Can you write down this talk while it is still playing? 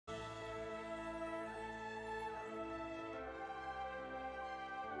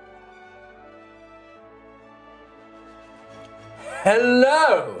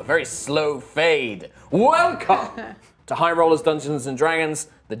Hello! A very slow fade. Welcome to High Rollers Dungeons & Dragons,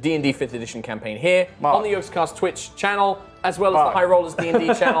 the D&D 5th edition campaign here on the Yogscast Twitch channel, as well as the High Rollers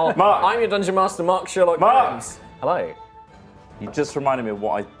D&D channel. I'm your Dungeon Master, Mark Sherlock Holmes. Hello. You just reminded me of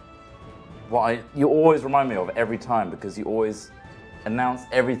what you always remind me of every time, because you always announce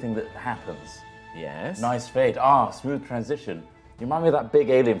everything that happens. Yes. Nice fade. Smooth transition. You remind me of that big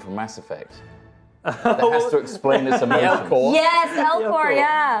alien from Mass Effect that has to explain this emotion. Yes, Elcor,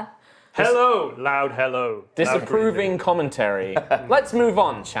 yeah. Hello, loud hello. Disapproving commentary. Let's move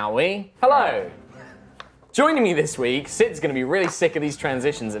on, shall we? Hello. Joining me this week, Sid's going to be really sick of these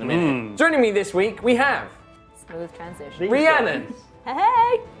transitions in a minute. Joining me this week, we have Smooth transition. Rhiannon,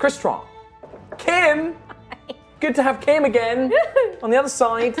 Hey. Chris Trott, Kim. Good to have Kim again. On the other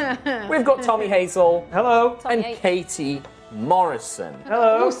side, we've got Tommy Hazel. Hello. And Katie Morrison.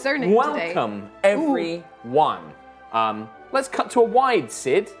 Hello. Surname Welcome, everyone. Let's cut to a wide,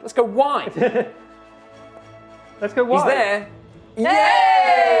 Sid. Let's go wide. Let's go wide. He's there.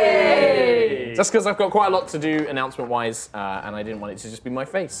 Yay! Just because I've got quite a lot to do announcement-wise, and I didn't want it to just be my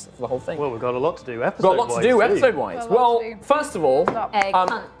face for the whole thing. Well, we've got a lot to do episode-wise. Got a lot to do episode-wise. Well, first of all,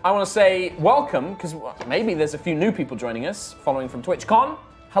 I want to say welcome, because maybe there's a few new people joining us following from TwitchCon.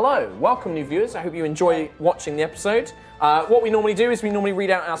 Hello, welcome new viewers. I hope you enjoy watching the episode. What we normally do is we normally read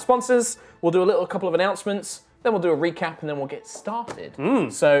out our sponsors. We'll do a couple of announcements, then we'll do a recap, and then we'll get started.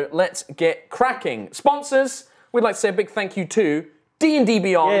 So let's get cracking. Sponsors, we'd like to say a big thank you to D&D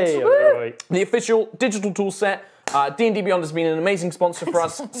Beyond, the official digital tool set. D&D Beyond has been an amazing sponsor for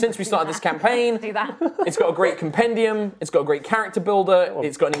us since we started this campaign. It's got a great compendium, it's got a great character builder,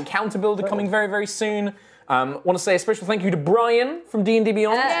 it's got an encounter builder coming very, very soon. Want to say a special thank you to Brian from D&D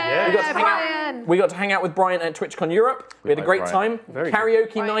Beyond. We got to hang out with Brian at TwitchCon Europe. We had a great time.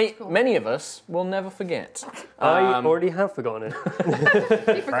 Karaoke night, many of us will never forget. I already have forgotten it.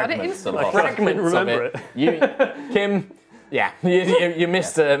 You forgot it instantly. Fragments remember of it. Kim, yeah, you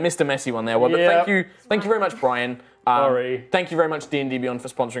missed a messy one there. Well, but thank you very much, Brian. Sorry. Thank you very much, D&D Beyond, for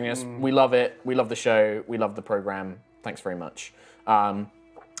sponsoring us. We love it. We love the show. We love the program. Thanks very much.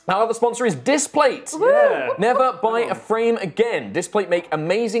 Our other sponsor is Displate. Yeah. Never buy a frame again. Displate make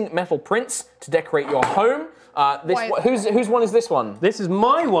amazing metal prints to decorate your home. Whose one is this one? This is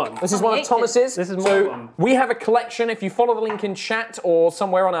my one. This is one of Thomas's. This is my one. We have a collection. If you follow the link in chat or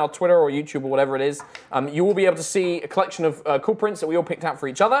somewhere on our Twitter or YouTube or whatever it is, you will be able to see a collection of cool prints that we all picked out for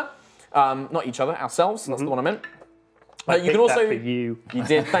each other. Not each other, ourselves. That's the one I meant. You can also. That for you. You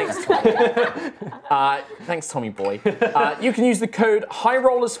did. Thanks, Tommy. Thanks, Tommy boy. You can use the code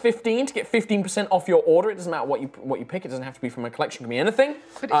HighRollers15 to get 15% off your order. It doesn't matter what you pick. It doesn't have to be from a collection. It can be anything.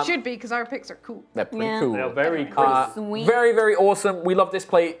 But it should be, because our picks are cool. They're pretty cool. They're very cool. Sweet. Very, very awesome. We love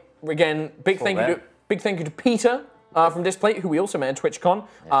Displate. Again, big thank you to Peter. From Displate, who we also met at TwitchCon,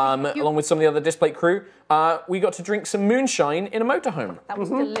 along with some of the other Displate crew. We got to drink some moonshine in a motorhome. That was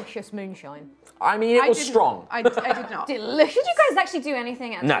delicious moonshine. I mean, it was strong. I did not. Delicious. Did you guys actually do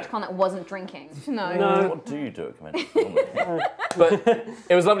anything at TwitchCon that wasn't drinking? No. What do you do at conventions? But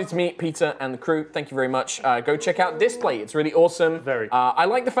it was lovely to meet Peter and the crew. Thank you very much. Go check out Displate. It's really awesome. Very. I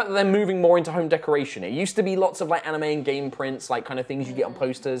like the fact that they're moving more into home decoration. It used to be lots of like anime and game prints, like kind of things you get on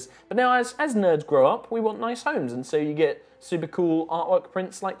posters. But now as nerds grow up, we want nice homes. And so you get super cool artwork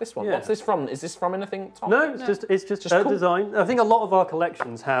prints like this one. Yeah. What's this from? Is this from anything, Tom? No, it's just her cool. design. I think a lot of our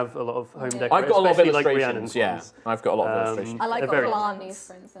collections have a lot of home decoration. I've got a lot of especially illustrations, ones. I've got a lot of illustrations. I like very plants,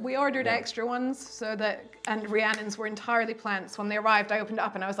 for instance. We ordered extra ones and Rhiannon's were entirely plants. When they arrived, I opened it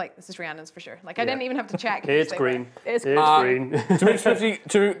up and I was like, this is Rhiannon's for sure. Like, I didn't even have to check. It's green. It's green. To move swiftly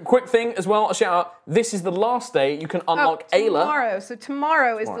to a quick thing as well, a shout out. This is the last day you can unlock Ayla. Tomorrow. So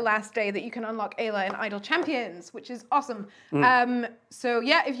tomorrow is the last day that you can unlock Ayla in Idle Champions, which is awesome. So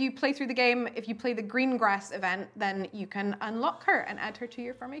yeah, if you play through the game, if you play the Green Grass event, then you can unlock her and add her to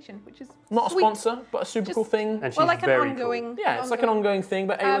your formation, which is Not sweet. a sponsor, but a super cool thing. And she's Well, like an very ongoing. cool. Yeah, it's like an ongoing thing,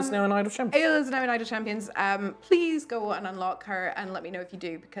 but Ayla's now an Idle Champion. Ayla's now in Idle Champions. Please go and unlock her and let me know if you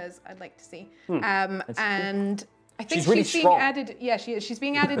do, because I'd like to see. And I think She's really being strong. added. Yeah, she is. She's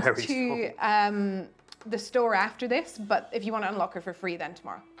being added Very to the store after this. But if you want to unlock her for free, then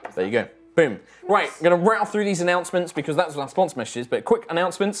tomorrow. There you go. Boom. Right, I'm going to rattle through these announcements because that's what our sponsor messages, but quick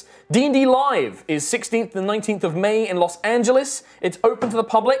announcements. D&D Live is 16th and 19th of May in Los Angeles. It's open to the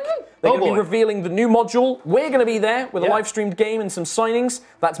public. They're going to be revealing the new module. We're going to be there with a live-streamed game and some signings.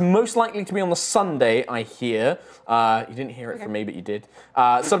 That's most likely to be on the Sunday, I hear. You didn't hear it from me, but you did.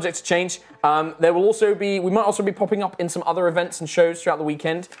 Subject to change. There will also be, we might also be popping up in some other events and shows throughout the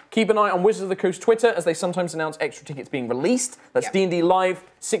weekend. Keep an eye on Wizards of the Coast Twitter as they sometimes announce extra tickets being released. That's D&D Live,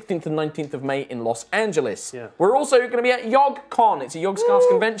 16th and 19th of May in Los Angeles. Yeah. We're also going to be at YogCon. It's a Yogscast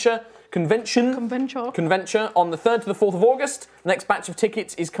convention on the 3rd to the 4th of August. The next batch of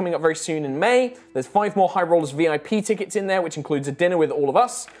tickets is coming up very soon in May. There's 5 more High Rollers VIP tickets in there, which includes a dinner with all of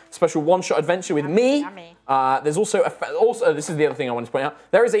us, special one-shot adventure with me. There's also, this is the other thing I wanted to point out,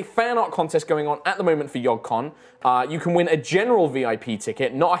 there is a fan art contest going on at the moment for YogCon. You can win a general VIP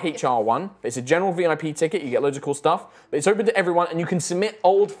ticket, not a HR one. It's a general VIP ticket, you get loads of cool stuff. But it's open to everyone, and you can submit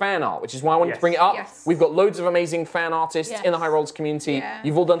old fan art, which is why I wanted to bring it up. We've got loads of amazing fan artists in the High Rollers community.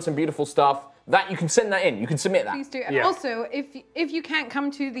 You've all done some beautiful stuff. That you can send that in. You can submit that. Please do. And also, if you can't come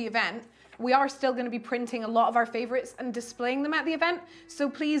to the event, we are still going to be printing a lot of our favorites and displaying them at the event. So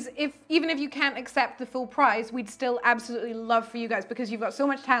please, even if you can't accept the full prize, we'd still absolutely love for you guys, because you've got so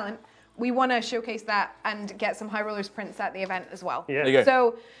much talent. We want to showcase that and get some High Rollers prints at the event as well. There you go.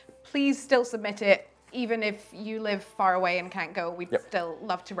 So please still submit it. Even if you live far away and can't go, we'd still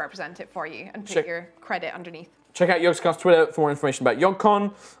love to represent it for you and put your credit underneath. Check out Yogscast Twitter for more information about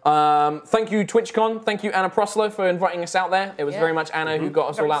YogCon. Thank you, TwitchCon. Thank you, Anna Proslow, for inviting us out there. It was very much Anna who got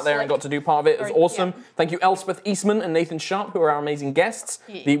us all out there and got to do part of it. It was awesome. Thank you, Elspeth Eastman and Nathan Sharp, who are our amazing guests.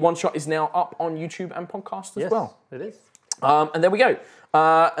 The one-shot is now up on YouTube and podcast as well. It is. And there we go.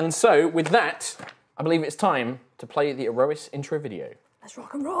 And so, with that, I believe it's time to play the Aerois intro video. Let's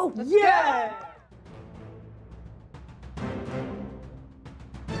rock and roll. Yeah!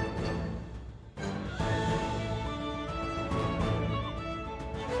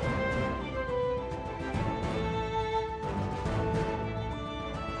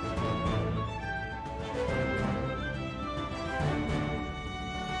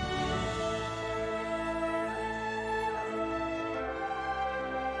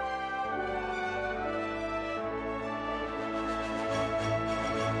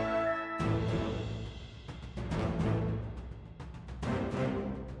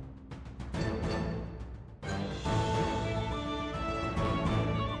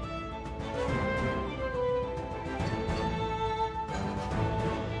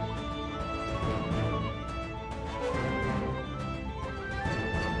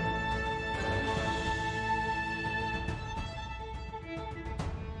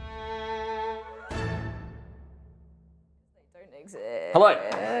 Hello.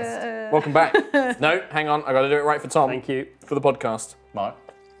 Welcome back. No, hang on. I got to do it right for Tom. Thank you. For the podcast. Mark?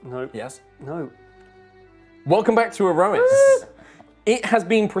 No. Yes? No. Welcome back to Aerois. It has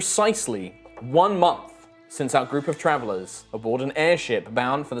been precisely 1 month since our group of travelers aboard an airship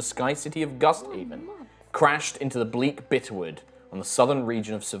bound for the sky city of Gusthaven crashed into the bleak Bitterwood on the southern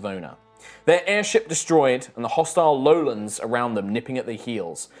region of Savona. Their airship destroyed and the hostile lowlands around them nipping at their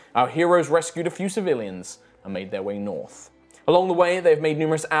heels, our heroes rescued a few civilians and made their way north. Along the way, they have made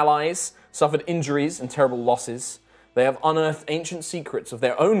numerous allies, suffered injuries and terrible losses. They have unearthed ancient secrets of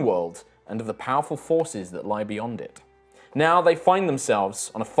their own world and of the powerful forces that lie beyond it. Now they find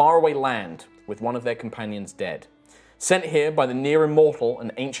themselves on a faraway land with one of their companions dead. Sent here by the near-immortal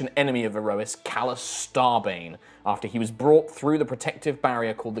and ancient enemy of Aerois, Callus Starbane, after he was brought through the protective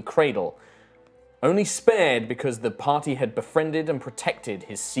barrier called the Cradle, only spared because the party had befriended and protected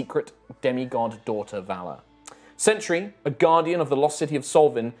his secret demigod daughter Valor. Sentry, a guardian of the lost city of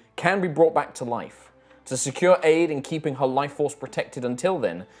Solvin, can be brought back to life. To secure aid in keeping her life force protected until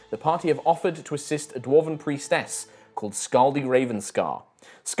then, the party have offered to assist a dwarven priestess called Scaldi Ravenscar.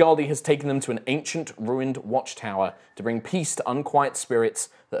 Scaldi has taken them to an ancient, ruined watchtower to bring peace to unquiet spirits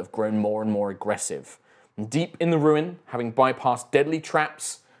that have grown more and more aggressive. And deep in the ruin, having bypassed deadly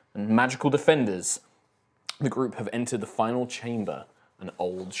traps and magical defenders, the group have entered the final chamber, an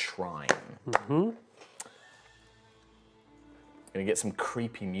old shrine. Gonna get some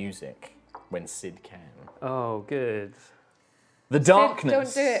creepy music when Sid can. Oh, good. The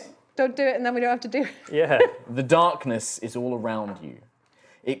darkness. Sid, don't do it. Don't do it, and then we don't have to do it. Yeah. The darkness is all around you.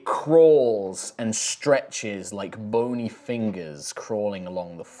 It crawls and stretches like bony fingers crawling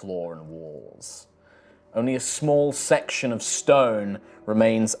along the floor and walls. Only a small section of stone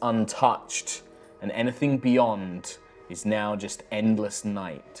remains untouched, and anything beyond is now just endless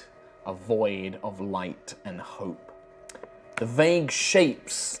night, a void of light and hope. The vague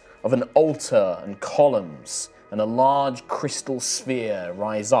shapes of an altar and columns and a large crystal sphere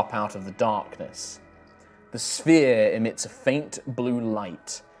rise up out of the darkness. The sphere emits a faint blue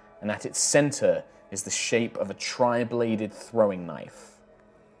light, and at its center is the shape of a tri-bladed throwing knife.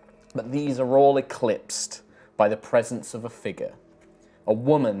 But these are all eclipsed by the presence of a figure. A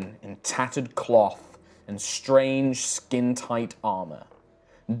woman in tattered cloth and strange skin-tight armor.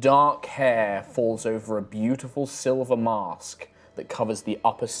 Dark hair falls over a beautiful silver mask that covers the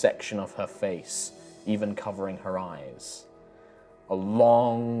upper section of her face, even covering her eyes. A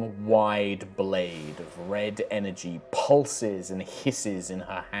long, wide blade of red energy pulses and hisses in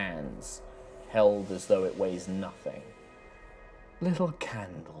her hands, held as though it weighs nothing. Little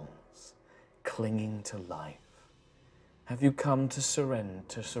candles, clinging to life. Have you come to surrender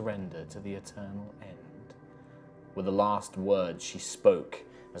to the eternal end? Were the last words she spoke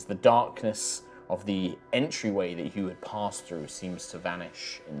as the darkness of the entryway that you had passed through seems to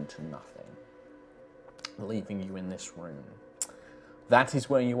vanish into nothing, leaving you in this room. That is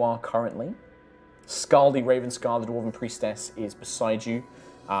where you are currently. Scaldy Ravenscar, the Dwarven Priestess, is beside you.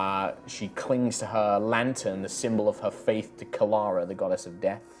 She clings to her lantern, the symbol of her faith to Kalara, the goddess of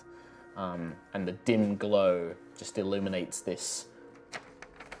death. And the dim glow just illuminates this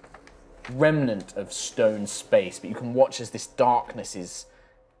remnant of stone space. But you can watch as this darkness is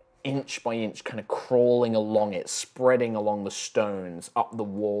inch by inch kind of crawling along it, spreading along the stones, up the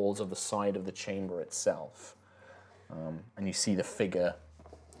walls of the side of the chamber itself. And you see the figure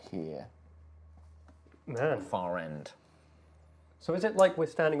here, at the far end. So is it like we're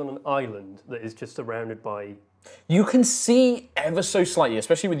standing on an island that is just surrounded by... You can see ever so slightly,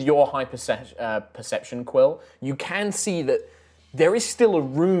 especially with your high perception, Quill, you can see that there is still a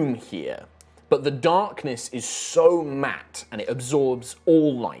room here, but the darkness is so matte and it absorbs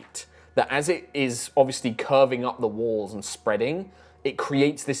all light that as it is obviously curving up the walls and spreading, it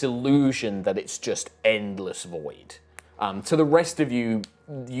creates this illusion that it's just endless void. To the rest of you,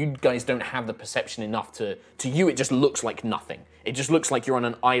 you guys don't have the perception enough to you it just looks like nothing. It just looks like you're on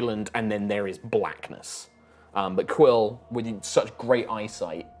an island and then there is blackness. But Quill, with such great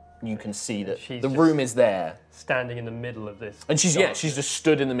eyesight, you can see that the room is there. Standing in the middle of this. And she's just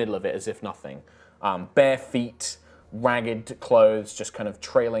stood in the middle of it as if nothing. Bare feet, ragged clothes, just kind of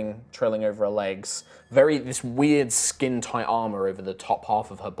trailing over her legs. This weird skin-tight armor over the top half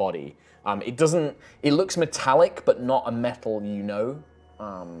of her body. It looks metallic, but not a metal you know.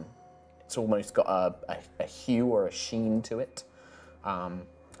 It's almost got a hue or a sheen to it.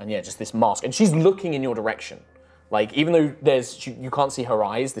 And yeah, just this mask. And she's looking in your direction. Like, even though you can't see her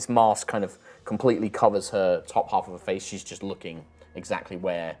eyes, this mask kind of completely covers her top half of her face. She's just looking exactly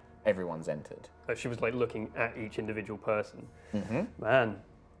where everyone's entered. Oh, she was like looking at each individual person. Mm-hmm. Man.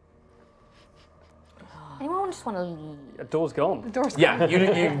 Anyone just want to leave? The door's gone. The door's gone.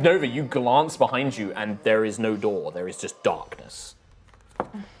 Yeah, Nova, you glance behind you and there is no door. There is just darkness.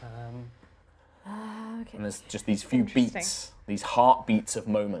 Okay. And there's just these few beats, these heartbeats of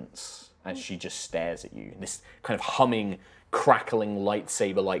moments as she just stares at you. This kind of humming, crackling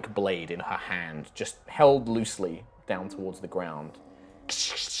lightsaber-like blade in her hand, just held loosely down towards the ground.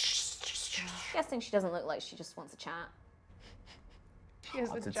 Guessing she doesn't look like she just wants to chat. She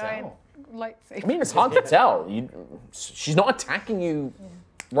has a giant lightsaber. I mean, it's hard to tell. She's not attacking you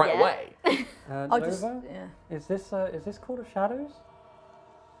right away. Nova? Is this Court of Shadows?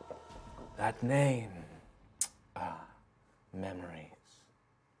 That name. Memories.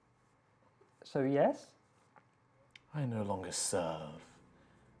 So yes? I no longer serve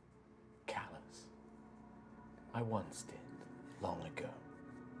Callus. I once did, long ago.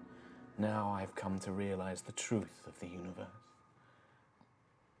 Now I've come to realize the truth of the universe.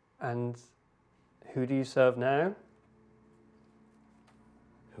 And who do you serve now?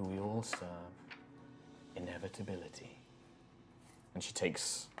 Who we all serve. Inevitability. And she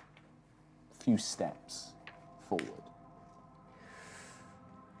takes a few steps forward.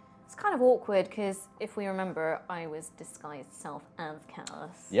 It's kind of awkward because if we remember, I was disguised self as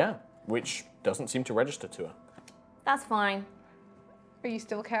Callus. Yeah, which doesn't seem to register to her. That's fine. Are you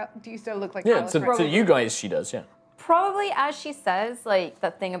still do you still look like Yeah, Callus? to you guys she does, yeah. Probably as she says, like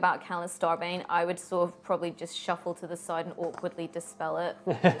that thing about Callus Starbane, I would sort of probably just shuffle to the side and awkwardly dispel it.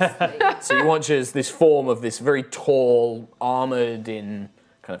 So you watch as this form of this very tall, armored in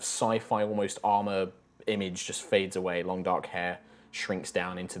kind of sci-fi almost armor image just fades away, long dark hair. Shrinks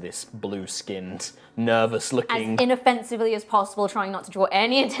down into this blue-skinned, nervous-looking... As inoffensively as possible, trying not to draw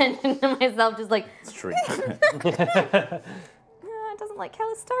any attention to myself, just like... It's true. It doesn't like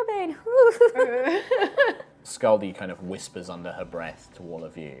Callus Starbane. Scaldy kind of whispers under her breath to all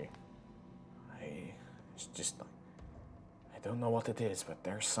of you. I don't know what it is, but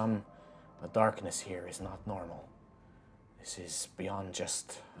there's the darkness here is not normal. This is beyond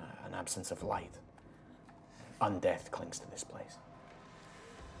just an absence of light. Undeath clings to this place.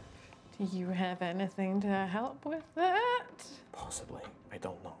 Do you have anything to help with that? Possibly. I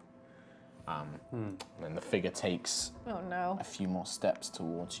don't know. And then the figure takes a few more steps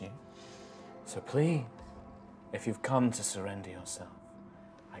towards you. So please, if you've come to surrender yourself,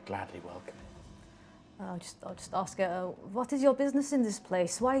 I gladly welcome it. I'll just ask her, what is your business in this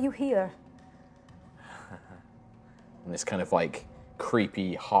place? Why are you here? And this kind of like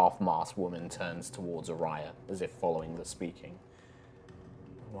creepy half-masked woman turns towards Aerois, as if following the speaking.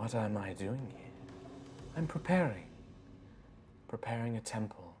 What am I doing here? I'm preparing a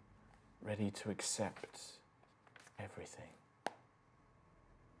temple, ready to accept everything.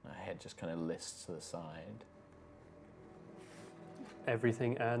 Her head just kind of lists to the side.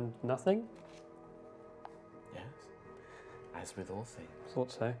 Everything and nothing? Yes, as with all things.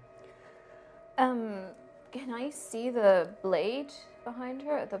 Thought so. Can I see the blade behind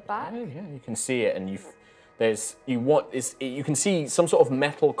her at the back? Yeah, you can see it, and you can see some sort of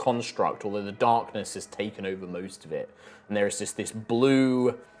metal construct, although the darkness has taken over most of it. And there is this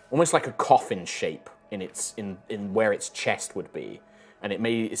blue, almost like a coffin shape in where its chest would be. And it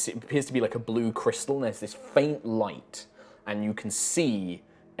appears to be like a blue crystal, and there's this faint light, and you can see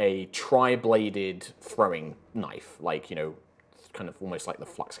a tri-bladed throwing knife, like, you know, kind of almost like the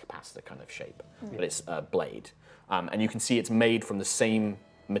flux capacitor kind of shape, but it's a blade. And you can see it's made from the same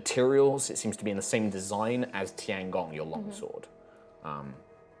materials. It seems to be in the same design as Tian Gong, your longsword. Can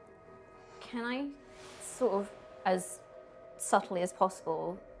I sort of, as subtly as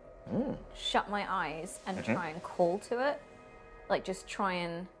possible, shut my eyes and try and call to it? Like, just try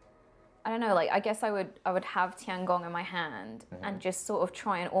and, I don't know, like, I guess I would have Tian Gong in my hand and just sort of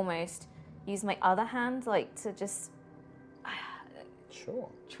try and almost use my other hand, like, to just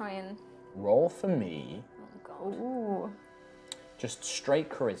try and roll for me. Oh, God. Ooh. Just straight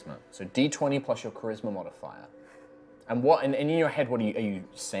charisma. So D20 plus your charisma modifier. And what in your head? What are you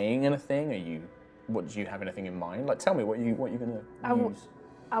saying? Anything? What do you have anything in mind? Like, tell me what you're gonna use.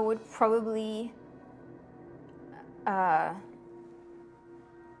 I would probably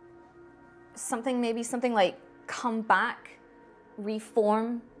something like come back,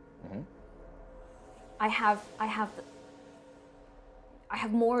 reform. I have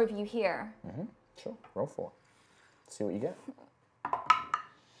more of you here. Sure, roll for it. See what you get.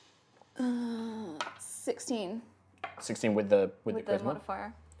 16. 16 with the charisma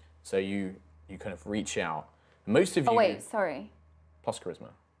modifier. So you kind of reach out. Most of you. Oh wait, sorry. Plus charisma.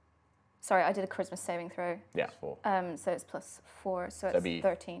 Sorry, I did a charisma saving throw. Yeah, 4. So it's plus 4, so That'd it's be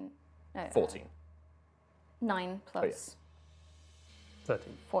 13. No, 14. 9 plus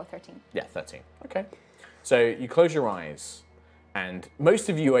 13. 4, 13. Yeah, 13. Okay. So you close your eyes, and most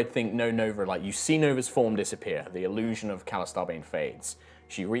of you, I think, know Nova. Like, you see Nova's form disappear. The illusion of Calistarbane fades.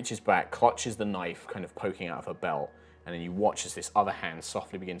 She reaches back, clutches the knife, kind of poking out of her belt, and then you watch as this other hand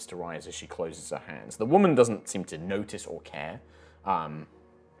softly begins to rise as she closes her hands. The woman doesn't seem to notice or care.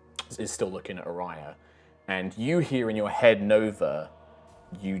 Is still looking at Aerois. And you hear in your head, Nova,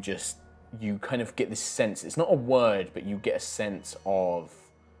 you kind of get this sense, it's not a word, but you get a sense of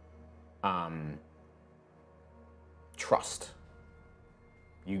trust.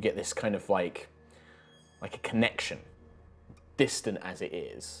 You get this kind of like a connection, distant as it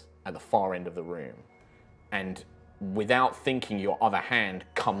is, at the far end of the room. And without thinking, your other hand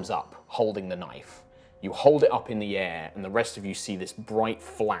comes up, holding the knife. You hold it up in the air, and the rest of you see this bright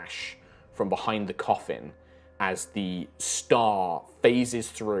flash from behind the coffin as the star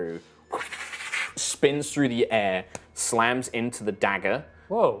phases through, spins through the air, slams into the dagger,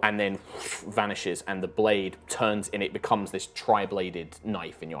 and then vanishes, and the blade turns and it becomes this tri-bladed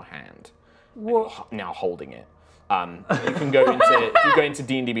knife in your hand. Now holding it. You can go into, if you go into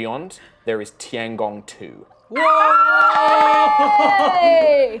D&D Beyond, there is Tian Gong 2. Whoa!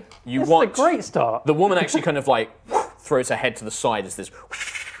 You watch a great start. The woman actually kind of like throws her head to the side as this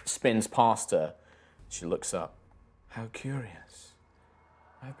spins past her. She looks up. How curious.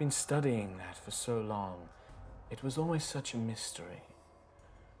 I've been studying that for so long. It was always such a mystery.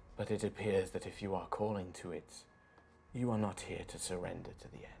 But it appears that if you are calling to it, you are not here to surrender to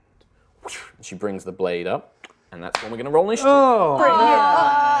the end. She brings the blade up. And that's when we're going to roll initiative. Oh,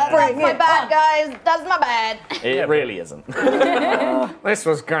 that's my bad, guys. That's my bad. It really isn't. This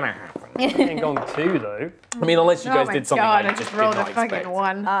was going to happen. Tian Gong 2, though. I mean, unless you guys did something God, I I just rolled did not a fucking expect.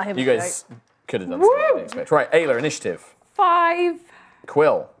 1. You guys could have done something I didn't expect. Right, Ayla, initiative. 5.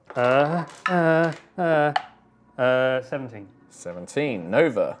 Quill. 17. 17.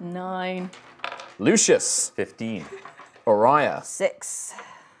 Nova. 9. Lucius. 15. Aerois. 6.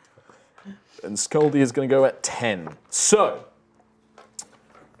 And Scully is going to go at 10. So,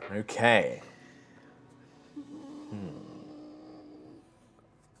 okay.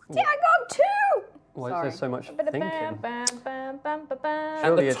 Tian Gong 2! Why is there so much thinking? At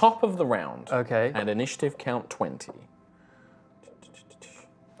the top of the round, Okay. and initiative count 20,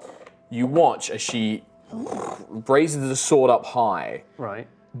 you watch as she raises the sword up high. Right.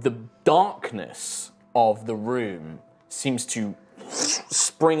 The darkness of the room seems to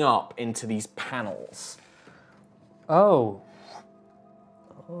spring up into these panels. Oh.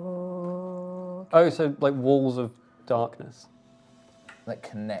 Oh, so like walls of darkness. That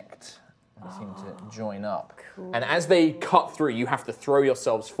connect and seem to join up. Cool. And as they cut through, you have to throw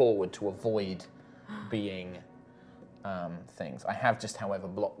yourselves forward to avoid being things. I have just, however,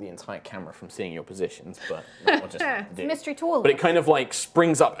 blocked the entire camera from seeing your positions, but I'll just have to do. Mystery tool. But it kind of like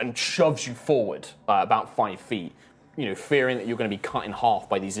springs up and shoves you forward about 5 feet, you know, fearing that you're going to be cut in half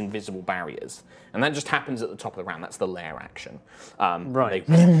by these invisible barriers. And that just happens at the top of the round. That's the lair action. Right.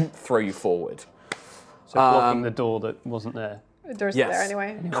 They throw you forward. So blocking the door that wasn't there. The door's still there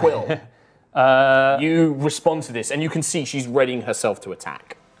anyway. Quill, you respond to this, and you can see she's readying herself to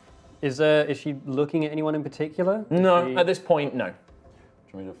attack. Is she looking at anyone in particular? No, at this point, no. Do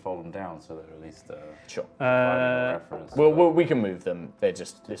you want me to fold them down so they're at least Sure. reference? Well, we can move them. They're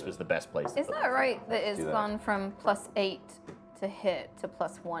just, this was the best place. Is that right? That it's gone from +8 to hit to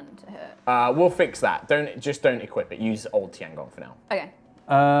 +1 to hit. We'll fix that. Don't equip it. Use old Tian Gong for now. Okay.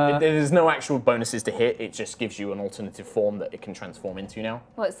 There's no actual bonuses to hit. It just gives you an alternative form that it can transform into now.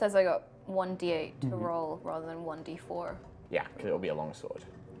 Well, it says I got 1d8 to roll rather than 1d4. Yeah, because it'll be a longsword.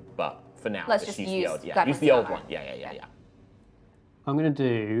 But for now, Let's just use use the old. Yeah, Guidance use the old Power. one. Yeah. I'm going to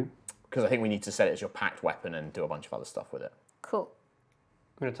do... Because I think we need to set it as your packed weapon and do a bunch of other stuff with it. Cool.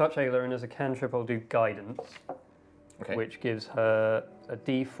 I'm going to touch Ayla, and as a cantrip, I'll do guidance, which gives her a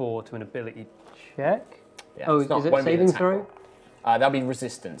D4 to an ability check. Yeah, oh, it's not- is it won't be an saving attack throw? roll. That'll be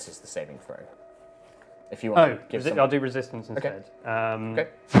resistance is the saving throw. If you want to give I'll do resistance instead. Okay.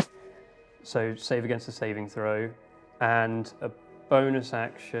 So save against a saving throw, and a bonus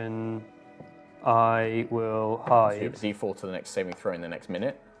action, I will So you have hide. a D4 to the next saving throw in the next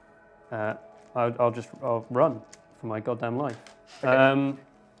minute. I'll run for my goddamn life. I don't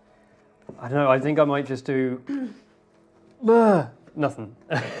know. I think I might just do nothing.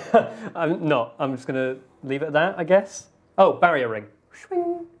 I'm not. I'm just gonna leave it at that, I guess. Oh, barrier ring.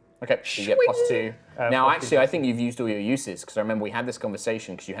 Swing. Okay, so you get +2. Now, actually, I think you've used all your uses, because I remember we had this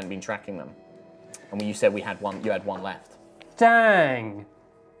conversation because you hadn't been tracking them. And when you said you had one left. Dang.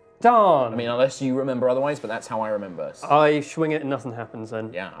 Darn. I mean, unless you remember otherwise, but that's how I remember. So, I swing it and nothing happens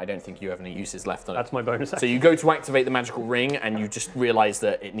then. yeah, I don't think you have any uses left on it. That's my bonus So action. you go to activate the magical ring, and you just realise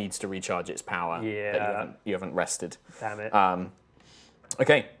that it needs to recharge its power. Yeah. That you haven't rested. Damn it.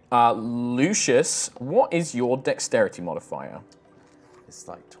 Okay, Lucius, what is your dexterity modifier? It's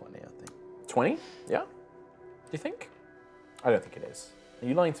like 20, I think. 20? Yeah? Do you think? I don't think it is. Are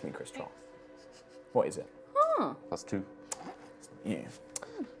you lying to me, Chris Troll? What is it? +2. Yeah.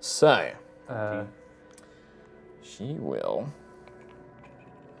 So, she will.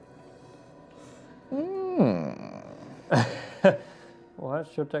 Well,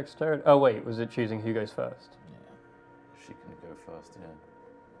 that's your dexterity. Oh, wait, was it choosing who goes first? She can go first, yeah.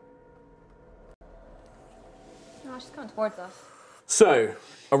 No, she's coming towards us. So,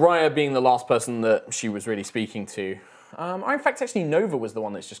 Aerois being the last person that she was really speaking to. In fact, actually, Nova was the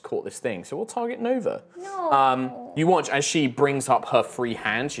one that's just caught this thing, so we'll target Nova. No. You watch as she brings up her free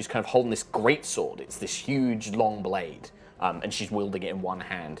hand. She's kind of holding this great sword. It's this huge, long blade, and she's wielding it in one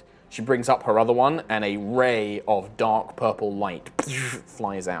hand. She brings up her other one, and a ray of dark purple light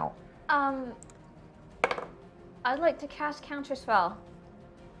flies out. I'd like to cast Counterspell.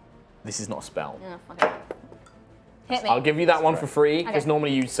 This is not a spell. No, fuck it. Hit me. I'll give you that one for free, because Okay.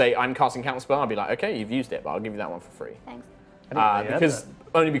 normally you'd say, I'm casting Counterspell. I'd be like, okay, you've used it, but I'll give you that one for free. Thanks.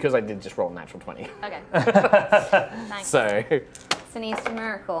 Only because I did just roll a natural 20. Okay. Thanks. So, It's an Easter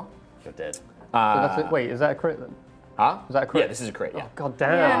miracle. You're dead. So that's it. Wait, is that a crit then? huh? Is that a crit? Yeah, this is a crit, yeah. Oh, god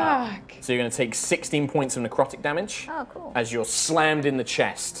damn. Fuck. So you're going to take 16 points of necrotic damage Oh, cool. as you're slammed in the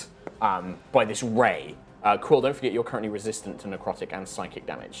chest by this ray. Quill, don't forget you're currently resistant to necrotic and psychic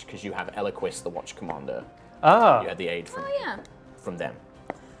damage because you have Eloquist, the Watch Commander. Ah. You had the aid from, Yeah. from them.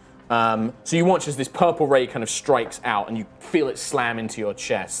 So you watch as this purple ray kind of strikes out and you feel it slam into your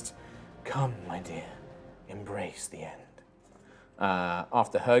chest. Come, my dear, embrace the end.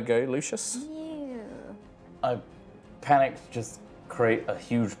 After her go, Lucius. Ew. I panicked, just create a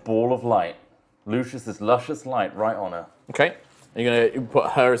huge ball of light. Lucius's luscious light right on her. Okay. You're going to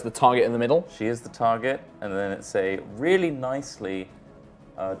put her as the target in the middle. She is the target, and then it's a really nicely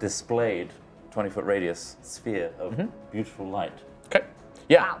displayed 20-foot radius sphere of beautiful light. Okay.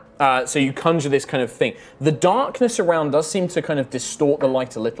 Yeah. So you conjure this kind of thing. The darkness around does seem to kind of distort the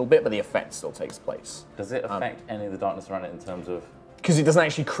light a little bit, but the effect still takes place. Does it affect any of the darkness around it in terms of? Because it doesn't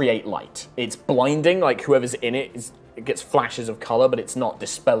actually create light. It's blinding, like whoever's in it, it gets flashes of color, but it's not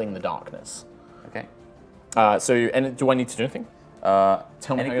dispelling the darkness. Okay. And do I need to do anything?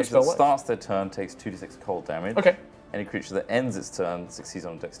 Tell me how your spell works. Starts their turn takes 2d6 cold damage. Okay. Any creature that ends its turn succeeds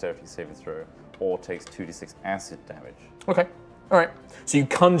on a dexterity saving throw or takes 2d6 acid damage. Okay. All right. So you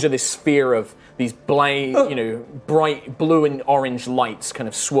conjure this sphere of these bright blue and orange lights kind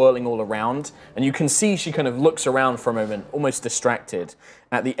of swirling all around, and you can see she kind of looks around for a moment, almost distracted.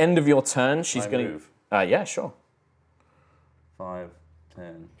 At the end of your turn, she's going to move. Yeah, sure. 5, 10.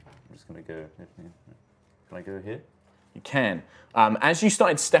 I'm just going to go. Can I go here? You can. As you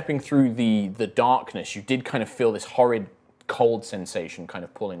started stepping through the darkness, you did kind of feel this horrid cold sensation kind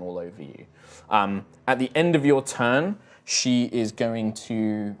of pulling all over you. At the end of your turn, she is going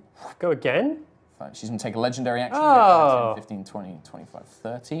to... Go again? She's going to take a legendary action. Oh. 10, 15, 20, 25,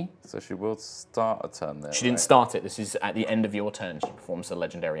 30. So she will start a turn there. She didn't start it. This is at the end of your turn. She performs a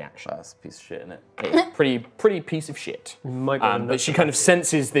legendary action. That's a piece of shit, isn't it? It's pretty piece of shit. But she kind of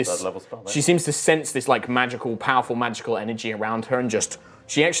senses this... She seems to sense this like powerful magical energy around her, and just...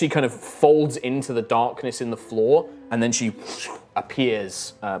 She actually kind of folds into the darkness in the floor, and then she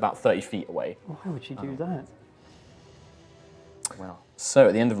appears about 30 feet away. Why would she do that? Well, so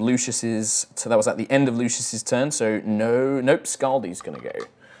at the end of Lucius's, so that was at the end of Lucius's turn. So nope, Scaldy's gonna go.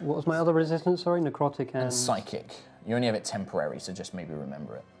 What was my other resistance? Sorry, necrotic and psychic. You only have it temporary, so just maybe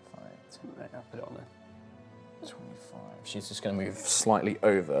remember it. 5, 10, I'll put it on there. 25. She's just gonna move slightly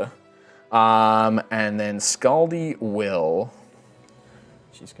over, and then Scaldy will.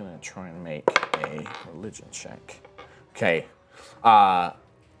 She's gonna try and make a religion check. Okay.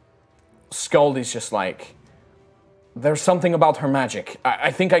 Scaldy's just like. There's something about her magic. I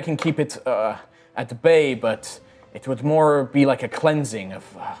think I can keep it at bay, but it would more be like a cleansing of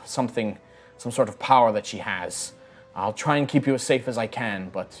some sort of power that she has. I'll try and keep you as safe as I can,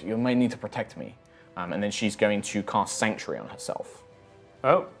 but you might need to protect me. And then she's going to cast Sanctuary on herself.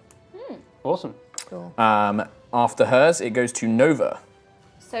 Oh, awesome. Cool. After hers, it goes to Nova.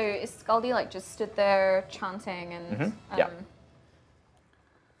 So is Scaldy like just stood there chanting and... Yeah.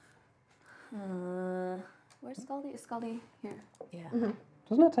 Where's Scaldy? Is Scaldy here? Yeah.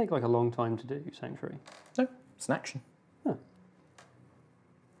 Doesn't that take like a long time to do, Sanctuary? No, it's an action. Huh.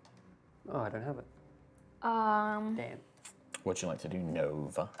 Oh, I don't have it. Damn. What'd you like to do,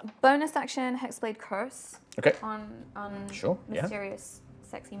 Nova? Bonus action, Hexblade Curse. Okay. On Sure, yeah. mysterious,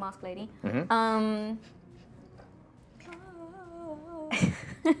 sexy masked lady.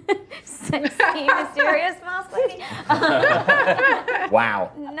 Sexy, mysterious masked lady.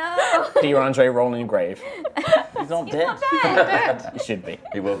 Wow. No. Dear Andre, roll in your grave. He's not dead. Not dead. You should be.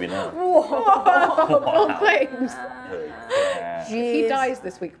 He will be now. All things. He Jeez. dies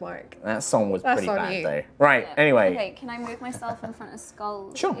this week, Mark. That song was That's pretty on bad, you. though. Right, anyway. Okay, can I move myself in front of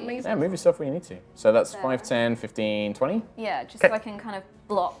Skull? Sure. Yeah, move yourself where you need to. So that's 5, 10, 15, 20? Yeah, just so I can kind of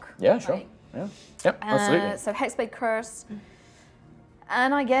block. Yeah, sure. like- Yeah. Yep, absolutely. So Hexblade Curse.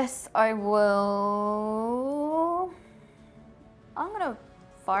 And I guess I will... I'm going to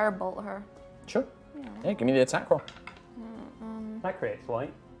firebolt her. Sure. Yeah, give me the attack roll. That creates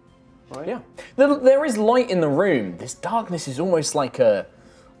light, right? Yeah. There is light in the room. This darkness is almost like a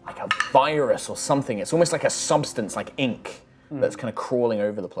virus or something. It's almost like a substance, like ink, that's kind of crawling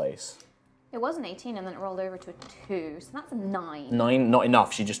over the place. It was an 18 and then it rolled over to a 2, so that's a 9. 9, not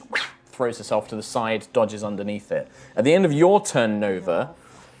enough. She just throws herself to the side, dodges underneath it. At the end of your turn, Nova,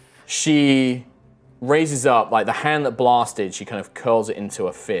 she raises up, like the hand that blasted, she kind of curls it into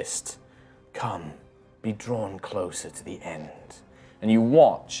a fist. Come, be drawn closer to the end. And you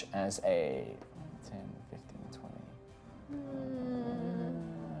watch as a 10, 15, 20,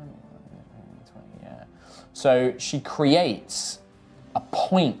 yeah. So she creates a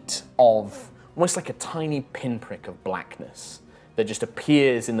point of almost like a tiny pinprick of blackness that just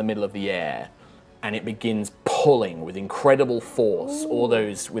appears in the middle of the air, and it begins pulling with incredible force all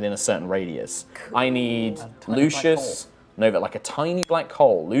those within a certain radius. I need Lucius, Nova, like a tiny black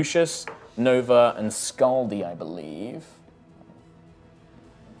hole. Lucius, Nova, and Scaldy, I believe.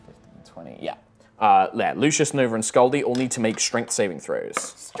 15, 20, yeah. Lucius, Nova, and Scaldy all need to make strength saving throws.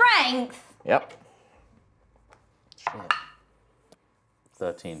 Strength! Yep. Shit.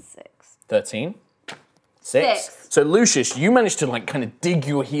 13. 13. 6. So Lucius, you managed to like kind of dig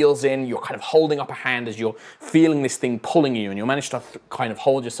your heels in. You're kind of holding up a hand as you're feeling this thing pulling you, and you managed to kind of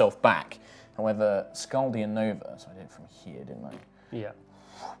hold yourself back. However, Scaldy and Nova, so I did it from here, didn't I? Yeah.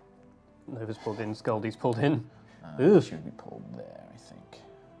 Nova's pulled in, Scaldy's pulled in. She would be pulled there, I think.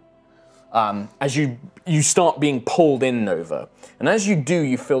 As you start being pulled in, Nova, and as you do,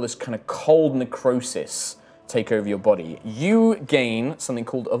 you feel this kind of cold necrosis take over your body. You gain something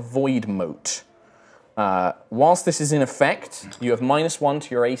called a void mote. Whilst this is in effect, you have -1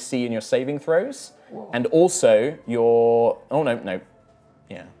 to your AC and your saving throws, and also your... Oh, no.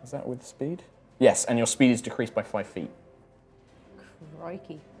 Yeah, is that with speed? Yes, and your speed is decreased by 5 feet.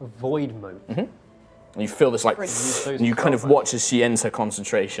 Crikey. A void mote. And you feel this like, and you kind of watch as she ends her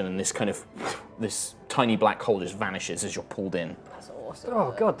concentration, and this tiny black hole just vanishes as you're pulled in. That's awesome.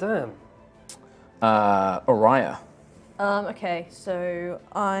 Oh, god damn. Aerois. Okay, so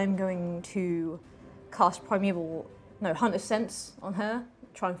I'm going to cast Hunter's Sense on her.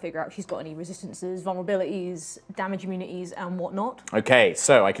 Try and figure out if she's got any resistances, vulnerabilities, damage immunities, and whatnot. Okay,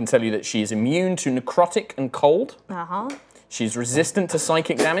 so I can tell you that she is immune to necrotic and cold. She's resistant to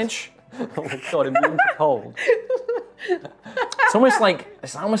psychic damage. Oh my god, immune to cold. It's almost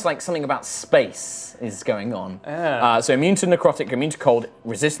like something about space is going on. So immune to necrotic, immune to cold,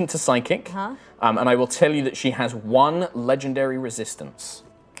 resistant to psychic. And I will tell you that she has 1 legendary resistance.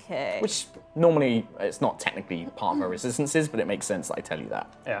 Okay. Which normally it's not technically part of her resistances, but it makes sense that I tell you that.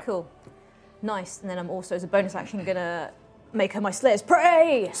 Yeah. Cool. Nice. And then I'm also, as a bonus action, gonna make her my Slayer's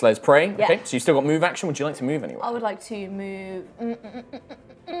Prey. Slayer's Prey. Yeah. Okay. So you've still got move action. Would you like to move anywhere? I would like to move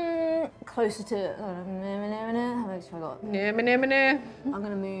closer to. How much have I got? I'm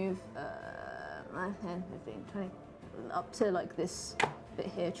gonna move 9, 10, 15, 20 up to like this bit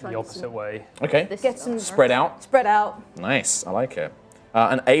here. The opposite way. Okay. Get some spread out. Spread out. Nice. I like it.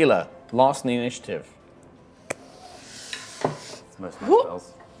 And Ayla, last in the initiative. It's most of my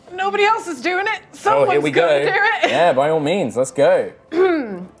spells. Nobody else is doing it. Someone's here we go. gonna do it. Yeah, by all means, let's go.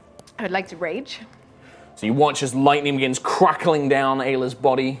 I would like to rage. So you watch as lightning begins crackling down Ayla's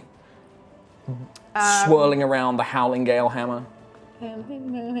body, swirling around the howling gale hammer.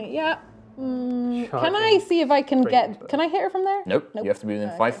 Yeah. Can I see if I can get... Can I hit her from there? Nope. You have to be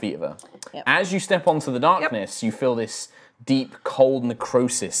within 5 feet of her. Yep. As you step onto the darkness, you feel this deep, cold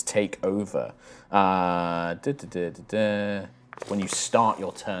necrosis take over. When you start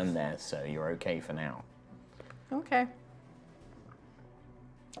your turn there, so you're okay for now. Okay.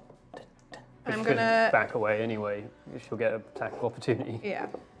 I'm I'm gonna... back away anyway. She'll get an attack of opportunity. Yeah.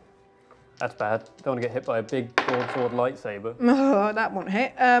 That's bad. Don't want to get hit by a big broadsword lightsaber. Oh, that won't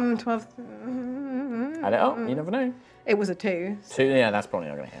hit. 12... Add it up, you never know. It was a 2. 2, yeah, that's probably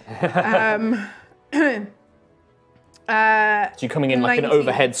not going to hit. So you're coming in like 19. an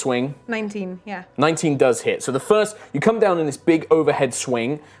overhead swing. 19, yeah. 19 does hit. So the first, you come down in this big overhead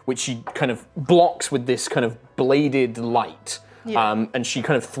swing, which she kind of blocks with this kind of bladed light. Yeah. And she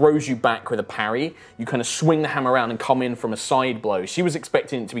kind of throws you back with a parry. You kind of swing the hammer around and come in from a side blow. She was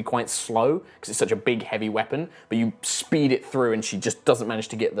expecting it to be quite slow because it's such a big, heavy weapon, but you speed it through and she just doesn't manage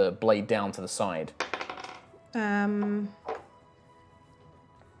to get the blade down to the side. 11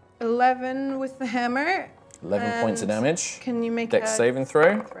 with the hammer. 11 points of damage. Can you make Dex saving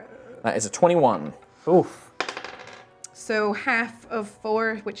throw? That is a 21. Oof. So half of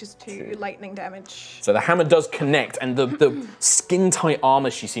 4, which is 2 lightning damage. So the hammer does connect, and the skin-tight armor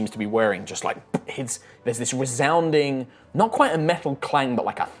she seems to be wearing just like hits. There's this resounding, not quite a metal clang, but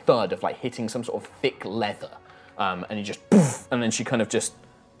like a thud of like hitting some sort of thick leather. And you just poof, and then she kind of just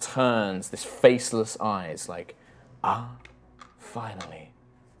turns, this faceless eyes like, finally,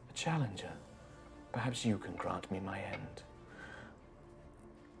 a challenger. Perhaps you can grant me my end.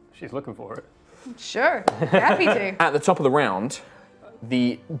 She's looking for it. Sure, happy to. At the top of the round,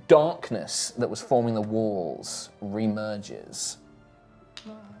 the darkness that was forming the walls remerges.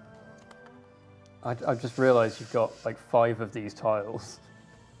 I've just realised you've got like 5 of these tiles.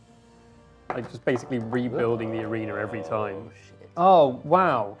 Like just basically rebuilding the arena every time. Oh,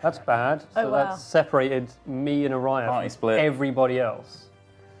 wow, that's bad. So that's separated me and Aerois from everybody else.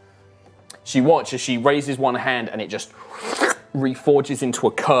 She watches, she raises one hand and it just reforges into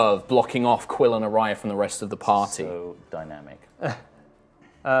a curve, blocking off Quill and Aerois from the rest of the party. So dynamic.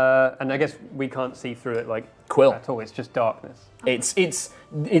 And I guess we can't see through it like Quill. at all, it's just darkness. It's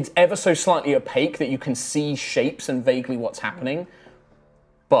ever so slightly opaque that you can see shapes and vaguely what's happening,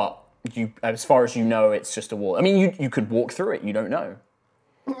 but you, as far as you know, it's just a wall. I mean, you could walk through it, you don't know.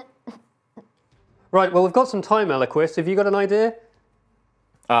 Right, well, we've got some time, Aerois. Have you got an idea?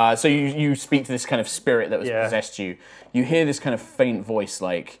 So you speak to this kind of spirit that was possessed you. You hear this kind of faint voice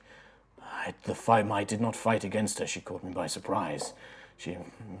like, I did not fight against her, she caught me by surprise. She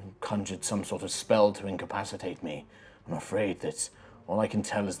conjured some sort of spell to incapacitate me. I'm afraid that all I can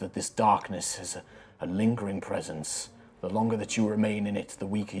tell is that this darkness has a lingering presence. The longer that you remain in it, the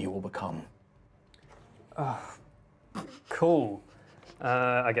weaker you will become. Cool.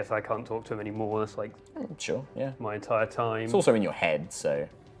 I guess I can't talk to him anymore. That's like Sure, yeah. my entire time. It's also in your head, so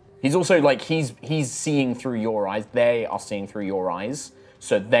he's also like he's seeing through your eyes. They are seeing through your eyes,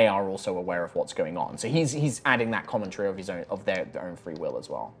 so they are also aware of what's going on. So he's adding that commentary of his own their own free will as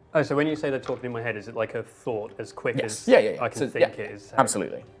well. Oh, so when you say they're talking in my head, is it like a thought as quick as Yeah. I can So, think yeah, it is?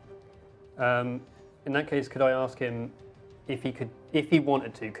 Absolutely. In that case, could I ask him if he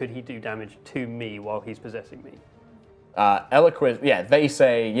wanted to, could he do damage to me while he's possessing me? Eloquence, they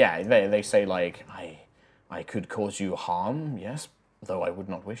say like, I could cause you harm, yes, though I would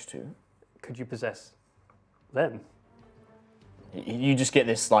not wish to. Could you possess them? You just get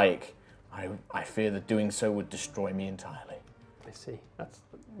this like, I fear that doing so would destroy me entirely. I see.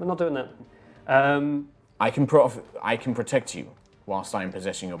 We're not doing that. I can protect you whilst I am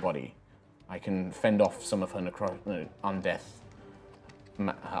possessing your body. I can fend off some of her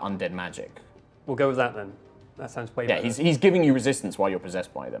undead magic. We'll go with that then. That sounds way better. Yeah, he's giving you resistance while you're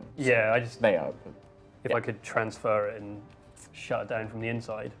possessed by them. Yeah, They are. If I could transfer it and shut it down from the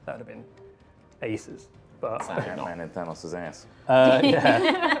inside, that would have been aces. But Ant-Man in Thanos' ass.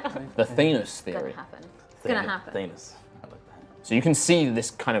 yeah. The Thanos It's theory. gonna happen. It's gonna happen. Thanos. I like that. So you can see this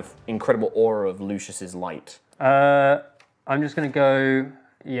kind of incredible aura of Lucius's light. I'm just going to go.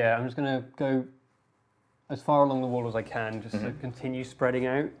 Yeah, I'm just going to go as far along the wall as I can, just to continue spreading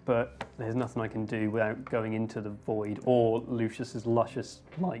out. But there's nothing I can do without going into the void or Lucius's luscious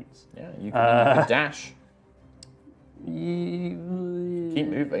lights. Yeah, you can dash. Keep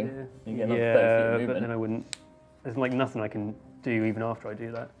moving. Yeah, You get another 30 feet of but movement. then I wouldn't. There's like nothing I can do even after I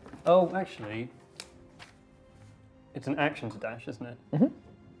do that. Oh, actually, it's an action to dash, isn't it? Mm-hmm.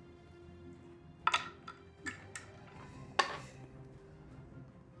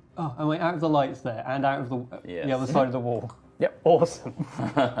 Oh, am I out of the lights there and out of the other side of the wall? Yep. Awesome.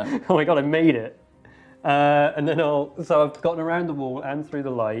 Oh my god, I made it. And then so I've gotten around the wall and through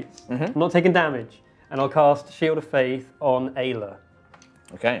the lights. I'm not taking damage. And I'll cast Shield of Faith on Ayla.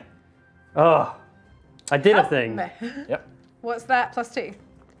 Okay. Oh, I did a thing. Yep. What's that? +2.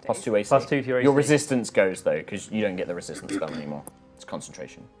 Plus 2 AC. Plus 2 to your AC. Your resistance goes though, because you don't get the resistance spell anymore. It's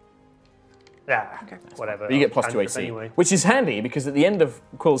concentration. Yeah, whatever. But you get plus I'll 2 AC, anyway. which is handy because at the end of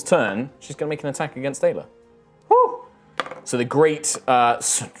Quill's turn, she's going to make an attack against Ayla. Woo! So the great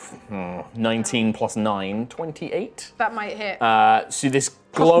 19 plus 9, 28. That might hit. So this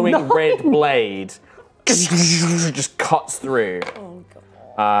glowing red blade just cuts through. Oh god.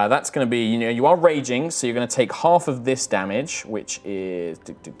 That's going to be, you are raging, so you're going to take half of this damage, which is,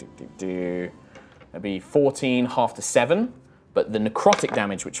 that'd be 14, half to 7. But the necrotic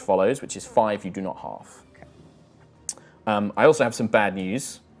damage which follows, which is 5, you do not half. Okay. I also have some bad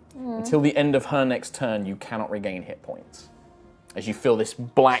news. Until the end of her next turn, you cannot regain hit points. As you feel this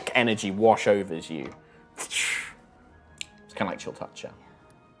black energy wash over you. It's kind of like Chill Touch, yeah.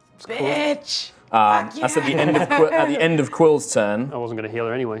 Bitch! That's at the end of Quill's turn. I wasn't going to heal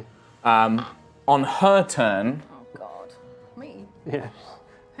her anyway. On her turn, Oh god. Me. Yeah.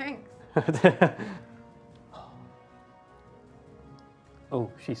 Thanks. Oh,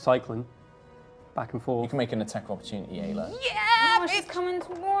 she's cycling back and you forth. can make an attack opportunity, Ayla. Oh, she's coming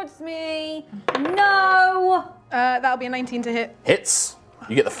towards me. No. That'll be a 19 to hit. Hits.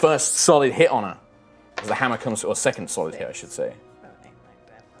 You get the first solid hit on her. As the hammer comes, or second solid hit, I should say.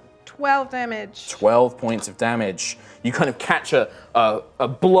 12 damage. 12 points of damage. You kind of catch a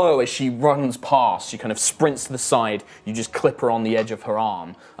blow as she runs past. She kind of sprints to the side. You just clip her on the edge of her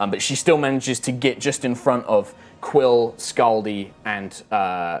arm. But she still manages to get just in front of Quill, Scaldy, and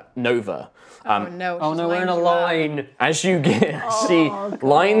Nova. Oh no, We're in a line. As you get, she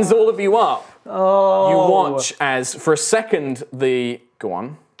lines all of you up. Oh. You watch as, for a second, go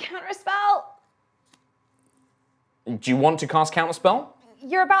on. Counterspell. Do you want to cast Counterspell?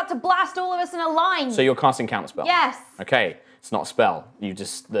 You're about to blast all of us in a line. So you're casting Counterspell? Yes. Okay, it's not a spell.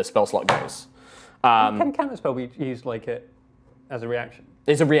 The spell slot goes. Can counterspell be used like it as a reaction?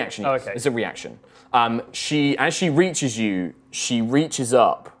 It's a reaction. Oh, Yes. okay. It's a reaction. As she reaches you, she reaches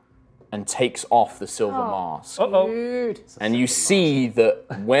up and takes off the silver mask. Uh-oh. And you see that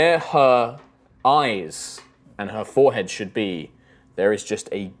where her eyes and her forehead should be, there is just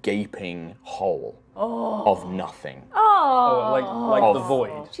a gaping hole of nothing. Oh, like the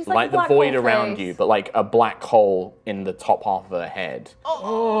void. She's Like a black the void hole around face. you, but like a black hole in the top half of her head.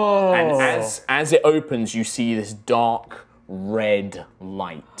 Oh. And as it opens, you see this dark red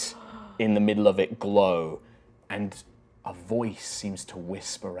light in the middle of it glow, and a voice seems to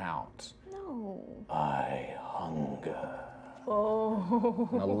whisper out, No. I hunger.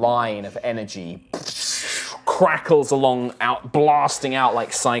 And a line of energy crackles along, blasting out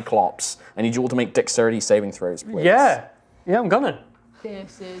like Cyclops. I need you all to make dexterity saving throws, please. Yeah, I'm gonna.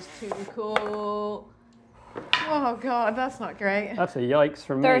 This is too cool. Oh god, that's not great. That's a yikes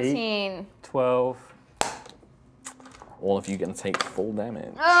from me. 13. 12. All of you going to take full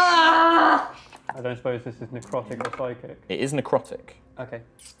damage. Ah! I don't suppose this is necrotic or psychic. It is necrotic. Okay.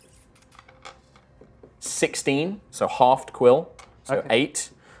 16, so halved quill, so Okay. 8.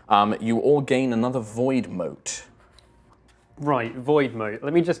 You all gain another void mote. Right, void mote.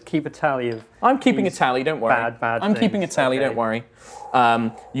 Let me just keep a tally of. I'm keeping a tally, don't worry. Bad I'm things. keeping a tally, Okay. don't worry.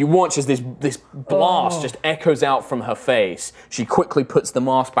 You watch as this blast just echoes out from her face. She quickly puts the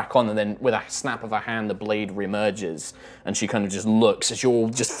mask back on, and then with a snap of her hand, the blade reemerges. And she kind of just looks as you're all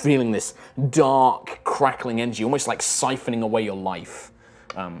just feeling this dark, crackling energy, almost like siphoning away your life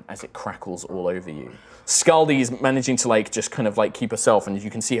as it crackles all over you. Scaldy is managing to like just kind of like keep herself, and you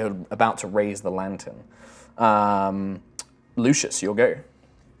can see her about to raise the lantern. Lucius, you'll go.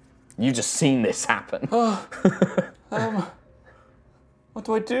 You've just seen this happen. What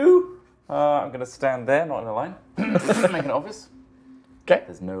do I do? I'm going to stand there, not in a line. Make it obvious. Okay.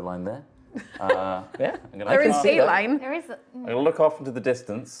 There's no line there. Yeah. I'm going There is a line. There is a... I'm going to look off into the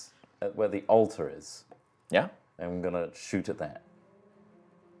distance at where the altar is. Yeah. And I'm going to shoot at that.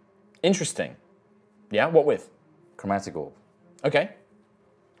 Interesting. Yeah, what with? Chromatic orb. Okay.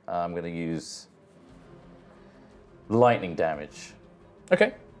 I'm going to use lightning damage.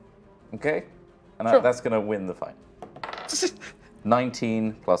 Okay. Okay? And Sure. that's going to win the fight.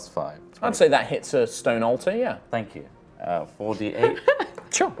 19 plus 5. I'd say that hits a stone altar, yeah. Thank you. 4d8.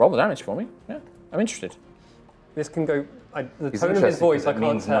 Sure, roll the damage for me. Yeah, I'm interested. This can go. The It's tone of his interesting voice, 'cause I it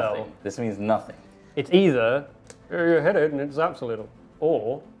can't means tell. nothing. This means nothing. It's either you're headed and it zaps a little,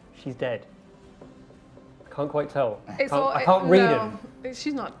 or she's dead. I can't quite tell. I can't read him.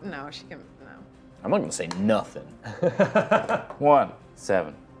 She's not. No, she can. No. I'm not going to say nothing. 1,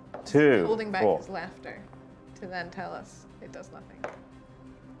 7, 2, Holding back 4. his laughter to then tell us it does nothing.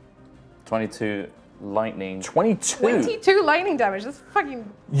 22 lightning. 22. 22 lightning damage. That's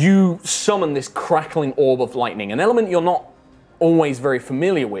fucking. You summon this crackling orb of lightning, an element you're not always very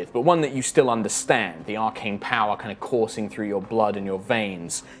familiar with, but one that you still understand. The arcane power kind of coursing through your blood and your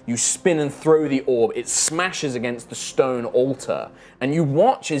veins. You spin and throw the orb. It smashes against the stone altar, and you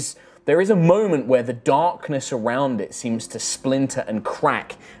watch as there is a moment where the darkness around it seems to splinter and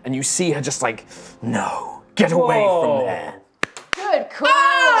crack, and you see her just like, no, get away from there. Good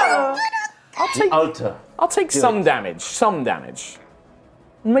call! I'll take some damage.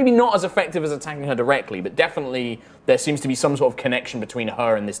 Maybe not as effective as attacking her directly, but definitely there seems to be some sort of connection between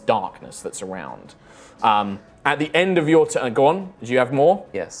her and this darkness that's around. At the end of your turn, go on, do you have more?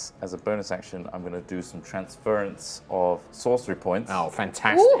 Yes, as a bonus action, I'm going to do some transference of sorcery points. Oh,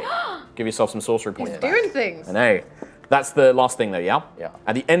 fantastic. Give yourself some sorcery points back. Doing things. I know. That's the last thing though, yeah? Yeah.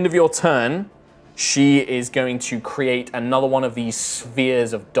 At the end of your turn, she is going to create another one of these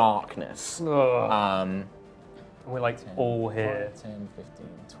spheres of darkness. We're like all here. 10, 15,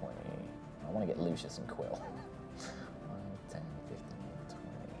 20. I want to get Lucius and Quill. 5, 10, 15, 20.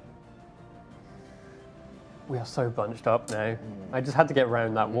 We are so bunched up now. I just had to get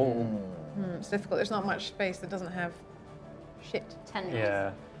around that wall. It's difficult. There's not much space that doesn't have shit. 10.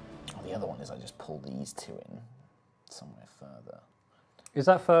 Yeah. Oh, the other one is I just pull these two in somewhere further. Is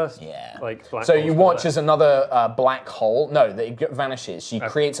that first? Yeah. Like black So hole you still watch there? as another black hole. No, it vanishes. She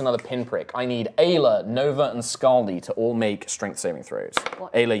creates another pinprick. I need Ayla, Nova, and Scaldy to all make strength saving throws.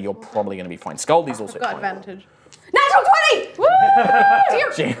 What? Ayla, you're probably going to be fine. Scaldy's also Got fine. advantage. Natural 20! Woo!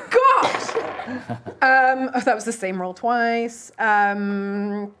 Dear God! That was the same roll twice.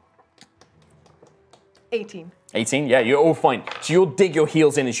 18. 18, yeah, you're all fine. So you'll dig your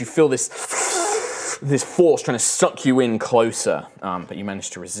heels in as you feel this force trying to suck you in closer, but you manage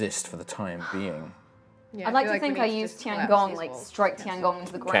to resist for the time being. Yeah, I'd like feel to think we I need to use just Tian collapse Gong, these like walls. strike Tian Gong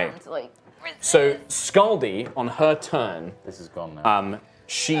into the ground to like. So Scaldy, on her turn, This is gone now.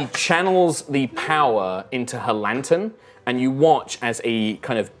 she channels the power into her lantern, and you watch as a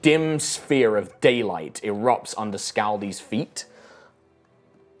kind of dim sphere of daylight erupts under Scaldy's feet.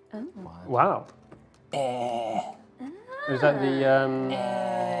 Wow. Is that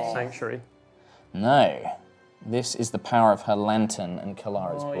the sanctuary? No, this is the power of her lantern and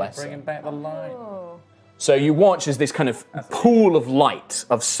Kalara's blessing. Bringing back the line. So you watch as this kind of pool of light,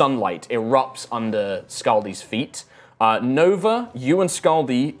 of sunlight, erupts under Scaldy's feet. Nova, you and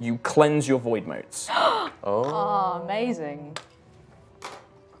Scaldy, you cleanse your void motes. Oh, amazing.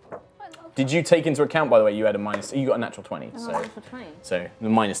 Did you take into account, by the way, you had a minus, you got a natural 20, so, Natural 20. so the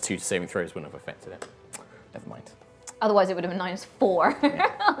 -2 to saving throws wouldn't have affected it. Never mind. Otherwise, it would have been -4.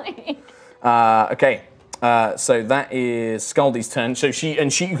 Okay, So that is Scaldy's turn. So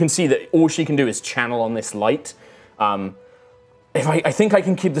you can see that all she can do is channel on this light. I think I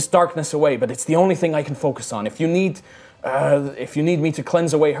can keep this darkness away, but it's the only thing I can focus on. If you need me to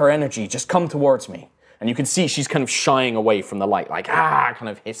cleanse away her energy, just come towards me. And you can see she's kind of shying away from the light, like kind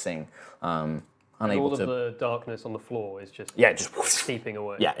of hissing, unable all to. All of the darkness on the floor is just seeping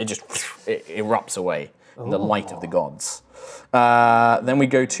away. Yeah, it erupts away in the light of the gods. Then we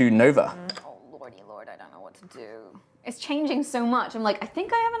go to Nova. Oh lordy lord, I don't know what to do. It's changing so much. I'm like, I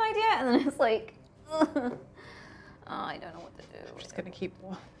think I have an idea, and then it's like, I don't know what to do. I'm just gonna keep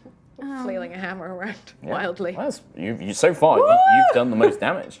flailing a hammer around wildly. Well, so far, you've done the most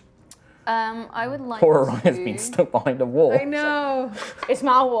damage. I would like Poor Aerois has been stuck behind a wall. I know. It's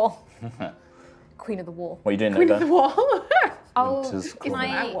my wall. Queen of the wall. What are you doing, Queen Nova? of the wall. Oh, Winter's can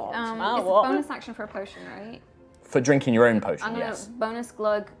I? It's a bonus action for a potion, right? For drinking your own potion, I'm gonna yes. bonus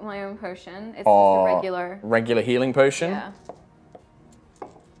glug my own potion. It's just a regular. Regular healing potion? Yeah.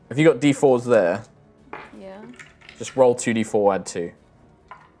 Have you got D4s there? Yeah. Just roll 2D4, add 2.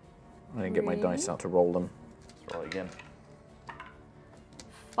 I didn't get my dice out to roll them. Let's roll again.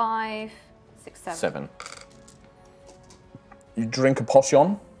 5, 6, 7. 7. You drink a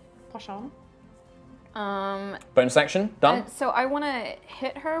potion. Potion. Bonus action, done. So I want to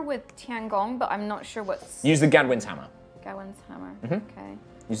hit her with Tian Gong, but I'm not sure what's. Use the Gadwin's hammer. Gawain's hammer. Okay.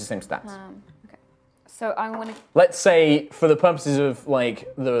 Use the same stats. Okay. So I want to. Let's say, for the purposes of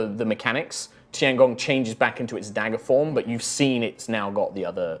like the mechanics, Tian Gong changes back into its dagger form, but you've seen it's now got the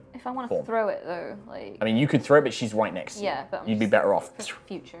other. If I want to throw it though, like. I mean, you could throw it, but she's right next to you. Yeah, but you'd be better off. For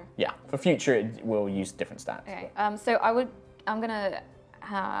future. Yeah, for future, we'll use different stats. Okay. So I'm gonna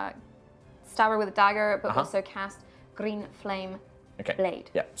stab her with a dagger, but also cast Green Flame Blade.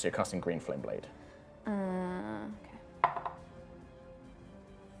 Yeah. So you're casting Green Flame Blade. Okay.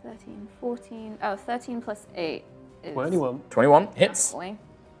 13, 14. Oh, 13 plus 8 is. 21. 21 hits. Boy.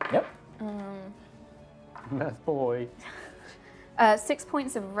 Yep. Math boy. 6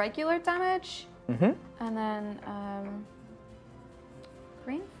 points of regular damage. And then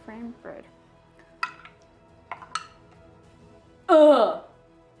Green Flame Blade.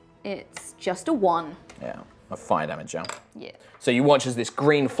 It's just a 1. Yeah. A fire damage, yeah. Yeah. So you watch as this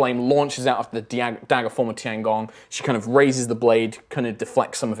green flame launches out of the dagger form of Tian Gong. She kind of raises the blade, kind of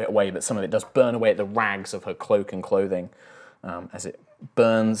deflects some of it away, but some of it does burn away at the rags of her cloak and clothing as it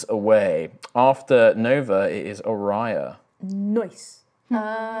burns away. After Nova, it is Aerois. Nice.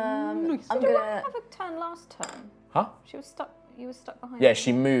 I'm Did gonna. I have a turn last turn? Huh? She was stuck. You were stuck behind. Yeah,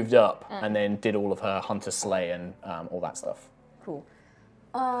 she moved up and then did all of her hunter slay and all that stuff. Cool.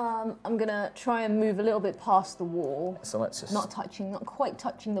 I'm gonna try and move a little bit past the wall. So let's just... Not quite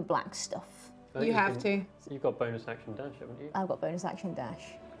touching the black stuff. You have to. You've got bonus action dash, haven't you? I've got bonus action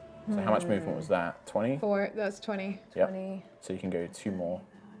dash. So how much movement was that? 20? 4, that's 20. Yep. 20. So you can go 2 more.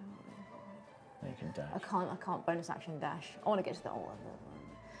 Then you can dash. I can't bonus action dash. I want to get to the old one.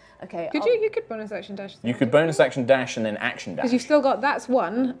 Okay. You could bonus action dash. You could bonus action dash and then action dash. Because you've still got, that's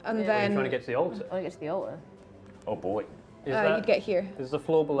 1, and You're then trying to get to the altar. I want to get to the altar. Oh boy. you'd get here. Is the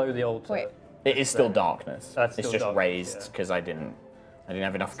floor below the altar? Wait. It is still darkness. That's it's still just darkness, raised because I didn't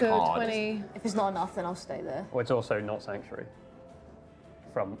have enough So cards. 20. If it's not enough, then I'll stay there. Well, it's also not sanctuary.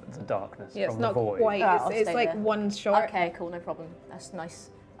 From the darkness, Yeah, it's from not the void. quite. I'll It's stay like there. 1 short. Okay, cool, no problem. That's nice.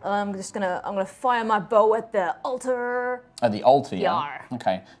 I'm gonna fire my bow at the altar. At the altar, yeah. Yar.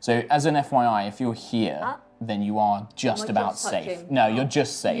 Okay. So as an FYI, if you're here, then you are just Am I about just safe. touching? No, you're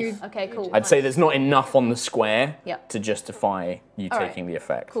just safe. Okay, cool. I'd say there's not enough on the square Yep. to justify you All right. taking the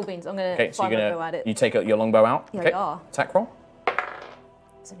effect. Cool beans. I'm gonna Okay, so fire you're my gonna bow at it. you take your longbow out. Yeah, okay. we are. Attack roll.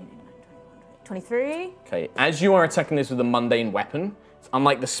 23. Okay. As you are attacking this with a mundane weapon,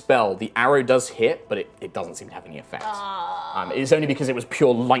 unlike the spell, the arrow does hit, but it doesn't seem to have any effect. It's only because it was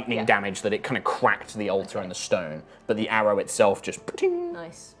pure lightning damage that it kind of cracked the altar and the stone, but the arrow itself just...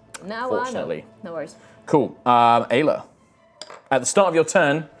 Nice. Now Fortunately. I know. No worries. Cool. Ayla, at the start of your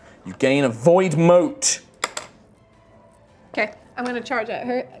turn, you gain a void mote. Okay, I'm going to charge at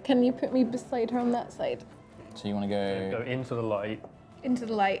her. Can you put me beside her on that side? So you want to Go into the light. Into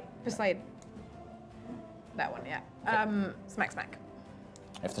the light, beside that one, yeah. Smack, smack.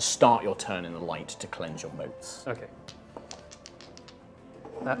 You have to start your turn in the light to cleanse your motes. Okay.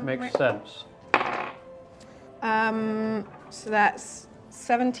 That makes sense. So that's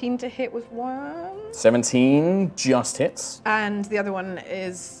 17 to hit with 1. 17 just hits. And the other one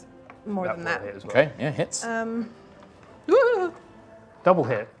is more than will that. hit as well. Okay, yeah, hits. Woo! Double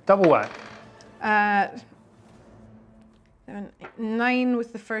hit, double whack. 7, 8, 9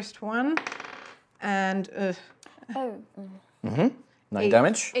 with the first one. And 9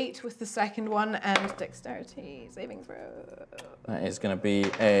 damage. 8 with the second one, and dexterity saving throw. That is going to be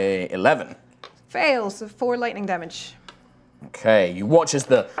a 11. Fails, so 4 lightning damage. Okay, you watch as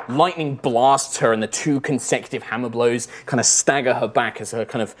the lightning blasts her and the 2 consecutive hammer blows kind of stagger her back as her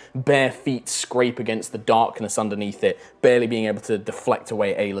kind of bare feet scrape against the darkness underneath it, barely being able to deflect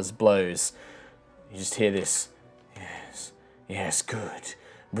away Ayla's blows. You just hear this, yes, yes, good.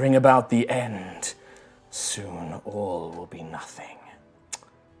 Bring about the end. Soon all will be nothing.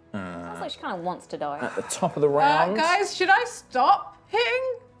 Sounds like she kind of wants to die. At the top of the round. Guys, should I stop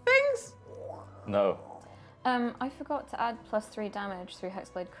hitting things? No. I forgot to add +3 damage through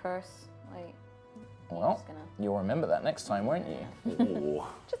Hexblade Curse. Like, Well, you'll remember that next time, won't you?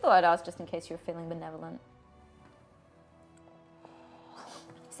 just thought I'd ask just in case you were feeling benevolent.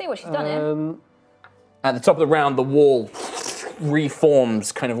 See what she's done here. At the top of the round, the wall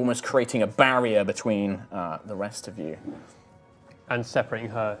reforms, kind of almost creating a barrier between the rest of you. And separating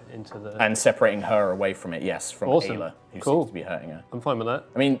her into the... And separating her away from it, yes, from Awesome. Ayla, who Cool. seems to be hurting her. I'm fine with that.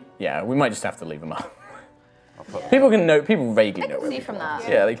 I mean, yeah, we might just have to leave them up. People can know, people vaguely know where see people from are. that.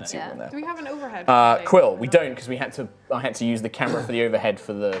 Yeah, they can see Yeah. from there. Do we have an overhead? Quill, we don't, because I had to use the camera for the overhead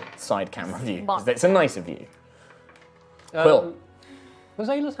for the side camera view. 'Cause it's a nicer view. Quill. Was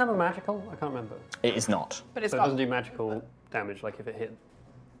Ayla's hammer magical? I can't remember. It is not. But it's So it got doesn't do magical damage, like if it hit...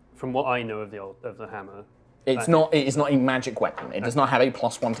 From what I know of the hammer... It is not a magic weapon. It does not have a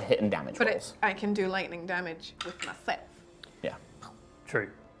 +1 to hit and damage But rolls. I can do lightning damage with myself. Yeah. True.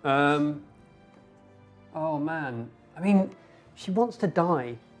 Oh man. I mean, she wants to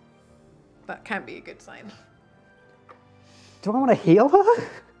die. That can't be a good sign. Do I want to heal her?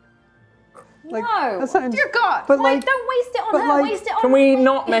 No! That sounds... Dear God! But Like, like, don't waste it on but her, like- waste it on Can me! we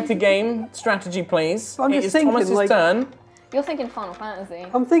not metagame strategy, please? I'm It just is thinking, Thomas's like- turn. You're thinking Final Fantasy.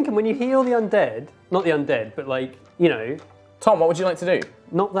 I'm thinking when you heal the undead, not the undead, but like, you know, Tom, what would you like to do?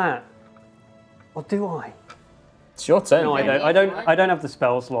 not that. Or do I? It's your turn. No, I Jamie. don't. I don't have the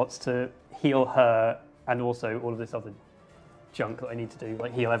spell slots to heal her and also all of this other junk that I need to do,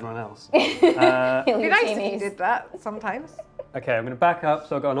 like heal everyone else. Heal It'd be your nice if you teamies. did that sometimes. Okay, I'm going to back up,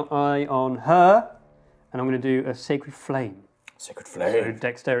 so I've got an eye on her, and I'm going to do a Sacred Flame. Sacred So Flame.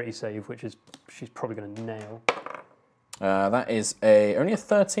 dexterity save, which is she's probably going to nail. That is only a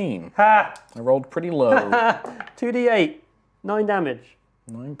 13. Ha! I rolled pretty low. 2d8, 9 damage.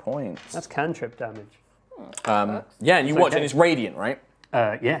 9 points. That's cantrip damage. Yeah, and you watch, okay. and it's radiant, right?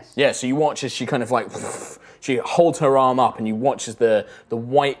 Yes. Yeah, so you watch as she kind of like, she holds her arm up, and you watch as the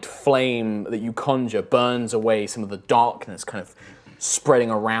white flame that you conjure burns away some of the darkness kind of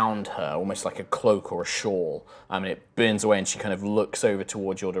spreading around her, almost like a cloak or a shawl. And it burns away, and she kind of looks over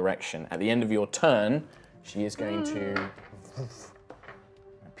towards your direction. At the end of your turn, she is going to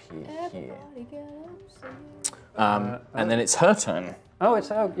appear here. And then it's her turn. Oh,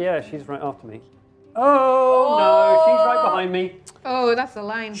 yeah, she's right after me. Oh, no, she's right behind me. Oh, that's the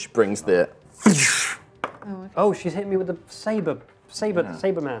line. She brings the... Oh, she's hitting me with the saber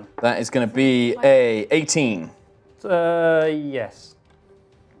man. That is going to be a 18. Yes.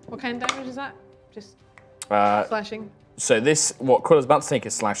 What kind of damage is that? Just Uh, slashing. So this, what Quilla's about to take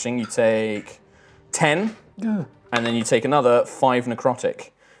is slashing. You take 10, and then you take another 5 necrotic.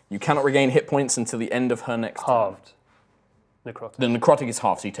 You cannot regain hit points until the end of her next turn. Halved. Necrotic. The necrotic is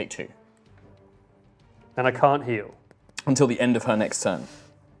half, so you take 2. And I can't heal. Until the end of her next turn.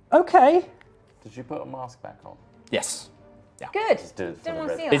 Okay. Did you put a mask back on? Yes. Good. Just did it for Didn't the want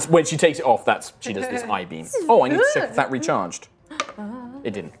to red. see that. It's when she takes it off, she does this eye beam. Oh, I need to check if that recharged.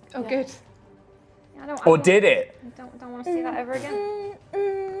 It didn't. Oh, good. I don't, Or did it? don't want to see that ever again.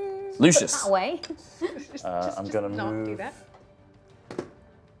 Lucius. That away. I'm going to Not move. do that.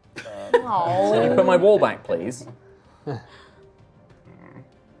 Oh. Can you put my wall back, please? And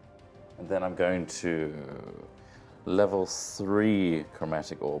then I'm going to level 3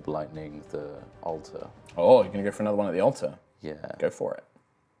 chromatic orb lightning the altar. Oh, you're going to go for another one at the altar? Yeah. Go for it.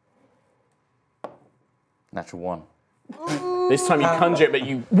 Natural 1. This time you conjure it, but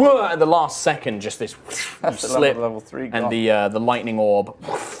you at the last second, just this you That's the slip, level 3 and the lightning orb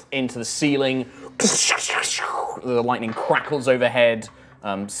into the ceiling. The lightning crackles overhead,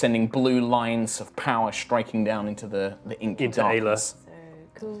 sending blue lines of power striking down into the inky Into darkness.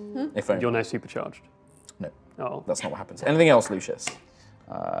 If only. You're now supercharged. No, Oh. that's not what happens. Anything else, Lucius?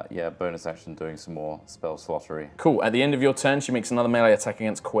 Yeah, bonus action doing some more spell slottery. Cool. At the end of your turn, she makes another melee attack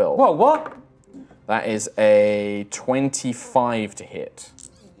against Quill. Whoa, what? That is a 25 to hit.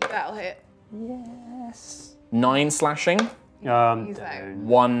 That'll hit. 9 slashing, He's out.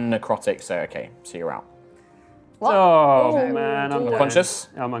 1 necrotic. So okay, so you're out. Oh, man, I'm Unconscious?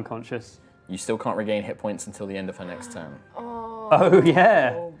 I'm unconscious. You still can't regain hit points until the end of her next turn. Oh, Oh,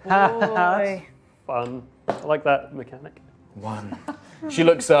 yeah. Oh, That's boy. fun. I like that mechanic. 1. She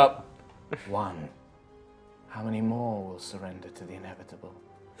looks up. 1. How many more will surrender to the inevitable?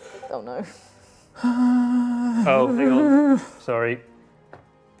 Oh no. Oh, hang on. Sorry.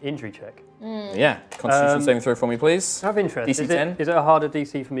 Injury check. Yeah. Constitution saving throw for me, please. I have interest. DC Is 10. it a harder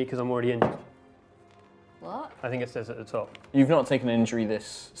DC for me because I'm already injured? What? I think it says at the top. You've not taken an injury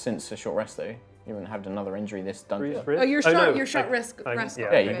since a short rest, though. You haven't had another injury this dungeon. Oh, your short, no, your short rest. yeah. rest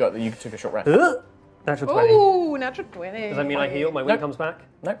Yeah, you took a short rest. Natural 20. Ooh, natural 20. Does that mean I heal? My wind comes back?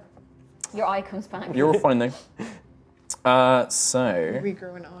 Nope. Your eye comes back. You're all fine, though. So...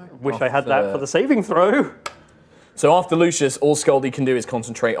 Regrow an eye. Wish I had that for the saving throw. So after Lucius, all Scaldy can do is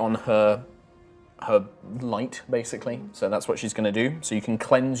concentrate on her light, basically. So that's what she's going to do. So you can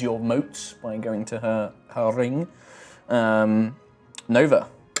cleanse your motes by going to her ring. Nova.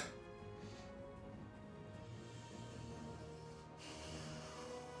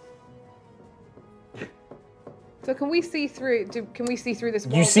 So can we see through? Can we see through this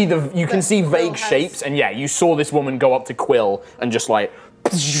wall? You can see vague shapes, and yeah, you saw this woman go up to Quill and just like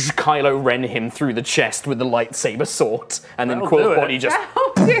Kylo Ren him through the chest with the lightsaber sword, and then That'll Quill's do it. body just.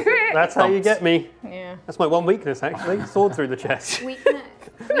 I'll do it. That's how you get me. Yeah. That's my one weakness, actually. Sword through the chest. We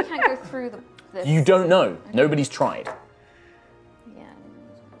can't go through this. You don't know. Nobody's tried. Yeah.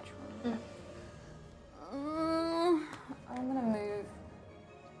 I'm gonna move,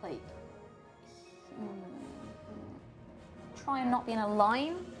 like, try and not be in a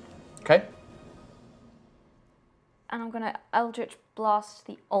line, Okay. and I'm gonna Eldritch Blast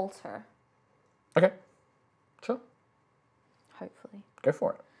the altar, Okay. Sure. hopefully. Go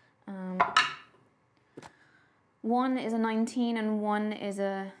for it. 1 is a 19 and 1 is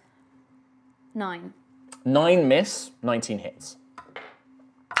a 9. 9 miss, 19 hits.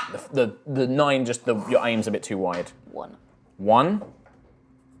 The 9 just your aim's a bit too wide. 1. 1.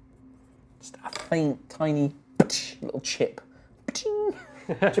 Just a faint, tiny little chip.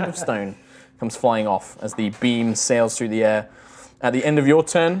 Chip of stone comes flying off as the beam sails through the air. At the end of your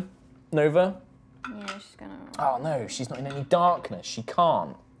turn, Nova. Yeah, she's gonna. Oh no, she's not in any darkness. She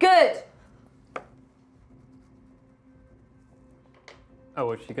can't. Good!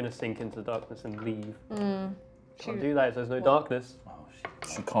 Oh, is she going to sink into the darkness and leave? Can't do that if there's no darkness.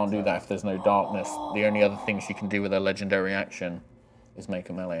 She can't do that if there's no darkness. The only other thing she can do with her legendary action is make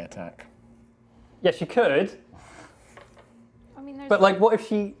a melee attack. Yeah, she could. I mean, there's. But like, what if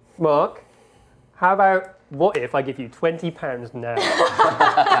she... Mark, how about... What if I give you £20 now?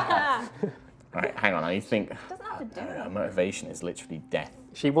 Right, hang on. I think Doesn't have to do her it. motivation is literally death.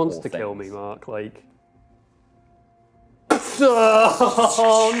 She wants All to kill me, things. Mark. Like...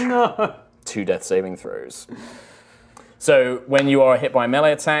 Oh, no. 2 death saving throws. So when you are hit by a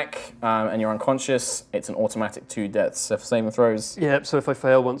melee attack and you're unconscious, it's an automatic 2 death saving throws. Yep, so if I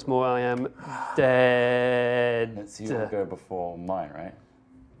fail once more, I am dead. Let's see what will go before mine, right?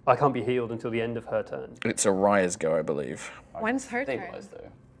 I can't be healed until the end of her turn. It's Aerois' go, I believe. When's her turn? Stabilize though.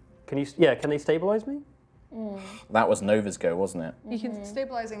 Can you? Yeah, can they stabilize me? That was Nova's go, wasn't it? You can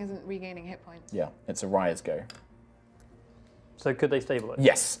stabilizing isn't regaining hit points. Yeah, it's Aerois' go. So could they stabilize?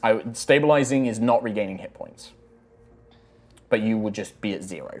 Yes, stabilizing is not regaining hit points. But you would just be at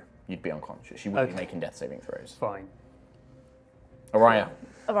 0. You'd be unconscious. You wouldn't be making death saving throws. Fine. Araya,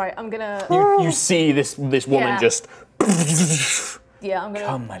 All right, I'm gonna. you see this woman Yeah. just. Yeah, I'm gonna.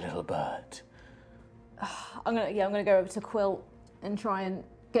 Come, my little bird. I'm gonna go over to Quill and try and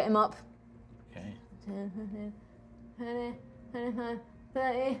get him up. Okay.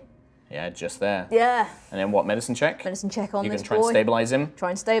 30. Yeah, just there. Yeah. And then what? Medicine check? Medicine check on You're this gonna try and boy. stabilize him. Try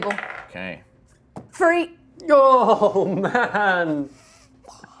and stable. Okay. 3. Oh man,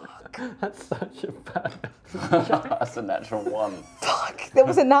 that's such a bad. That's a natural 1. Fuck. There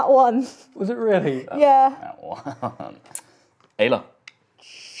was a nat 1. Was it really? Yeah. That 1. Ayla.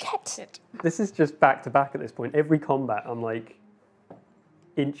 Shit. This is just back to back at this point. Every combat, I'm like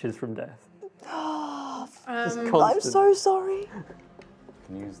inches from death. Just I'm constant. so sorry.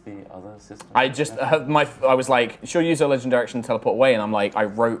 Can you use the other system? I just I was like, she'll use her legendary action to teleport away, and I'm like, I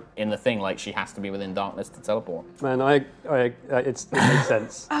wrote in the thing like she has to be within darkness to teleport. Man, it makes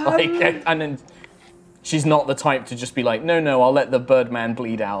sense. Like, and then she's not the type to just be like, no, I'll let the Birdman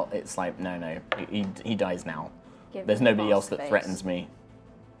bleed out. It's like, no, he dies now. Give There's him nobody boss else that face. threatens me.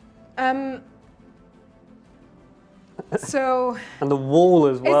 So And the wall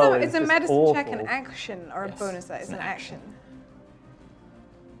as well. is a just medicine awful. check an action or a Yes, bonus that is it's an an action?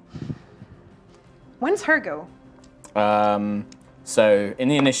 When's her go? So in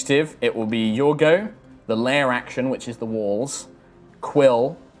the initiative, it will be your go, the lair action, which is the walls,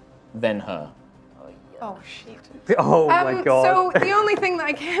 Quill, then her. Oh, shit. Oh my god. So the only thing that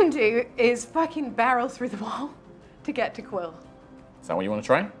I can do is fucking barrel through the wall to get to Quill. Is that what you want to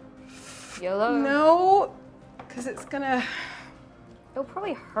try? YOLO. No, because it's gonna... It'll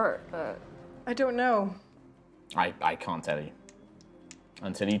probably hurt, but... I don't know. I can't tell you.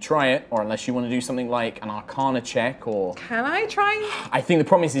 Until you try it, or unless you want to do something like an Arcana check, or... Can I try? I think the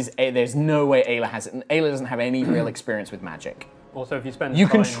problem is there's no way Ayla has it. Ayla doesn't have any real experience with magic. Also, if you spend You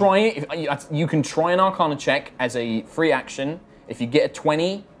time... can try it. You can try an Arcana check as a free action. If you get a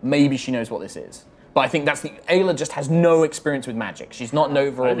 20, maybe she knows what this is. But I think Ayla just has no experience with magic. She's not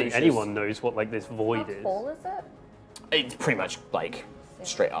Nova or I don't think Lucius. anyone knows what like this void How is. tall is it? It's pretty much like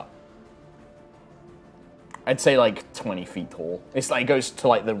straight up. I'd say like 20 feet tall. It's like it goes to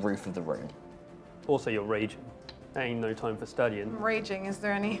like the roof of the room. Also, you're raging. That ain't no time for studying. I'm raging. Is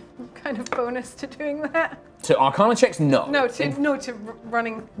there any kind of bonus to doing that? To Arcana checks, no. No, to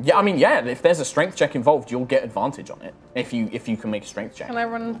running. Yeah, I mean, yeah. If there's a strength check involved, you'll get advantage on it if you can make a strength check. Can I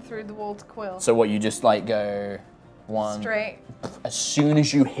run through the wall to Quill? So what? You just like go one. Straight. As soon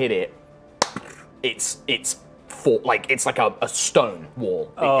as you hit it, it's like a stone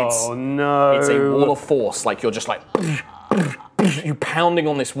wall. Oh no! It's a wall of force. Like you're just like you pounding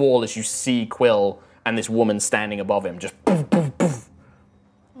on this wall as you see Quill and this woman standing above him. Just.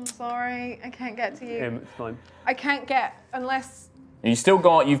 I'm sorry, I can't get to you. It's fine. I can't get unless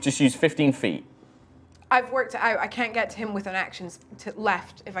You've just used 15 feet. I've worked it out. I can't get to him with an action to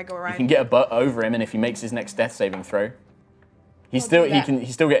left if I go around. You can get a butt over him, and if he makes his next death saving throw, he still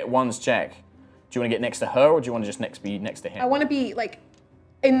get one's check. Do you want to get next to her, or do you want to just be next to him? I want to be like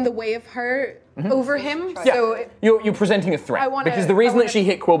in the way of her over him. Yeah. So You're presenting a threat. Because the reason that she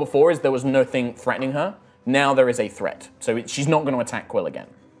hit Quill before is there was nothing threatening her. Now there is a threat. So she's not going to attack Quill again.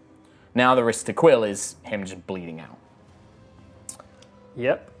 Now the risk to Quill is him just bleeding out.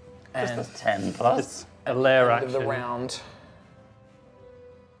 Yep. And 10 plus. A lair End action. of the round.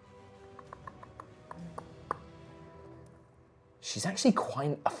 She's actually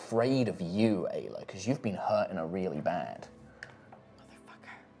quite afraid of you, Ayla, because you've been hurting her really bad.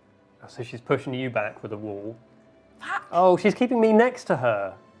 So she's pushing you back with a wall. Oh, she's keeping me next to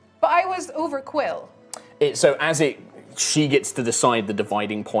her. But I was over Quill. She gets to decide the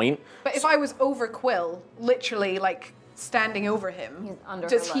dividing point. But if I was over Quill, literally like standing over him, He's under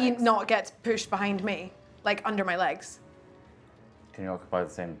does her he legs. not get pushed behind me, like under my legs? Can you occupy the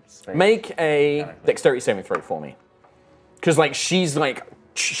same space? Make a dexterity saving throw for me. Because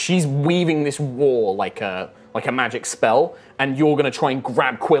she's weaving this wall like a magic spell, and you're gonna try and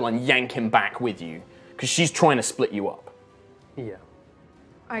grab Quill and yank him back with you, because she's trying to split you up. Yeah.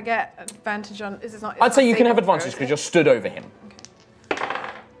 I get advantage on. Is this not? I'd say you can have advantage because you're stood over him. Okay.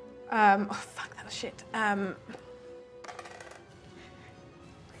 Oh fuck, that was shit.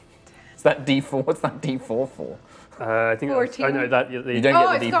 Is that D4? What's that D4 for? I think 14. I know that you You don't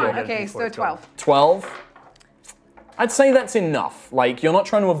Oh, get the it's D4. gone. Yeah, Okay, D4, so it's gone. 12. 12. I'd say that's enough. Like, you're not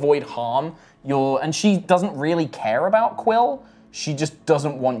trying to avoid harm. And she doesn't really care about Quill. She just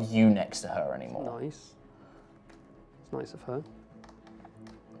doesn't want you next to her anymore. Nice. It's nice of her.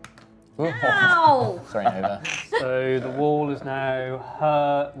 Ow! Sorry, Nova. So the wall is now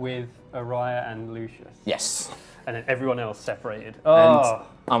her with Aerois and Lucius. Yes. And then everyone else separated. And Oh,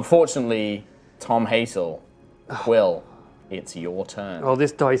 unfortunately, Tom Hazel, Quill, it's your turn. oh,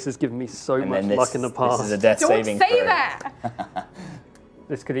 this dice has given me so And much then luck in the past. This is a death Don't saving say throw. that.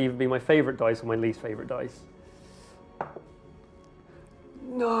 This could either be my favorite dice or my least favorite dice.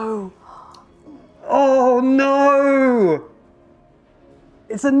 No. Oh no!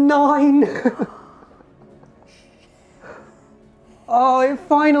 It's a 9. Oh, it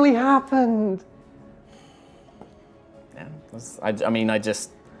finally happened. Yeah,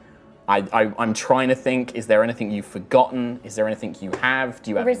 I'm trying to think, is there anything you've forgotten? Is there anything you have?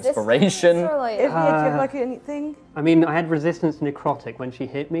 Do you have inspiration? Or like, If you have like anything. I mean, I had resistance necrotic when she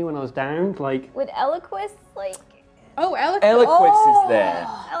hit me when I was down. Like, would Eloquist, like, Oh, Eloquist. Eloquist is there.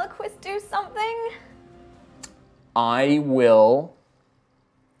 Eloquist do something? I will...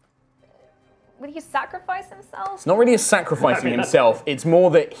 Would he sacrifice himself? It's not really a sacrificing himself. It's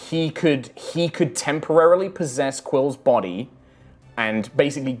more that he could temporarily possess Quill's body and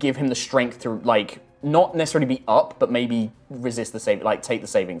basically give him the strength to, like, not necessarily be up, but maybe resist the save, like take the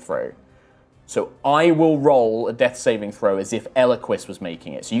saving throw. So I will roll a death saving throw as if Eloquist was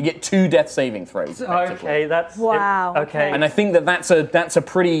making it. So you get 2 death saving throws. Effectively. okay, that's Wow, okay. And I think that's a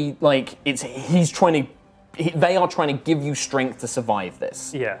pretty, like, they are trying to give you strength to survive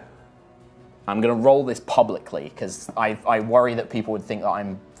this. Yeah. I'm going to roll this publicly because I worry that people would think that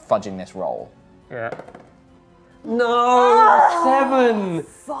I'm fudging this roll. Yeah. No, 7.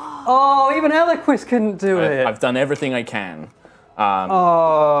 Oh, even Eloquist couldn't do it. I've done everything I can.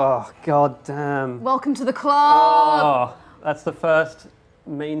 Oh, god damn. Welcome to the club. Oh, that's the first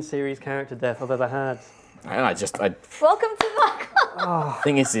main series character death I've ever had. And Welcome to the club.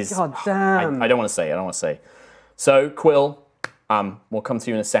 thing is God damn. I don't want to say. So Quill, we'll come to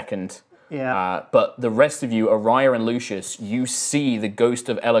you in a second. Yeah. But the rest of you, Aerois and Lucius, you see the ghost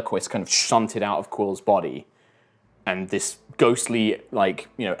of Eloquist kind of shunted out of Quill's body, and this ghostly,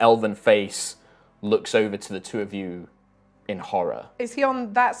 elven face looks over to the two of you in horror. Is he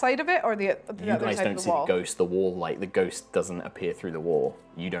on that side of it or the You other guys side don't of the see wall? the ghost. The wall, the ghost doesn't appear through the wall.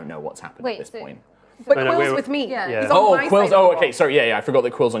 You don't know what's happened at this point. But No, no, Quill's we're- with me. Yeah. He's on my Quill's. side of the Okay. wall. Sorry. Yeah. I forgot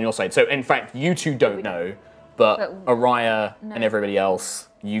that Quill's on your side. So in fact, you two don't know, but Aerois and everybody else,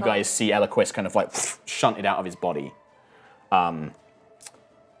 you guys see Eloquist kind of shunted out of his body.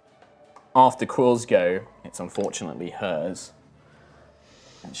 After Quill's go, it's unfortunately hers,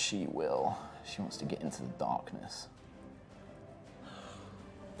 and she wants to get into the darkness.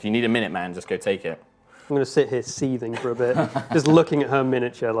 If you need a minute, man, just go take it. I'm going to sit here seething for a bit, just looking at her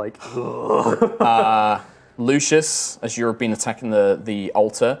miniature like, Lucius, as you've been attacking the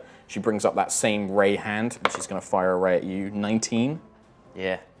altar, she brings up that same ray hand, and she's going to fire a ray at you. 19.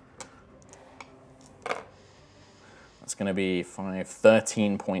 Yeah. That's going to be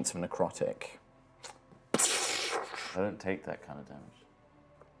 13 points of necrotic. I don't take that kind of damage.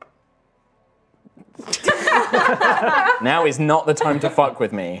 Now is not the time to fuck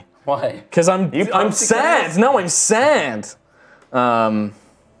with me. Why? Because I'm sad. No, I'm sad. Fuck.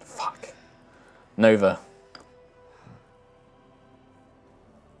 Nova.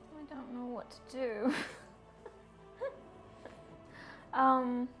 I don't know what to do.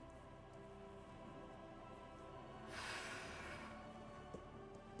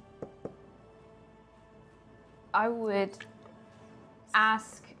 I would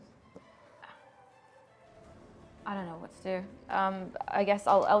ask. I don't know what to do. I guess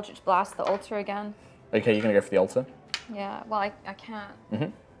I'll Eldritch Blast the altar again. Okay, you're going to go for the altar? Yeah, well, I can't.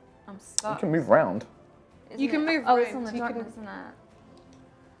 Mhm. I'm stuck. You can move around. Isn't You can it- move Oh, it's around, on the so you darkness, can- isn't it?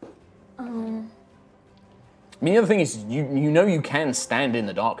 I mean, the other thing is, you know you can stand in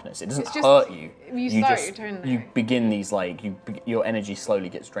the darkness. It doesn't It's just- hurt you. you start your turn You there. begin these, your energy slowly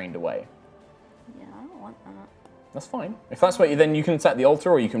gets drained away. Yeah, I don't want that. That's fine. If that's what then you can attack the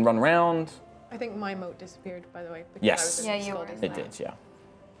altar or you can run around. I think my moat disappeared, by the way. because Yes. I was in Yeah, the you skull were. just It now. did, yeah.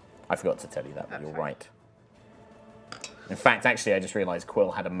 I forgot to tell you that, but That's you're fine. right. In fact, actually, I just realized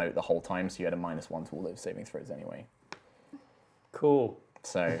Quill had a moat the whole time, so you had a -1 to all those saving throws anyway. cool.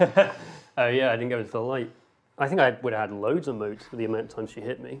 So, Oh yeah, I didn't go into the light. I think I would have had loads of moats for the amount of time she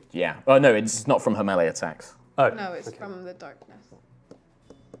hit me. yeah. Oh, no, it's not from her melee attacks. Oh, No, it's okay. from the darkness.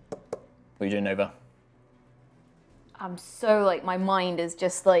 What are you doing, Nova? I'm so my mind is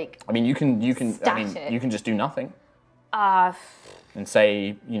just I mean, you can Static. you can just do nothing uh and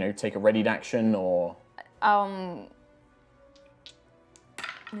say, take a readied action or... yeah.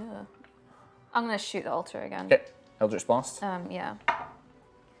 I'm gonna shoot the altar again. Okay, Eldritch Blast. Yeah.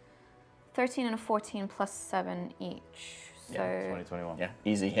 13 and a 14 plus 7 each. So 2021. Yeah,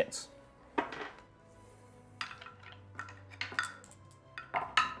 easy hits.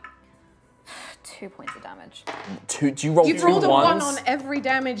 two points of damage. Do you roll You've two rolled a ones? 1 on every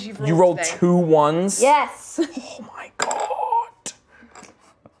damage you've rolled You rolled today. 2 ones? Yes. Oh my god.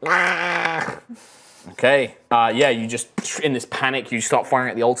 Okay. Yeah, you just, in this panic, you start firing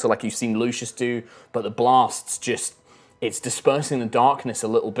at the altar like you've seen Lucius do, but the blasts just, it's dispersing the darkness a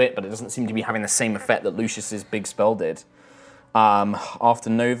little bit, but it doesn't seem to be having the same effect that Lucius's big spell did. After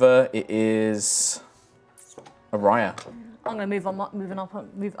Nova, it is Aerois. I'm gonna move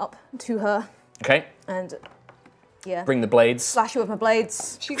up to her Okay, and yeah, bring the blades. slash her with my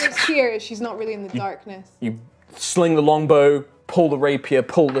blades. She goes here, she's not really in the darkness. You sling the longbow, pull the rapier,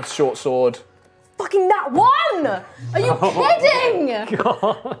 pull the short sword. Fucking that one! Are you kidding?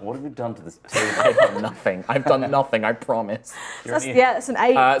 What have you done to this table? I've done nothing. I've done nothing, I promise. That's an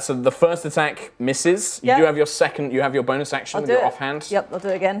 8. So the first attack misses. You Yeah. do have your second, you have your bonus action I'll with do your it. offhand. Yep, I'll do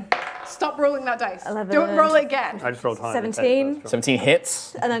it again. Stop rolling that dice. 11. Don't roll it again. I just rolled high. 17. 17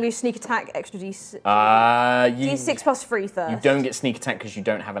 hits. And then we sneak attack, extra D6. You D6 plus 3 first. You don't get sneak attack because you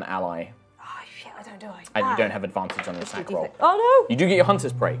don't have an ally. Oh shit, I don't do it. And you don't have advantage on your attack roll. Oh You do get your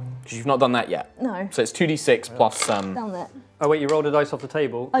hunter's prey, because you've not done that yet. no. No. So it's 2d6 plus Down there. Oh wait, you rolled a dice off the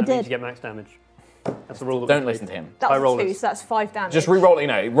table. I that means did. you get max damage. That's the rule. That Don't we listen to him. That High was rollers. 2, so that's 5 damage. Just re-roll it,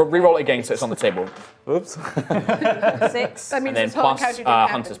 re-roll it again so it's on the table. Oops. 6. That means And then this whole plus encounter didn't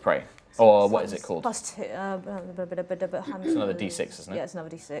happen. hunter's prey. Or what is it called? Plus 2. It's another d6, isn't it? Yeah, it's another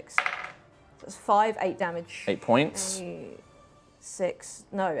D6. That's 5, 8 damage. 8 points. 11.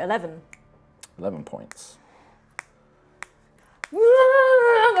 11 points.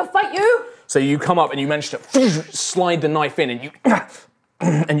 I'm gonna fight you! So you come up and you manage to slide the knife in, and you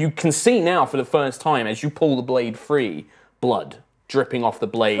and you can see now for the first time as you pull the blade free, blood dripping off the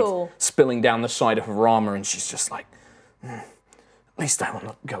blade, spilling down the side of her armor, and she's just like, at least I will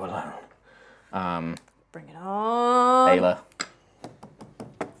not go alone. Bring it on. Ayla.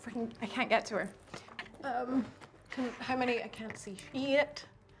 Freaking, I can't get to her. How many? I can't see shit.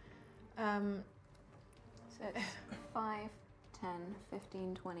 So it's 5, 10,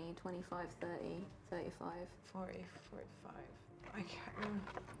 15, 20, 25, 30, 35. 40, 45. I can't.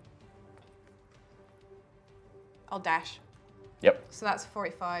 I'll dash. Yep. So that's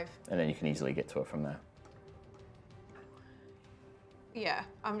 45. And then you can easily get to her from there. Yeah,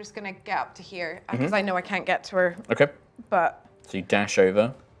 I'm just gonna get up to here because I know I can't get to her. Okay. But. So you dash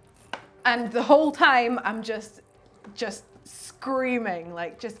over. And the whole time I'm just screaming,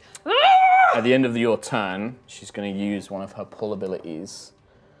 like just. At the end of your turn, she's going to use one of her pull abilities.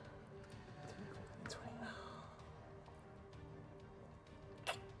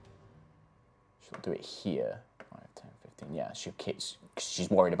 She'll do it here. 5, 10, 15. Yeah, she's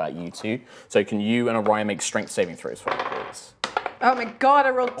worried about you two. So can you and Aerois make strength saving throws for her, please? Oh my god, I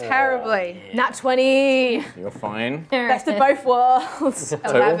rolled terribly. Yeah. Nat 20. You're fine. Best of both worlds.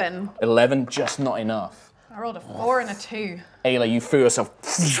 11. 11, just not enough. I rolled a 4 and a 2. Ayla, you feel yourself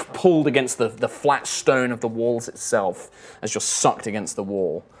pulled against the flat stone of the walls itself as you're sucked against the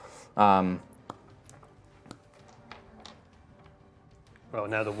wall. Well,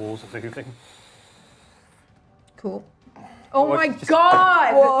 now the walls are moving. Cool. Oh my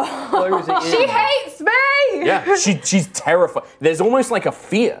god! Close it in. She hates me! Yeah, she's terrified. There's almost like a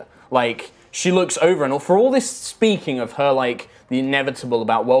fear. Like, she looks over and for all this speaking of her, like, the inevitable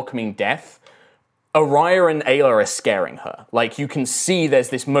about welcoming death, Aerois and Ayla are scaring her. Like, you can see there's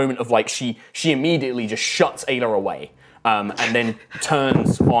this moment of, like, she immediately just shuts Ayla away. And then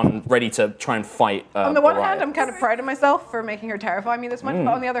turns on, ready to try and fight On the one Aerois. hand, I'm kind of proud of myself for making her terrify me this much,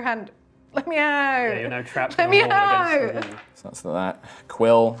 but on the other hand, let me out! Yeah, you're now trapped Let in me a wall against the wall. So that's that.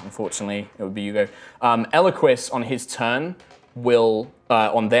 Quill, unfortunately, it would be you go. Eloquist on his turn will,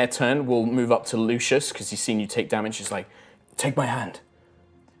 on their turn, will move up to Lucius because he's seen you take damage. He's like, take my hand.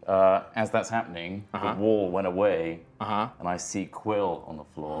 As that's happening, the wall went away, and I see Quill on the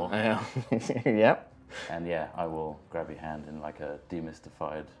floor. Yep. And yeah, I will grab your hand in like a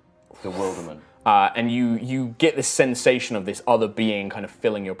demystified bewilderment. And you get this sensation of this other being kind of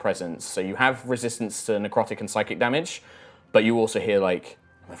filling your presence. So you have resistance to necrotic and psychic damage, but you also hear like,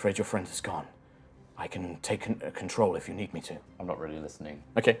 I'm afraid your friend is gone. I can take control if you need me to. I'm not really listening.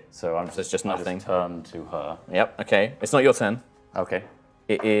 Okay. So it's just nothing. I just turn to her. Yep, okay. It's not your turn. Okay.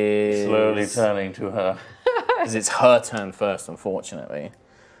 It is... Slowly turning to her. Because it's her turn first, unfortunately.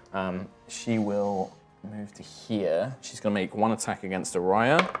 She will move to here. She's going to make one attack against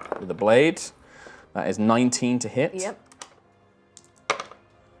Aerois with the blade. That is 19 to hit. Yep.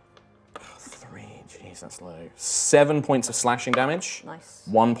 3, jeez, that's low. 7 points of slashing damage. Nice.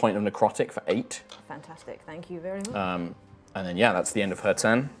 1 point of necrotic for 8. Fantastic. Thank you very much. And then, yeah, that's the end of her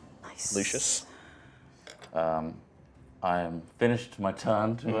turn. Nice. Lucius. I am finished my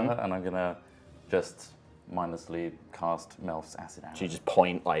turn to her, and I'm gonna just mindlessly cast Melf's acid arrow. So you just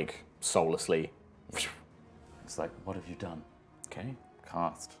point, like, soullessly. It's like, what have you done? Okay.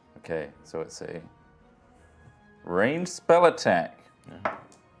 Cast. Okay, so it's a ranged spell attack.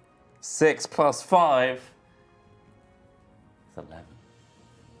 6 plus 5. It's 11.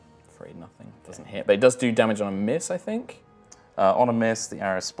 Afraid nothing. Doesn't hit. But it does do damage on a miss, I think. On a miss, the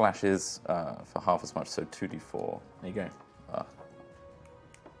arrow splashes for half as much, so 2d4. There you go.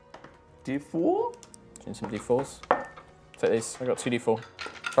 D4? Do you need some d4s? Take these. I got 2d4.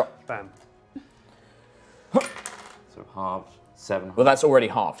 Drop. Bam. So halved, 7. Well, that's already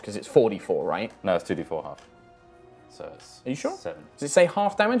halved because it's 4d4, right? No, it's 2d4 half. So it's Are you sure? 7. Does it say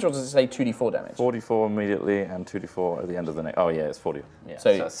half damage or does it say 2d4 damage? 44 immediately and 2d4 at the end of the next. Oh yeah, it's 40. Yeah,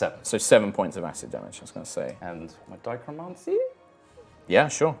 so it's 7. So 7 points of acid damage, I was going to say. And my dichromancy? Yeah,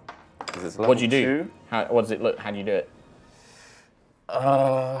 sure. What do you do? What does it look? How do you do it?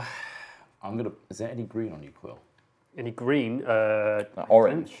 I'm gonna. Is there any green on you, Quill? Any green? Orange. I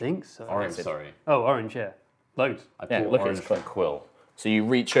don't think so. Orange, sorry. Oh, orange, yeah. Loads. I Yeah, pull look at orange his from Quill. So you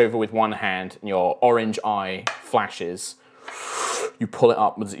reach over with one hand and your orange eye flashes. You pull it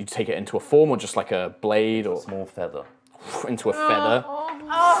up. You take it into a form or just like a blade or Small feather. into a feather.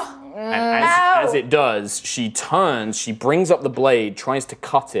 And as it does, she turns, she brings up the blade, tries to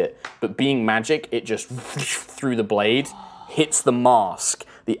cut it, but being magic, it just through the blade, hits the mask.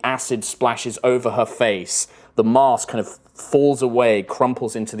 The The acid splashes over her face. The mask kind of falls away,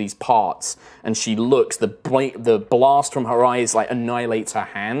 crumples into these parts, and she looks, the blast from her eyes like annihilates her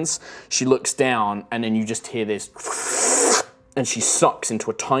hands. She looks down, and then you just hear this, and she sucks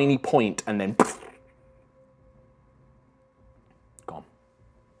into a tiny point, and then gone.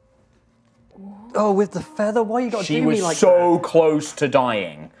 Oh, with the feather? Why you got to She do was me like so close to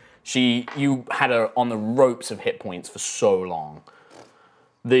dying. You had her on the ropes of hit points for so long.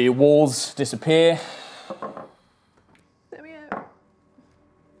 The walls disappear. Let me out.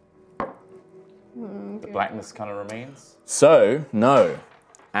 The blackness kind of remains. So, no.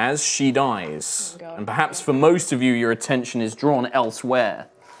 As she dies, God. and perhaps for most of you, your attention is drawn elsewhere.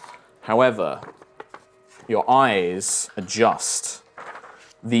 However, your eyes adjust.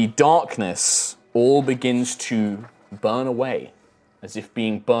 The darkness all begins to burn away, as if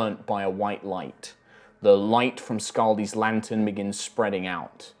being burnt by a white light. The light from Scaldy's lantern begins spreading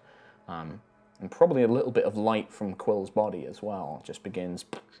out. And probably a little bit of light from Quill's body as well, just begins.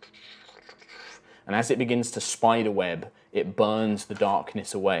 And as it begins to spiderweb, it burns the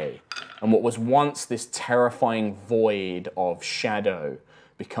darkness away. And what was once this terrifying void of shadow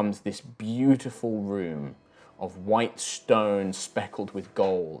becomes this beautiful room of white stone speckled with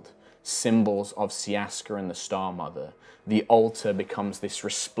gold, symbols of Siaska and the Star Mother. The altar becomes this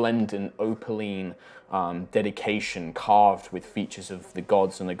resplendent opaline dedication carved with features of the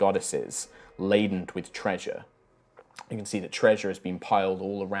gods and the goddesses, laden with treasure. You can see that treasure has been piled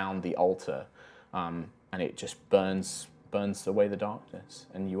all around the altar, and it just burns away the darkness.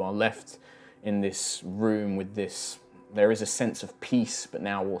 And you are left in this room with this, there is a sense of peace, but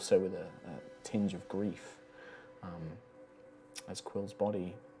now also with a tinge of grief, as Quill's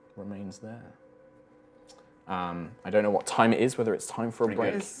body remains there. I don't know what time it is, whether it's time for a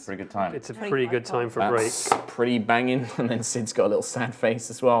break. Pretty good time. It's a pretty good time for a break. That's pretty banging. And then Sid's got a little sad face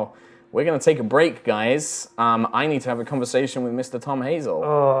as well. We're going to take a break, guys. I need to have a conversation with Mr. Tom Hazel.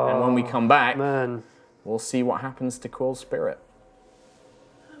 And when we come back, we'll see what happens to Quill's spirit.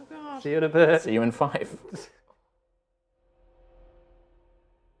 Oh, God. See you in a bit. See you in 5.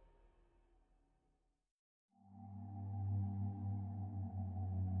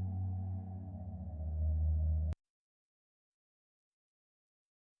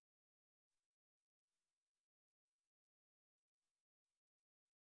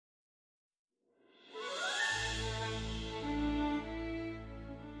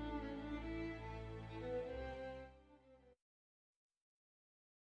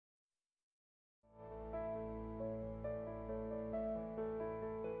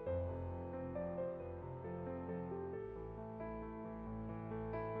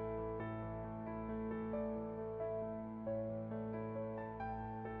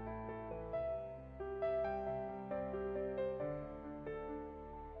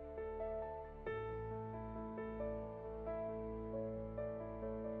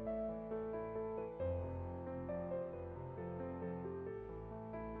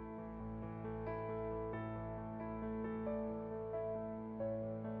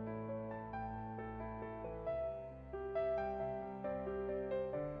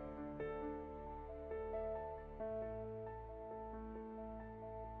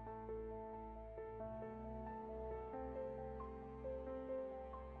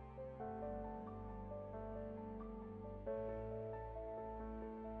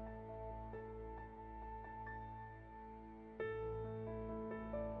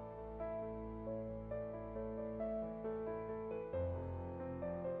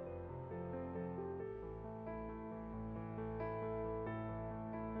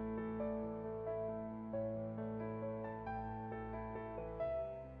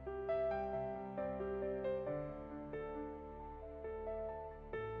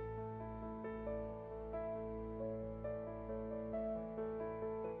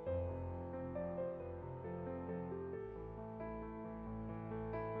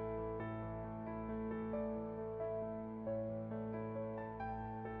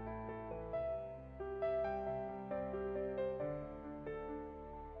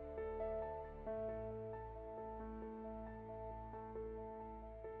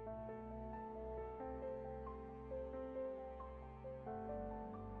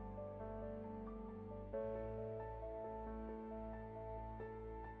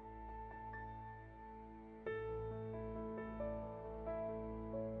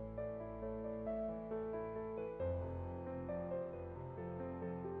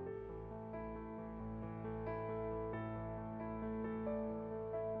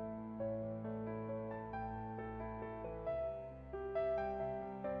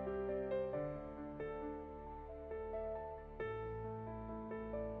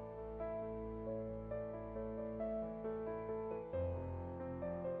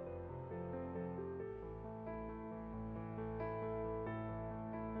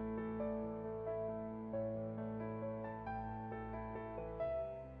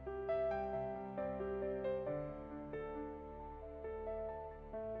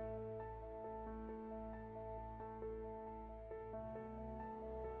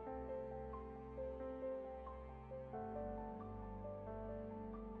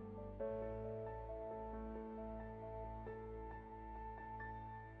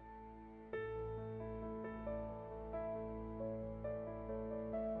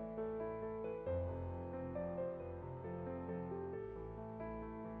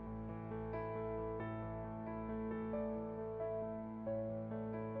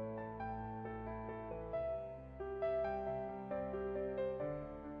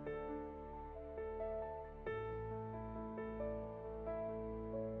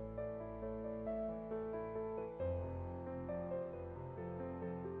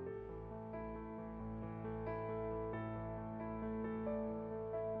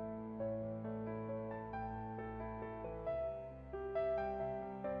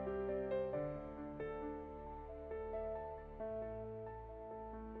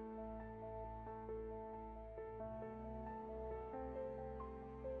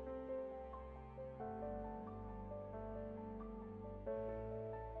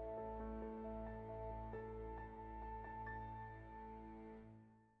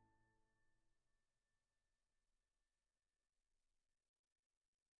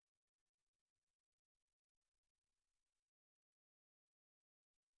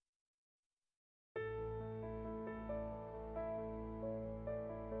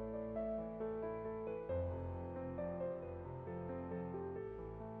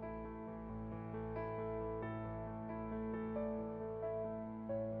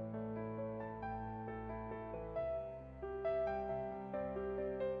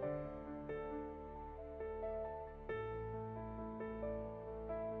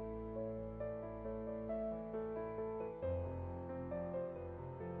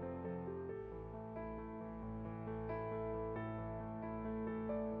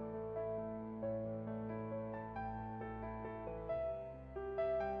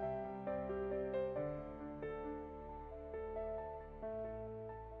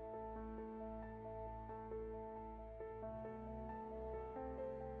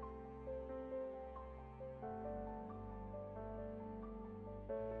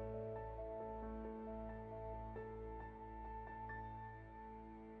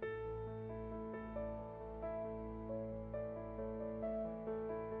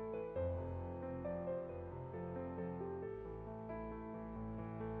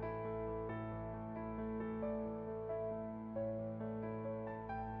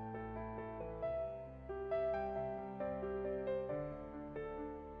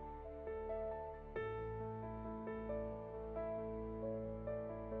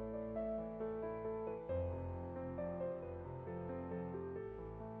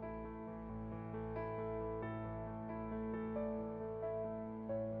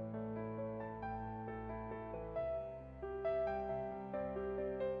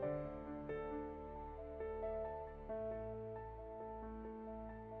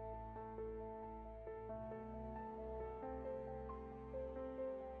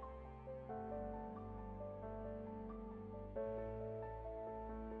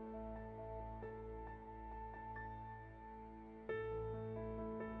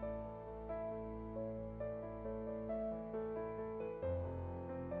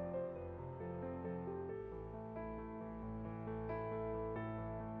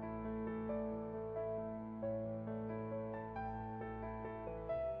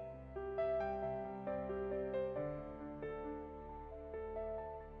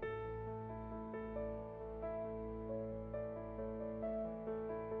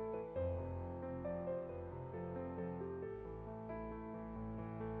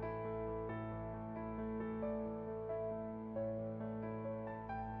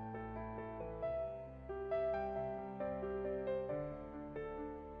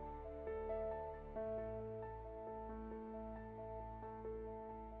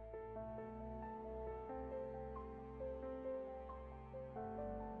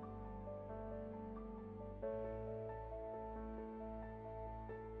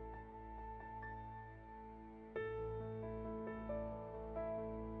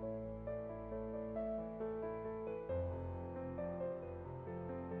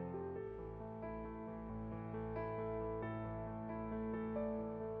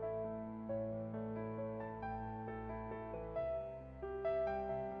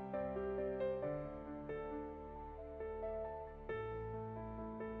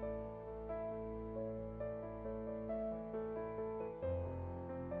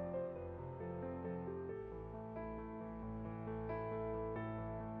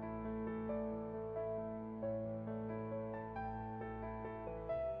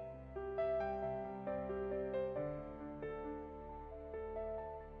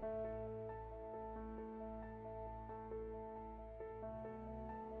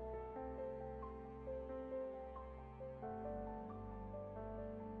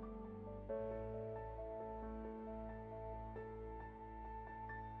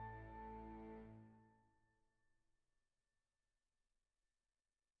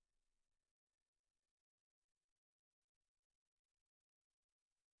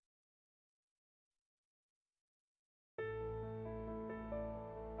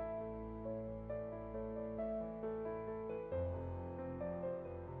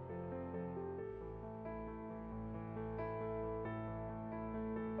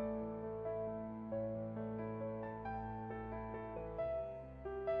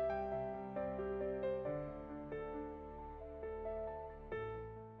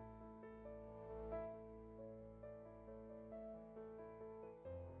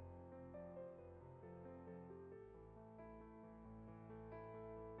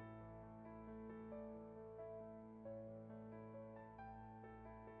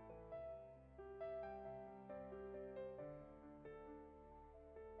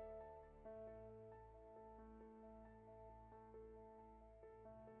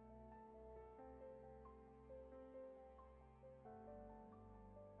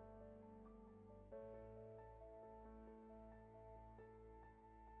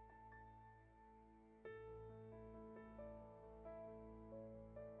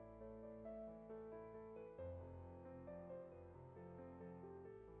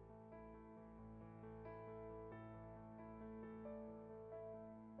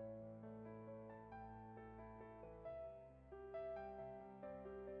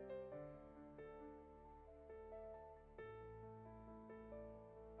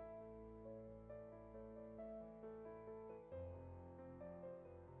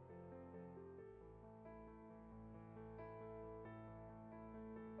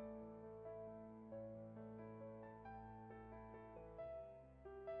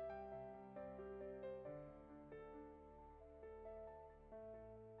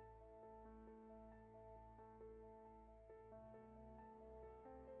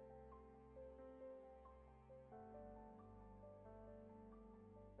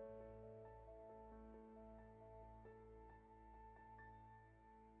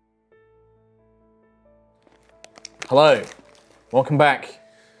 Hello. Welcome back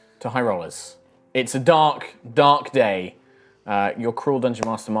to High Rollers. It's a dark, dark day. Your cruel Dungeon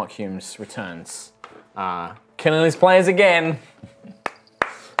Master Mark Humes returns. Killing his players again.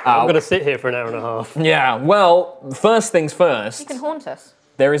 I'm going to sit here for an hour and a half. Yeah, well, first things first. You can haunt us.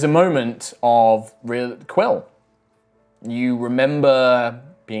 There is a moment of real Quill. You remember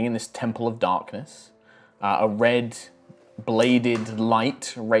being in this temple of darkness, a red bladed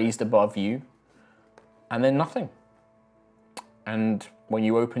light raised above you, and then nothing. And when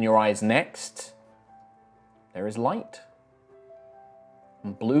you open your eyes next, there is light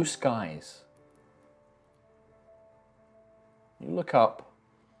and blue skies. You look up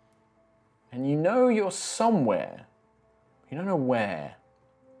and you know you're somewhere. You don't know where.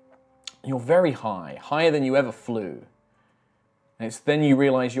 You're very high, higher than you ever flew. And it's then you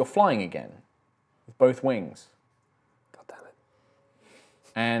realize you're flying again with both wings. God damn it.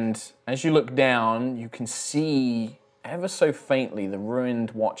 And as you look down, you can see ever so faintly the ruined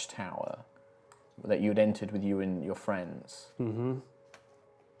watchtower that you had entered with you and your friends. Mm-hmm.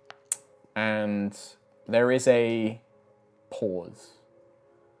 And there is a pause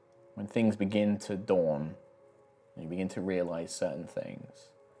when things begin to dawn and you begin to realize certain things.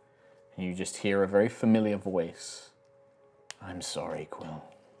 And you just hear a very familiar voice. I'm sorry, Quill.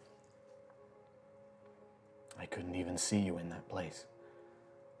 I couldn't even see you in that place.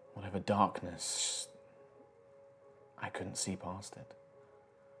 Whatever darkness, I couldn't see past it.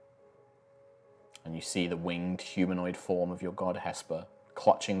 And you see the winged humanoid form of your god Hesper,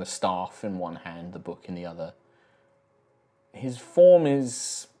 clutching the staff in one hand, the book in the other. His form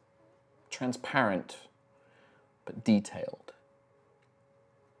is transparent, but detailed.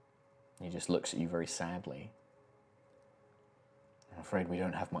 He just looks at you very sadly. I'm afraid we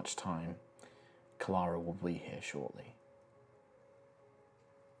don't have much time. Clara will be here shortly.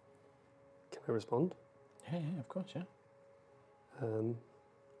 Can I respond? Yeah, of course, yeah. I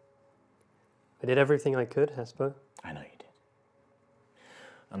did everything I could, Hesper. I know you did.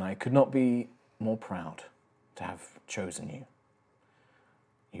 And I could not be more proud to have chosen you.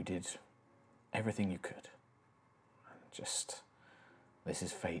 You did everything you could. Just, this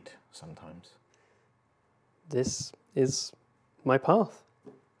is fate sometimes. This is my path.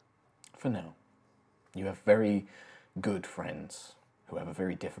 For now. You have very good friends who have a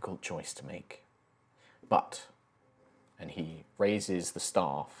very difficult choice to make. But, and he raises the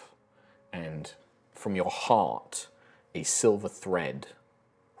staff, and from your heart, a silver thread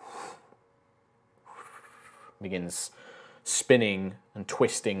begins spinning and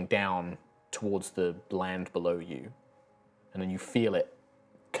twisting down towards the land below you. And then you feel it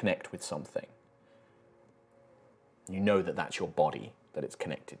connect with something. You know that that's your body that it's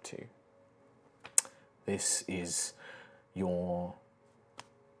connected to. This is your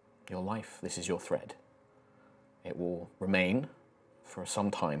life. This is your thread. It will remain for some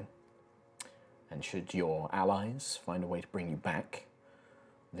time. And should your allies find a way to bring you back,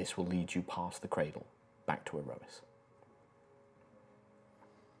 this will lead you past the cradle, back to Aerois.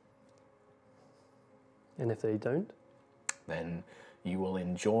 And if they don't? Then you will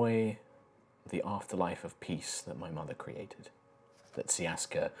enjoy the afterlife of peace that my mother created, that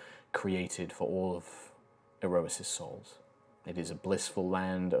Siaska created for all of Aerois' souls. It is a blissful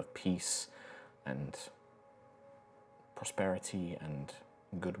land of peace and prosperity and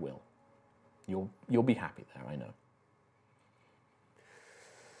goodwill. You'll be happy there, I know.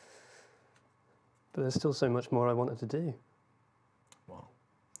 But there's still so much more I wanted to do. Well,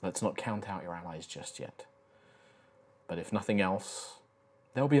 let's not count out your allies just yet. But if nothing else,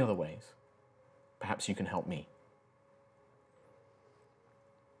 there'll be other ways. Perhaps you can help me.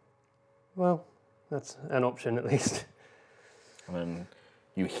 Well, that's an option at least. And then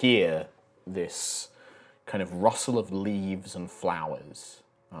you hear this kind of rustle of leaves and flowers.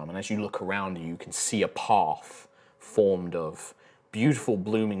 And as you look around you can see a path formed of beautiful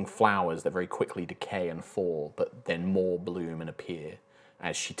blooming flowers that very quickly decay and fall, but then more bloom and appear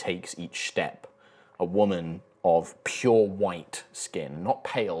as she takes each step. A woman of pure white skin, not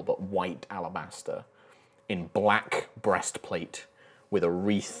pale, but white alabaster, in black breastplate with a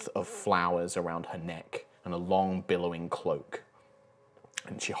wreath of flowers around her neck and a long billowing cloak.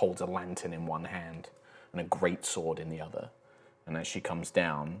 And she holds a lantern in one hand and a great sword in the other. And as she comes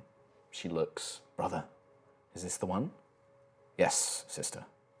down, she looks, brother, is this the one? Yes, sister,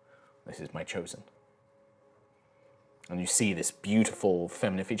 this is my chosen. And you see this beautiful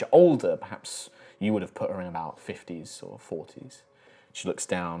feminine feature, older, perhaps you would have put her in about 50s or 40s. She looks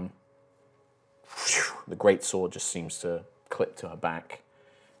down, the great sword just seems to clip to her back.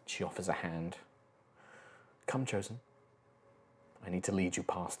 She offers a hand. Come, chosen, I need to lead you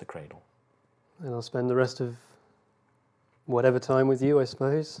past the cradle. And I'll spend the rest of Whatever time with you, I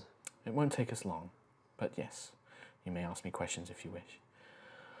suppose. It won't take us long, but yes, you may ask me questions if you wish.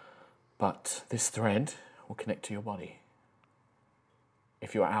 But this thread will connect to your body.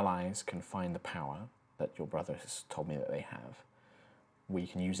 If your allies can find the power that your brother has told me that they have, we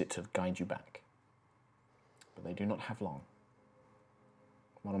can use it to guide you back. But they do not have long.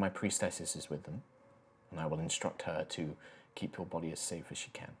 One of my priestesses is with them, and I will instruct her to keep your body as safe as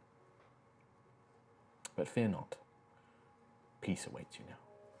she can. But fear not. Peace awaits you now.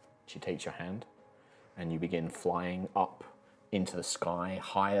 She takes your hand, and you begin flying up into the sky,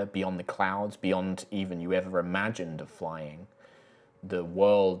 higher, beyond the clouds, beyond even you ever imagined of flying. The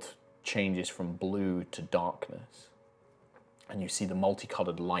world changes from blue to darkness, and you see the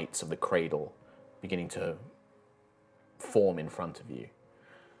multicolored lights of the cradle beginning to form in front of you.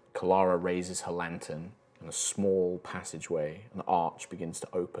 Kalara raises her lantern, and a small passageway, an arch, begins to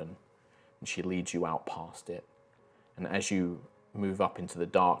open, and she leads you out past it. And as you move up into the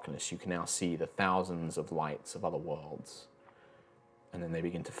darkness, you can now see the thousands of lights of other worlds. And then they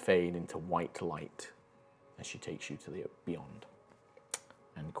begin to fade into white light as she takes you to the beyond.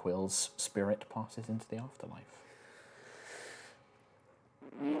 And Quill's spirit passes into the afterlife.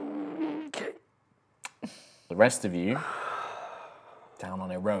 Okay. The rest of you, down on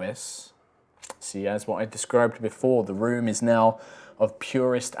Aerois, see, as what I described before, the room is now of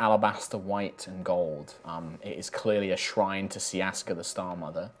purest alabaster white and gold. It is clearly a shrine to Siaska, the Star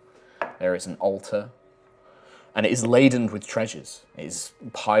Mother. There is an altar, and it is laden with treasures. It is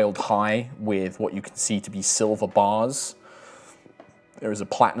piled high with what you can see to be silver bars. There is a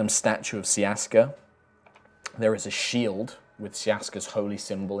platinum statue of Siaska. There is a shield with Siaska's holy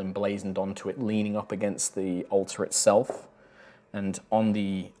symbol emblazoned onto it, leaning up against the altar itself. And on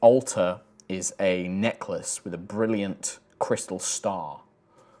the altar is a necklace with a brilliant crystal star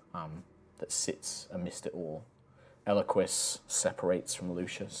that sits amidst it all. Aerois separates from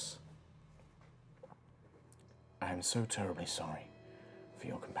Lucius. I am so terribly sorry for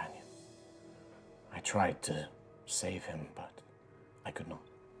your companion. I tried to save him, but I could not.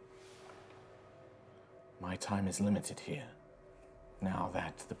 My time is limited here. Now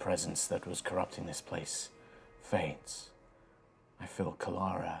that the presence that was corrupting this place fades, I feel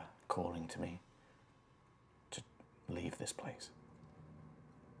Kalara calling to me to leave this place.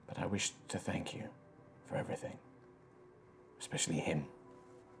 But I wish to thank you for everything, especially him.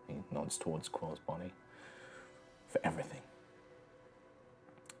 He nods towards Quill's body. For everything.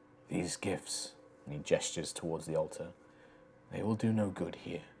 These gifts, and he gestures towards the altar, they will do no good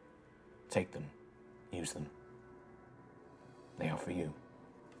here. Take them, use them. They are for you.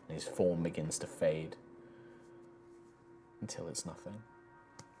 And his form begins to fade until it's nothing.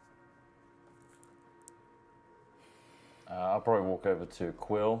 I'll probably walk over to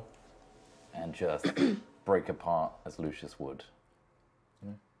Quill and just break apart as Lucius would.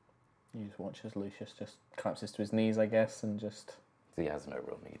 You just watch as Lucius just collapses to his knees, I guess, and just... He has no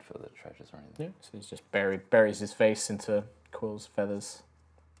real need for the treasures or anything. Yeah, so he's just buries his face into Quill's feathers.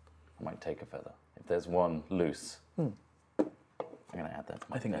 I might take a feather. If there's one loose, I'm going to add that to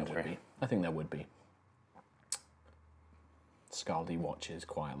my inventory. I think there would be. Scaldi watches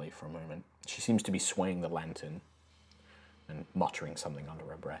quietly for a moment. She seems to be swaying the lantern and muttering something under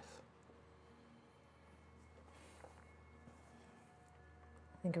her breath.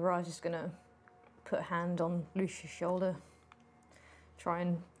 I think Aerois is going to put a hand on Lucius' shoulder, try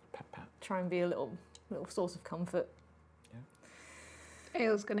and be a little source of comfort. Yeah.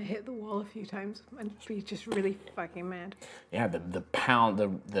 Ael's going to hit the wall a few times and be just really fucking mad. Yeah, the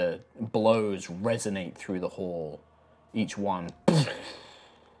blows resonate through the hall. Each one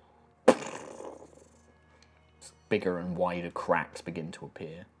bigger and wider cracks begin to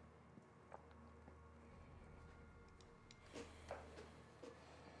appear.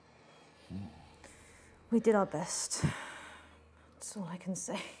 We did our best. That's all I can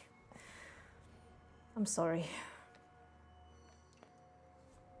say. I'm sorry.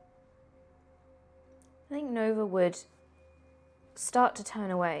 I think Nova would start to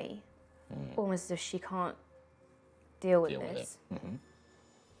turn away, almost as if she can't deal with this. Mm-hmm.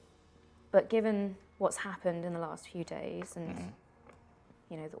 But given what's happened in the last few days and,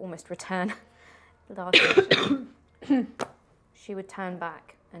 you know, the almost return last mission, she would turn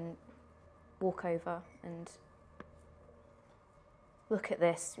back and walk over and look at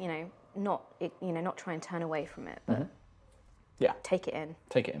this, not try and turn away from it, but take it in.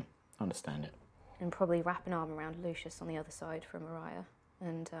 Take it in. Understand it. And probably wrap an arm around Lucius on the other side from Aerois,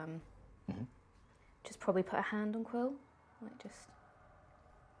 and just probably put a hand on Quill,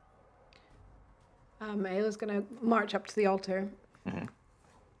 Ayla's going to march up to the altar,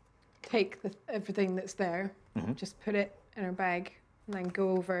 take everything that's there, just put it in her bag and then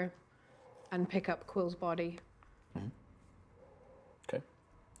go over and pick up Quill's body. Okay.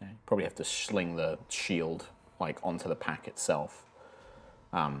 Yeah, you probably have to sling the shield like onto the pack itself.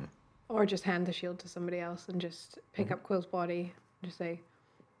 Or just hand the shield to somebody else and just pick up Quill's body and just say,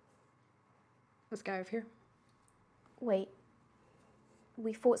 let's get out of here. Wait.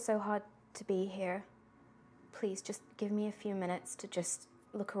 We fought so hard to be here. Please just give me a few minutes to just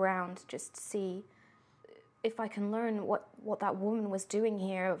look around, just see if I can learn what that woman was doing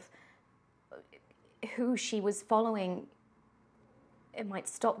here, of who she was following. It might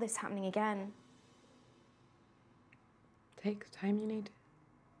stop this happening again. Take the time you need.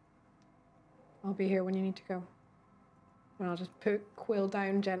 I'll be here when you need to go. And I'll just put Quill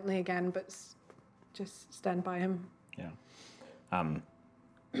down gently again, but just stand by him. Yeah.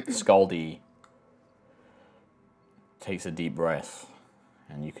 Scaldy takes a deep breath,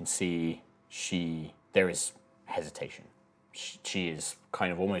 and you can see there is hesitation. She is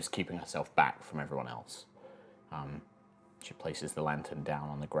kind of almost keeping herself back from everyone else. She places the lantern down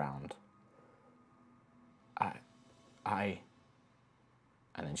on the ground. And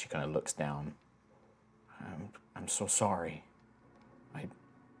then she kind of looks down. I'm so sorry.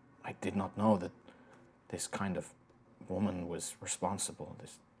 I did not know that this kind of woman was responsible.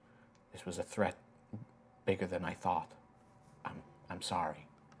 This was a threat bigger than I thought. I'm sorry.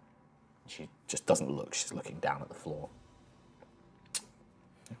 She just doesn't look. She's looking down at the floor.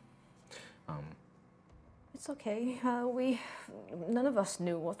 It's okay. None of us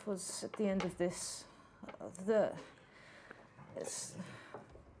knew what was at the end of this. It's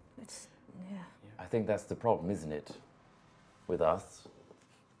yeah. I think that's the problem, isn't it? With us,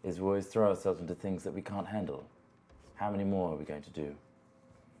 is we always throw ourselves into things that we can't handle. How many more are we going to do?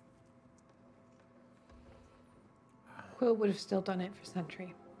 Quill would have still done it for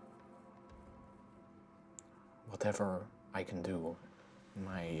Sentry. Whatever I can do,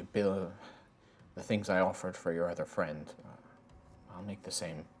 the things I offered for your other friend, I'll make the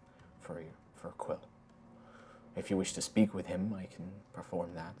same for you, for Quill. If you wish to speak with him, I can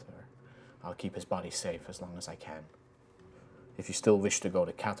perform that, or I'll keep his body safe as long as I can. If you still wish to go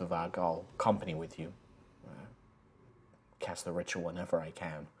to Katavag, I'll accompany with you. Cast the ritual whenever I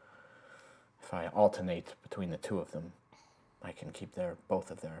can. If I alternate between the two of them, I can keep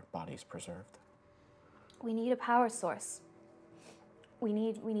both of their bodies preserved. We need a power source. We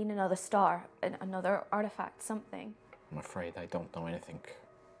need another star, another artifact, something. I'm afraid I don't know anything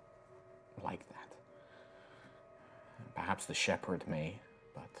like that. Perhaps the shepherd may,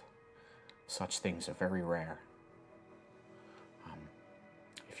 but such things are very rare.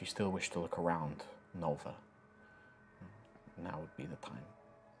 If you still wish to look around Nova, now would be the time.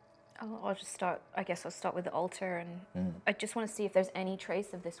 I'll just start, I guess I'll start with the altar, and I just want to see if there's any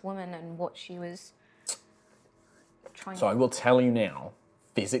trace of this woman and what she was trying So I will tell you now,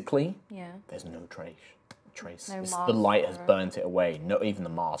 physically, Yeah. there's no trace. No The mask light has or- burnt it away, not even the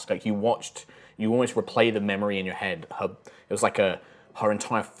mask. Like you almost replay the memory in your head. It was like her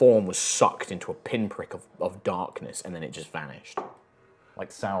entire form was sucked into a pinprick of darkness, and then it just vanished. Like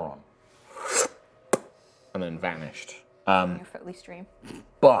Sauron. And then vanished. your Footly stream.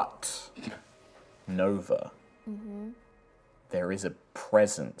 But, Nova, there is a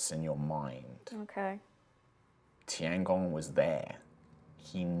presence in your mind. Okay. Tian Gong was there.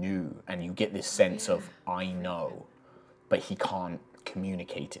 He knew, and you get this sense of, I know, but he can't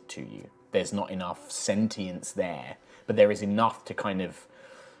communicate it to you. There's not enough sentience there, but there is enough to kind of,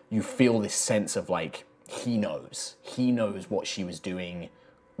 you feel this sense of like, he knows. He knows what she was doing,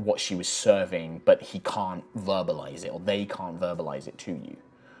 what she was serving, but he can't verbalize it, or they can't verbalize it to you.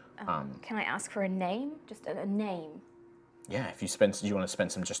 Can I ask for a name? Just a name. Yeah, do you want to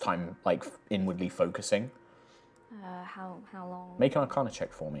spend some just time like inwardly focusing? How long? Make an Arcana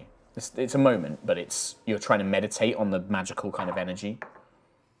check for me. It's a moment, but you're trying to meditate on the magical kind of energy.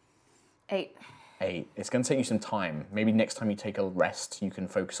 8. 8. It's going to take you some time. Maybe next time you take a rest, you can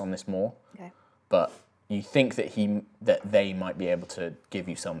focus on this more. Okay. But you think that they might be able to give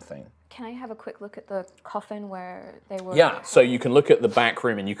you something. Can I have a quick look at the coffin where they were? Yeah, so you can look at the back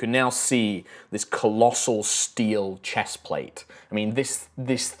room and you can now see this colossal steel chest plate. I mean, this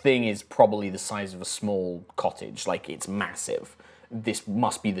thing is probably the size of a small cottage. Like, it's massive. This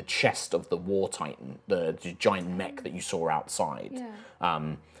must be the chest of the War Titan, the giant mech that you saw outside.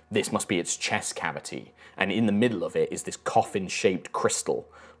 Yeah. This must be its chest cavity. And in the middle of it is this coffin-shaped crystal,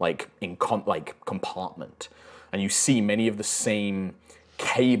 like compartment. And you see many of the same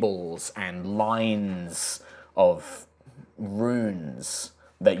cables and lines of runes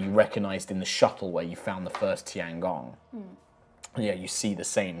that you recognized in the shuttle where you found the first Tian Gong. Yeah, you see the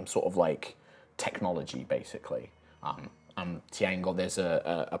same sort of like technology, basically. Tian Gong, there's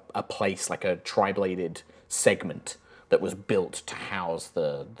a place, like a tri-bladed segment that was built to house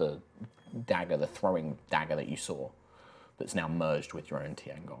the dagger, the throwing dagger that you saw, that's now merged with your own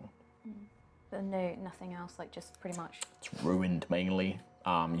Tian Gong. But no, nothing else, like just pretty much. It's ruined mainly.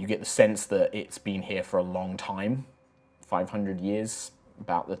 You get the sense that it's been here for a long time, 500 years,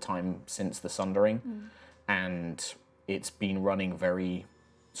 about the time since the Sundering, and it's been running very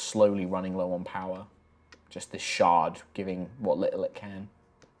slowly, running low on power. Just this shard giving what little it can.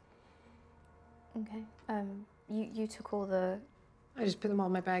 Okay. You took all the... I just put them all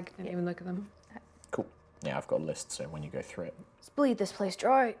in my bag, didn't even look at them. Cool. Yeah, I've got a list, so when you go through it. Let's bleed this place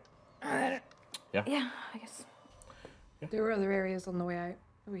dry. Yeah? Yeah, I guess. There were other areas on the way out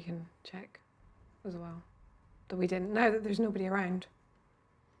that we can check as well. That we didn't. Now that there's nobody around.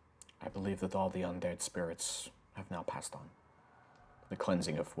 I believe that all the undead spirits have now passed on. The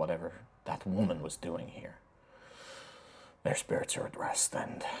cleansing of whatever that woman was doing here. Their spirits are at rest,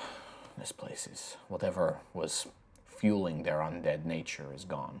 and this place is... whatever was fueling their undead nature is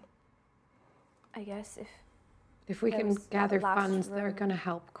gone. I guess if we there can was gather that last funds, they're room. going to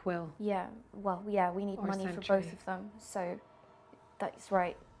help Quill. Yeah, well, yeah, we need Or money for Sentry. both of them. So that's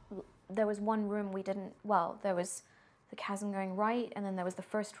right. There was one room we didn't... Well, there was the chasm going right, and then there was the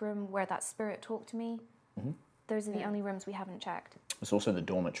first room where that spirit talked to me. Mm-hmm. Those are the only rooms we haven't checked. There's also the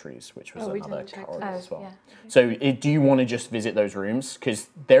dormitories, which was we another didn't check corridor those. as well. Yeah. So do you want to just visit those rooms? Because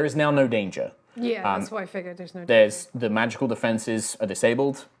there is now no danger. Yeah, that's why I figured there's no... There's the magical defenses are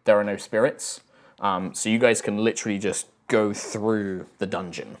disabled. There are no spirits. So you guys can literally just go through the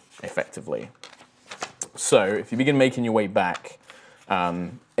dungeon, effectively. So if you begin making your way back,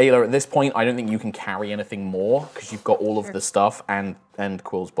 Ayla, at this point, I don't think you can carry anything more because you've got all of the stuff and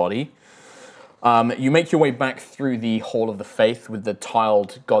Quill's body. You make your way back through the Hall of the Faith with the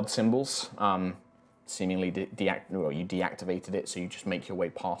tiled god symbols. Seemingly, you deactivated it, so you just make your way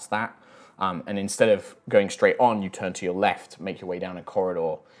past that. And instead of going straight on, you turn to your left, make your way down a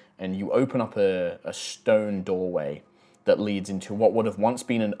corridor, and you open up a stone doorway that leads into what would have once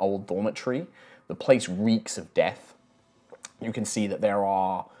been an old dormitory. The place reeks of death. You can see that there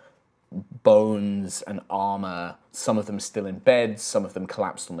are bones and armor, some of them still in beds, some of them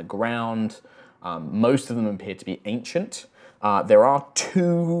collapsed on the ground. Most of them appear to be ancient. There are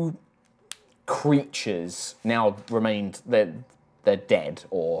two creatures now remained, they're dead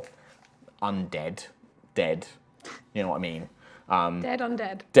or undead, dead, you know what I mean? Dead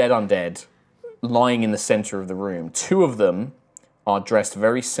undead. Dead undead, lying in the center of the room. Two of them are dressed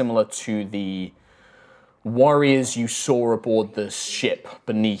very similar to the warriors you saw aboard the ship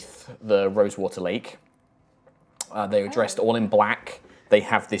beneath the Rosewater Lake. They are dressed all in black. They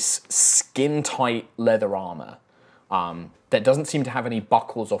have this skin-tight leather armor that doesn't seem to have any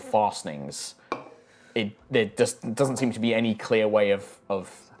buckles or fastenings. There just doesn't seem to be any clear way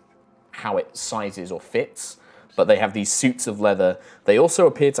of how it sizes or fits, but they have these suits of leather. They also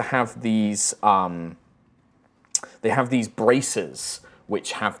appear to have these braces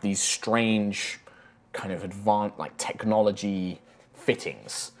which have these strange kind of advanced like technology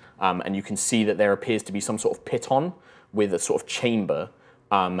fittings. And you can see that there appears to be some sort of piton with a sort of chamber,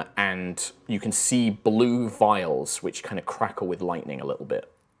 and you can see blue vials which kind of crackle with lightning a little bit.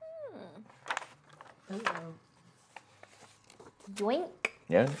 Yoink.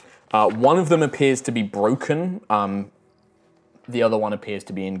 Yeah. One of them appears to be broken. The other one appears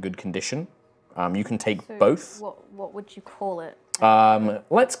to be in good condition. You can take both. What would you call it?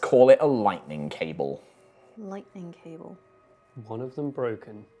 Let's call it a lightning cable. Lightning cable. One of them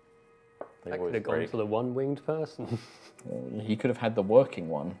broken. They That always could have gone break. to the one-winged person. He could have had the working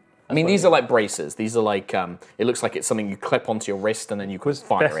one. I mean, these are like braces. These are like, it looks like it's something you clip onto your wrist and then you could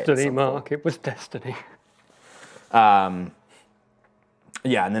fire it. Destiny, Mark. It was destiny.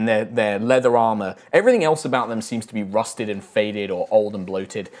 Yeah, and then their leather armor. Everything else about them seems to be rusted and faded or old and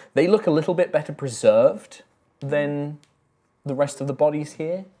bloated. They look a little bit better preserved than the rest of the bodies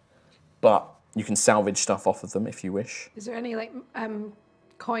here, but you can salvage stuff off of them if you wish. Is there any like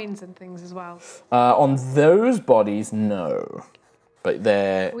coins and things as well? On those bodies, no. But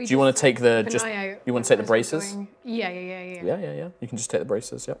do you want to take the you want to take the braces? Yeah. Yeah. You can just take the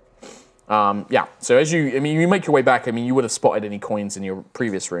braces. Yep. Yeah. So as you make your way back. I mean, you would have spotted any coins in your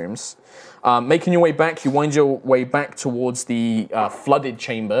previous rooms. Making your way back, you wind your way back towards the flooded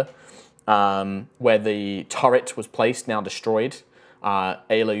chamber where the turret was placed, now destroyed.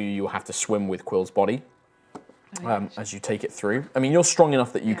 Ayla, you have to swim with Quill's body as you take it through. I mean, you're strong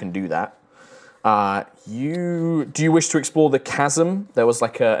enough that you can do that. Do you wish to explore the chasm? There was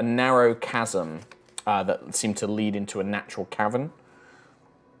like a narrow chasm that seemed to lead into a natural cavern.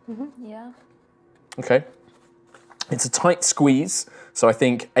 Yeah. Okay. It's a tight squeeze, so I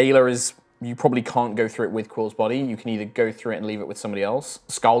think Ayla is... You probably can't go through it with Quill's body. You can either go through it and leave it with somebody else.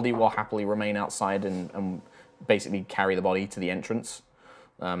 Scaldy will happily remain outside and basically carry the body to the entrance.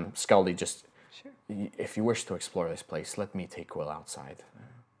 Scaldy just... Sure. If you wish to explore this place, let me take Quill outside.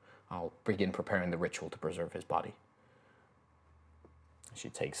 I'll begin preparing the ritual to preserve his body. She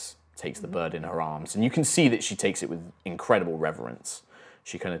takes the bird in her arms, and you can see that she takes it with incredible reverence.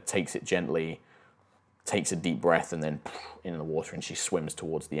 She kind of takes it gently, takes a deep breath, and then in the water, and she swims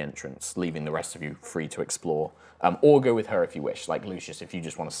towards the entrance, leaving the rest of you free to explore. Or go with her if you wish, like Lucius, if you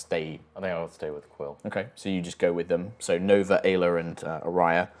just want to stay. I think I'll stay with Quill. Okay, so you just go with them. So Nova, Ayla, and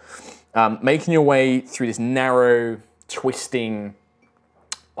Aerois. Making your way through this narrow, twisting,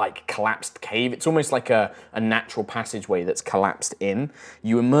 like collapsed cave. It's almost like a natural passageway that's collapsed in.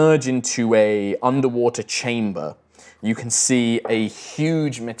 You emerge into a underwater chamber. You can see a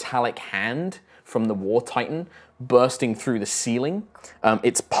huge metallic hand from the War Titan bursting through the ceiling.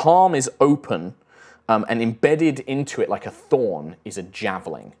 Its palm is open, and embedded into it like a thorn is a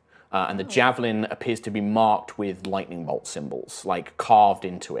javelin. And the javelin appears to be marked with lightning bolt symbols, like carved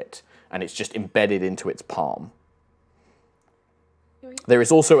into it, and it's just embedded into its palm. There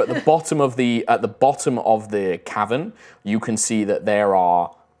is also at the bottom of the cavern, you can see that there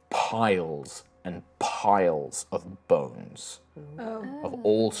are piles and piles of bones of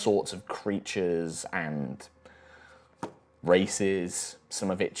all sorts of creatures and races.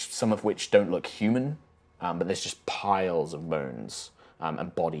 Some of which don't look human, but there's just piles of bones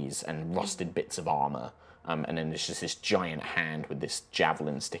and bodies and rusted bits of armor. And then there's just this giant hand with this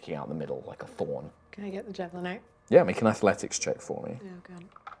javelin sticking out the middle like a thorn. Can I get the javelin out? Yeah, make an athletics check for me. Oh,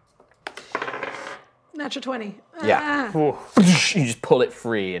 God. Natural 20. Yeah. You just pull it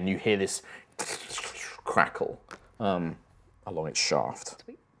free and you hear this crackle along its shaft.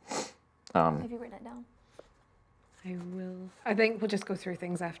 Sweet. Have you written it down? I will. I think we'll just go through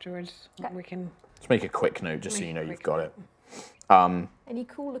things afterwards. Okay. We can... Just make a quick note just so you know you've got it. Any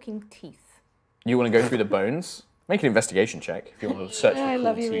cool looking teeth? You want to go through the bones? Make an investigation check if you want to search for I cool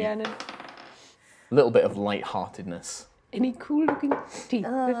love you, teeth. Rhiannon. A little bit of light-heartedness. Any cool looking teeth?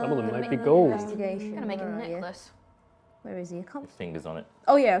 Some of them might be gold. Investigation. Gonna make a necklace. Where is he? I can't... Fingers on it.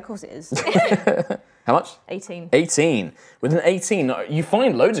 Oh yeah, of course it is. How much? 18. 18. With an 18, you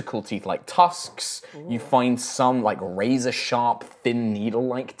find loads of cool teeth, like tusks. Ooh. You find some like razor-sharp, thin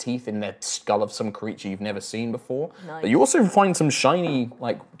needle-like teeth in the skull of some creature you've never seen before. Nice. But you also find some shiny,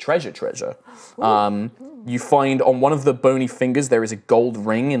 like, treasure. You find on one of the bony fingers there is a gold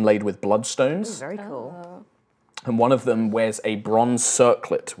ring inlaid with bloodstones. Ooh, very cool. And one of them wears a bronze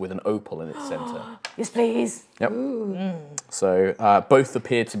circlet with an opal in its center. Yes, please. Yep. So both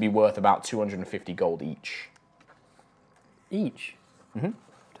appear to be worth about 250 gold each. Each? Mm-hmm.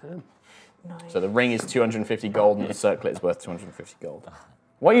 Damn. Nice. So the ring is 250 gold and the circlet is worth 250 gold.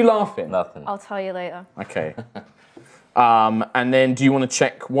 Why are you laughing? Nothing. I'll tell you later. Okay. And then do you want to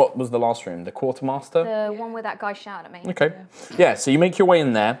check, what was the last room? The quartermaster? The one where that guy shouted at me. Okay. Yeah, so you make your way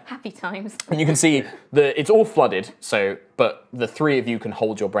in there. Happy times. And you can see it's all flooded, but the three of you can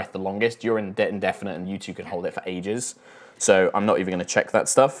hold your breath the longest. You're indefinite and you two can hold it for ages. So I'm not even going to check that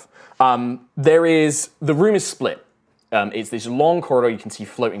stuff. The room is split. It's this long corridor, you can see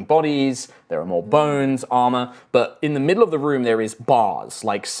floating bodies, there are more bones, armor, but in the middle of the room there is bars,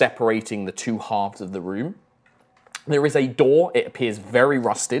 like separating the two halves of the room. There is a door, it appears very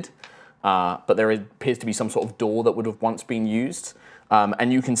rusted, but there appears to be some sort of door that would have once been used.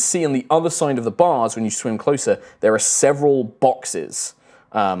 And you can see on the other side of the bars, when you swim closer, there are several boxes,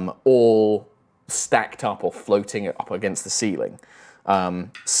 all stacked up or floating up against the ceiling.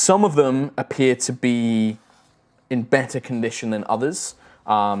 Some of them appear to be in better condition than others.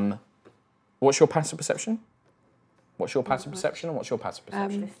 What's your passive perception? What's your passive perception and what's your passive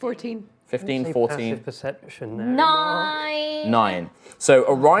perception? 14. 15, 14. Passive perception there. 9. 9. So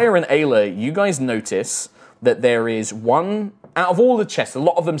Aerois and Ayla, you guys notice that there is one, out of all the chests, a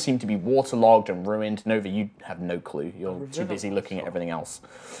lot of them seem to be waterlogged and ruined. Nova, you have no clue. You're too busy looking at everything else.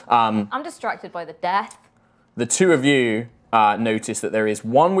 I'm distracted by the death. The two of you notice that there is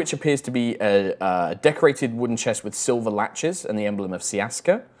one which appears to be a decorated wooden chest with silver latches and the emblem of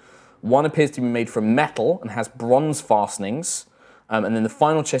Siaska. One appears to be made from metal and has bronze fastenings. And then the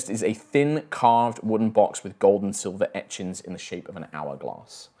final chest is a thin carved wooden box with gold and silver etchings in the shape of an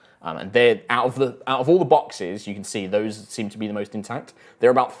hourglass. And they're out of all the boxes, you can see those seem to be the most intact.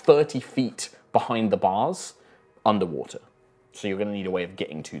 They're about 30 feet behind the bars, underwater. So you're going to need a way of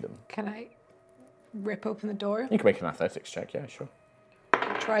getting to them. Can I rip open the door? You can make an athletics check, yeah, sure.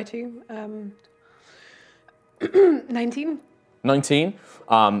 I'll try to. 19. 19.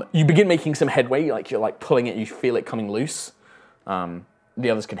 You begin making some headway, like you're like pulling it, you feel it coming loose. The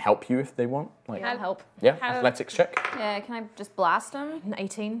others can help you if they want. Like, I'll help. yeah, athletics check. Yeah, can I just blast him?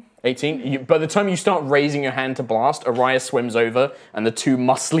 18. 18. By the time you start raising your hand to blast, Aerois swims over, and the two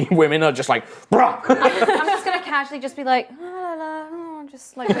muscly women are just like, bruh! I'm just gonna casually just be like, la, la, la,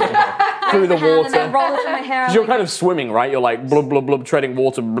 just like through the and then water. roll it through my hair. Because you're kind of swimming, right? You're like blub, blub, blub, treading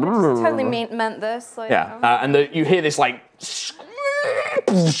water. Totally meant this. Like, Yeah, and you hear this like,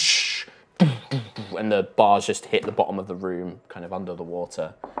 and the bars just hit the bottom of the room, kind of under the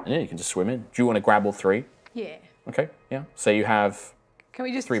water. And yeah, you can just swim in. Do you want to grab all three? Yeah. Okay, yeah. So you have... Can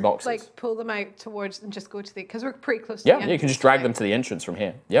we just 3 boxes. like pull them out towards and just go to the, because we're pretty close to the Yeah, you can just drag them to the entrance from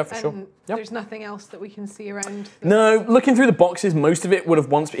here. Yeah, for sure. And Yep. there's nothing else that we can see around. No, looking through the boxes, most of it would have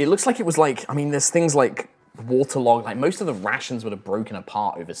once... It looks like it was like... I mean, there's things like waterlogged. Like, most of the rations would have broken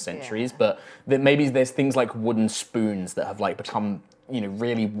apart over centuries, but maybe there's things like wooden spoons that have like become, you know,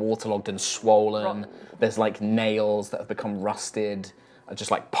 really waterlogged and swollen. There's like nails that have become rusted. Just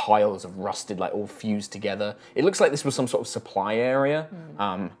like piles of rusted, like all fused together. It looks like this was some sort of supply area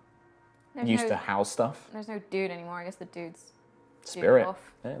used to house stuff. There's no dude anymore. I guess the dude's Spirit. off.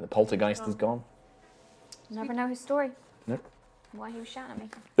 Yeah, the poltergeist is gone. Never know his story. Nope. Why he was shouting at me.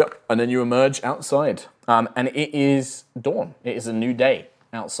 Yep. And then you emerge outside, and it is dawn. It is a new day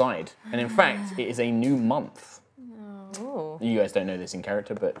outside, and in fact, it is a new month. Ooh. You guys don't know this in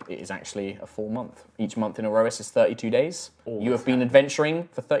character, but it is actually a full month. Each month in Aerois is 32 days. You have been adventuring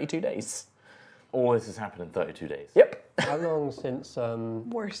for 32 days. All this has happened in 32 days. Yep. How long since...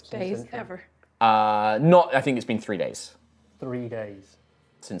 Worst days Sentry. ever. I think it's been 3 days 3 days.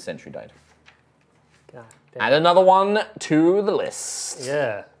 since Sentry died. God damn. Add another one to the list.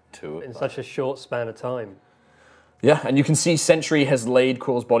 Yeah, 2 in such a short span of time. Yeah, and you can see Sentry has laid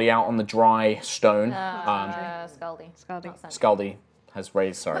Quill's body out on the dry stone. Scaldy. Scaldy. Not Sentry. Scaldy has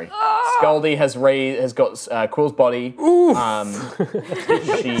raised, sorry. Scaldy has got Quill's body.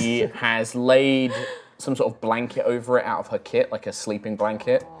 She has laid some sort of blanket over it out of her kit, like a sleeping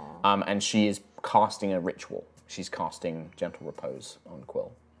blanket. And she is casting a ritual. She's casting Gentle Repose on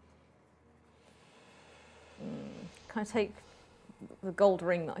Quill. Can I take the gold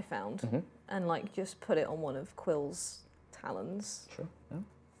ring that I found and like just put it on one of Quill's talons? Sure,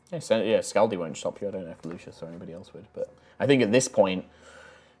 yeah. Scaldy won't stop you. I don't know if Lucius or anybody else would, but I think at this point,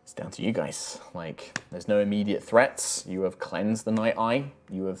 it's down to you guys. Like, there's no immediate threats. You have cleansed the Night Eye.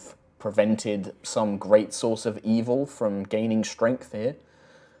 You have prevented some great source of evil from gaining strength here.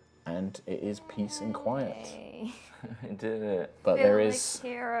 And it is peace and quiet. I did it. But Feel there like is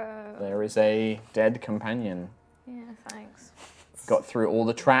hero. there is a dead companion. Yeah, thanks. Got through all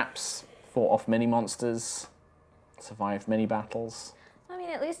the traps, fought off many monsters, survived many battles. I mean,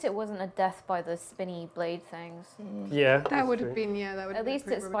 at least it wasn't a death by the spinny blade things. Yeah. That would have been, yeah, that would have At been least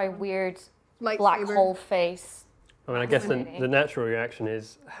pretty it's by rubbish. weird Lightsaber. black hole face. I mean, I guess the Fascinating. natural reaction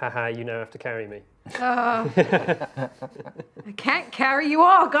is, haha, you now have to carry me. I can't carry you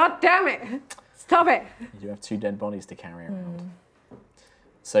all, god damn it. Stop it. You do have 2 dead bodies to carry around.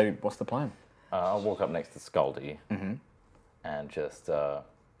 So, what's the plan? I'll walk up next to Scaldy and just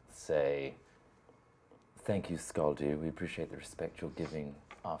say, thank you, Scaldy. We appreciate the respect you're giving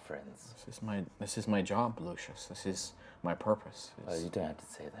our friends. This is my job, Lucius. This is my purpose. You don't have to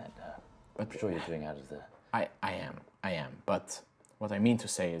say that. I'm sure you're doing out of the... I am. But what I mean to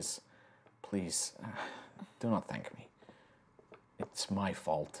say is, please, do not thank me. It's my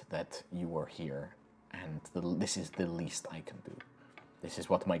fault that you were here, and this is the least I can do. This is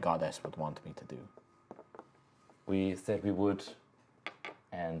what my goddess would want me to do. We said we would,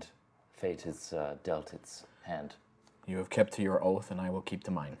 and fate has dealt its hand. You have kept to your oath, and I will keep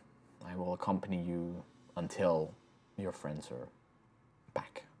to mine. I will accompany you until your friends are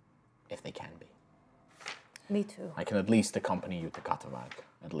back, if they can be. Me too. I can at least accompany you to Katavag,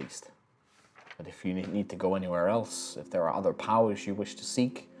 at least. But if you need to go anywhere else, if there are other powers you wish to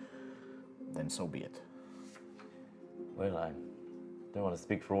seek, then so be it. Well, I don't want to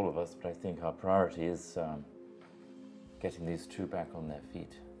speak for all of us, but I think our priority is getting these 2 back on their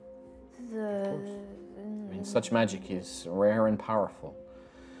feet. I mean, such magic is rare and powerful.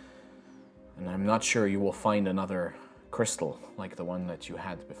 And I'm not sure you will find another crystal like the one that you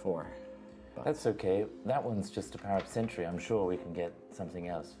had before. But That's okay. That one's just a power of Sentry. I'm sure we can get something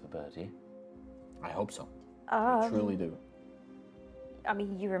else for Bertie. I hope so. I truly do. I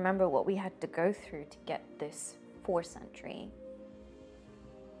mean, you remember what we had to go through to get this 4th century.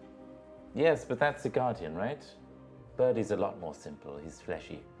 Yes, but that's the Guardian, right? Birdie's a lot more simple. He's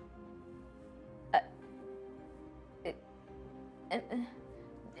fleshy.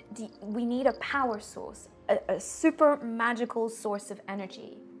 We need a power source. a super magical source of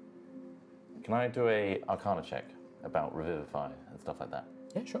energy. Can I do a Arcana check about Revivify and stuff like that?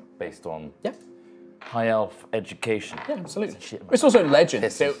 Yeah, sure. Based on Yeah. high elf education. Yeah, absolutely. Shit, It's also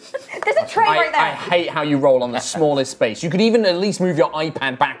legend, so There's a tray right there. I hate how you roll on the smallest space. You could even at least move your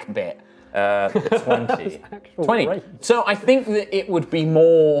iPad back a bit. 20. 20. So I think that it would be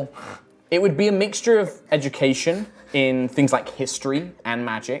more, it would be a mixture of education in things like history and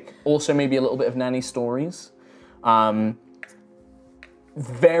magic. Also maybe a little bit of nanny stories.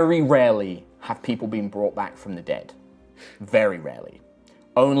 Very rarely have people been brought back from the dead. Very rarely.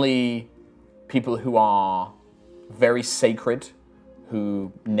 Only people who are very sacred,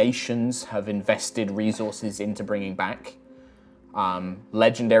 who nations have invested resources into bringing back.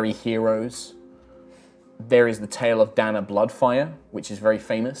 Legendary heroes. There is the tale of Dana Bloodfire, which is very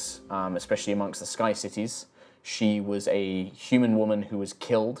famous, especially amongst the Sky Cities. She was a human woman who was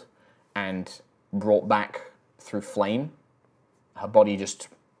killed and brought back through flame. Her body just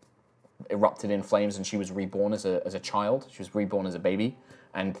erupted in flames and she was reborn as a child. She was reborn as a baby.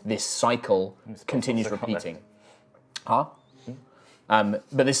 And this cycle continues repeating. Huh? But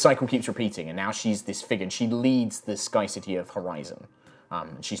this cycle keeps repeating, and now she's this figure, and she leads the Sky City of Horizon.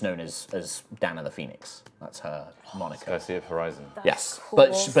 She's known as Dana the Phoenix. That's her moniker. Sky City of Horizon. Yes, cool.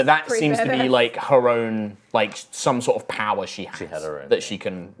 but that Pretty seems to be badass. like her own, like some sort of power she has. She had her own. That she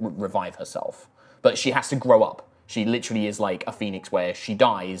can revive herself. But she has to grow up. She literally is like a phoenix where she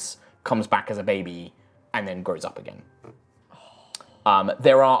dies, comes back as a baby, and then grows up again.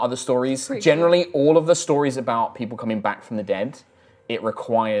 There are other stories. Generally, all of the stories about people coming back from the dead, it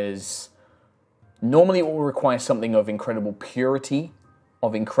requires, normally it will require something of incredible purity,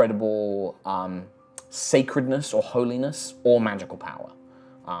 of incredible sacredness or holiness, or magical power.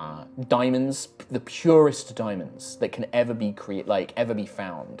 Diamonds, the purest diamonds that can ever be ever be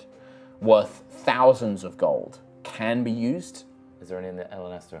found, worth thousands of gold, can be used. Is there any in the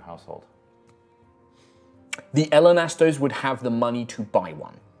Elenasto household? The Elenastos would have the money to buy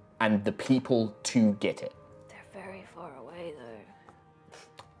one, and the people to get it. They're very far away, though.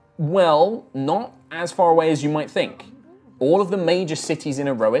 Well, not as far away as you might think. All of the major cities in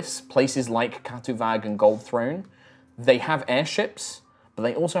Aerois, places like Katuvag and Gold Throne, they have airships, but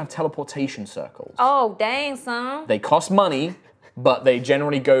they also have teleportation circles. Oh, dang, son. They cost money, but they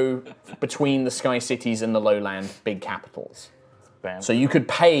generally go between the Sky Cities and the lowland big capitals. Bam. So you could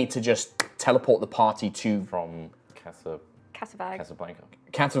pay to just teleport the party to From Casabag. Casablanca.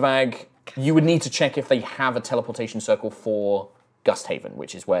 Katuvag. You would need to check if they have a teleportation circle for Gusthaven,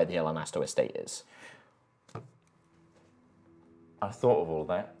 which is where the Elenasto estate is. I thought of all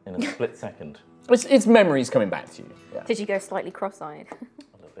that in a split second. It's memories coming back to you. Yeah. Did you go slightly cross-eyed?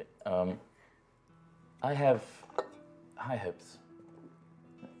 A little bit. I have high hopes.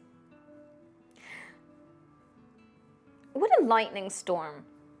 Would a lightning storm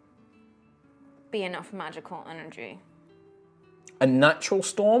be enough magical energy? A natural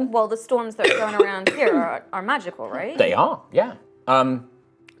storm? Well, the storms that are going around here are magical, right? They are, yeah.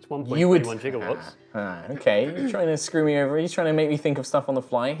 It's 1.31 You would- gigawatts. Okay, you're trying to screw me over. You're trying to make me think of stuff on the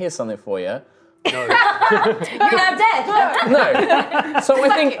fly. Here's something for you. No. You're now dead. No. So I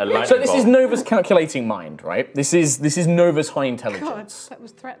think lightning so. This is bolt. Nova's calculating mind, right? This is Nova's high God, intelligence. that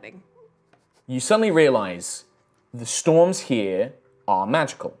was threatening. You suddenly realise the storms here are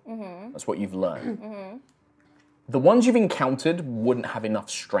magical. That's what you've learned. The ones you've encountered wouldn't have enough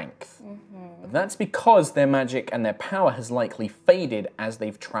strength. That's because their magic and their power has likely faded as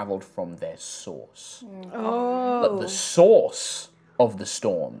they've travelled from their source. But the source of the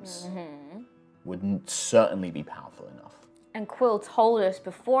storms would certainly be powerful enough. And Quill told us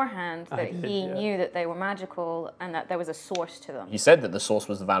beforehand that did, he yeah. knew that they were magical and that there was a source to them. He said that the source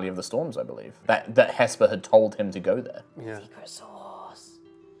was the Valley of the Storms, I believe. That Hesper had told him to go there. Yeah. Secret source.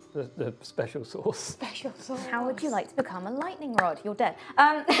 The special sauce. Special source. How would you like to become a lightning rod? You're dead.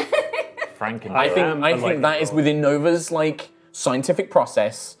 Frankenberg. I think am a lightning that is rod. within Nova's scientific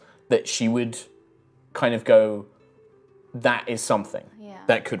process that she would kind of go, that is something Yeah.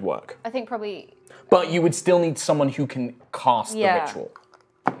 that could work. I think probably, But you would still need someone who can cast the Yeah. ritual.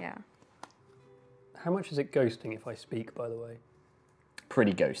 yeah. How much is it ghosting if I speak, by the way?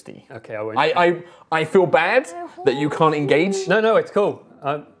 Pretty ghosty. Okay, I won't. I feel bad that you can't engage. No, it's cool.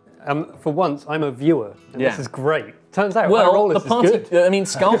 For once, I'm a viewer, and Yeah. this is great. Turns out my role Well, is the party. good. I mean,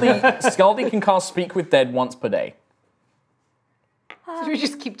 Scaldy can cast Speak with Dead once per day. Should we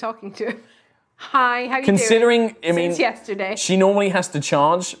just keep talking to him? Hi, how you Considering, doing? I mean, Since yesterday. she normally has to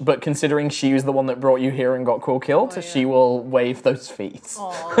charge, but considering she was the one that brought you here and got Quill killed, she will waive those fees.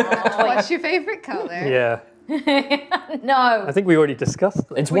 What's your favourite colour? Yeah, No. I think we already discussed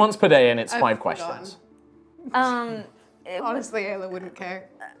that. It's once per day and it's I've 5 forgotten. questions. Honestly, Ayla wouldn't care.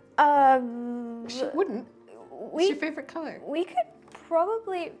 She wouldn't. What's your favorite color? We could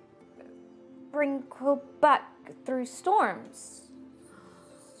probably bring Quill back through storms.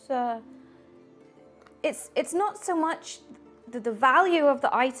 So it's not so much the value of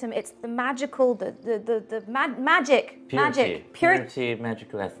the item, it's the magical, magic. Purity,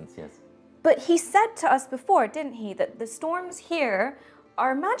 magical essence, yes. But he said to us before, didn't he, that the storms here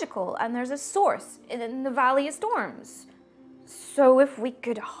are magical and there's a source in the Valley of Storms. So if we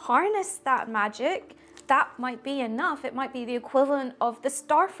could harness that magic, that might be enough. It might be the equivalent of the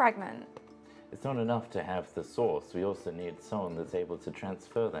star fragment. It's not enough to have the source. We also need someone that's able to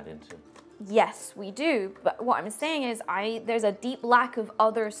transfer that into. Yes, we do. But what I'm saying is there's a deep lack of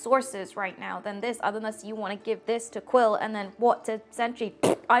other sources right now than this, unless you want to give this to Quill and then what to Sentry.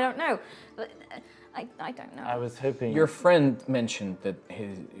 I don't know. I don't know. I was hoping... Your friend mentioned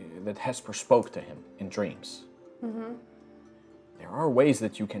that Hesper spoke to him in dreams. Mm-hmm. There are ways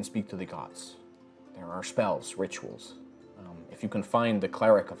that you can speak to the gods. There are spells, rituals. If you can find the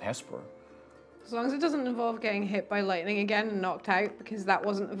cleric of Hesper. As long as it doesn't involve getting hit by lightning again and knocked out, because that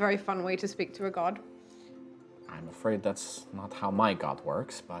wasn't a very fun way to speak to a god. I'm afraid that's not how my god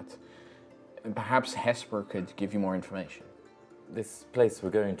works, but perhaps Hesper could give you more information. This place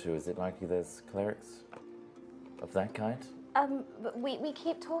we're going to, is it likely there's clerics of that kind? But we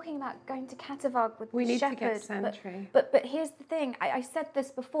keep talking about going to Katavag with we the need shepherd. to get Sentry. But here's the thing. I said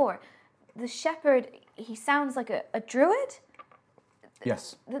this before. The shepherd, he sounds like a druid.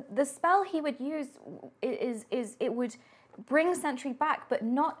 Yes. The spell he would use is it would bring Sentry back, but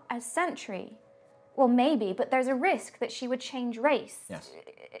not as Sentry. Well, maybe, but there's a risk that she would change race. Yes.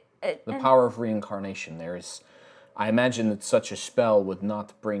 The power of reincarnation. There is. I imagine that such a spell would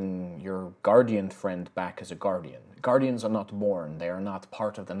not bring your guardian friend back as a guardian. Guardians are not born. They are not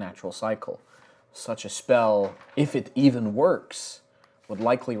part of the natural cycle. Such a spell, if it even works, would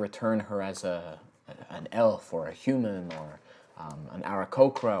likely return her as an elf or a human or an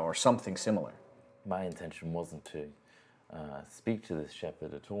Aarakocra or something similar. My intention wasn't to speak to this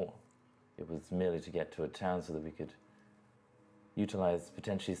shepherd at all. It was merely to get to a town so that we could utilize,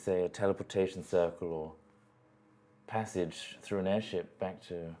 potentially, say, a teleportation circle or passage through an airship back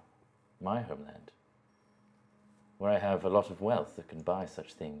to my homeland, where I have a lot of wealth that can buy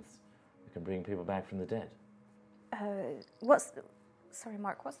such things, that can bring people back from the dead. Sorry,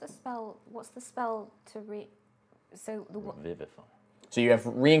 Mark. What's the spell? What's the spell to Vivify. So you have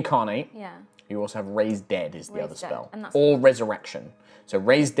reincarnate. Yeah. You also have raise dead is the other spell. And that's or resurrection. So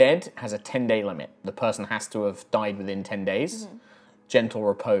raise dead has a 10-day limit. The person has to have died within 10 days. Mm-hmm. Gentle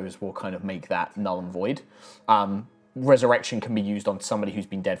repose will kind of make that null and void. Resurrection can be used on somebody who's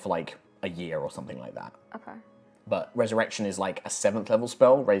been dead for like a year or something like that. Okay. But resurrection is like a 7th level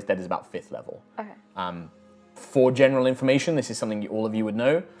spell. Raise dead is about 5th level. Okay. For general information, this is something all of you would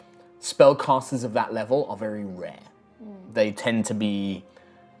know. Spellcasters of that level are very rare. They tend to be,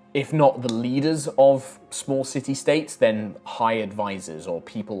 if not the leaders of small city-states, then high advisors or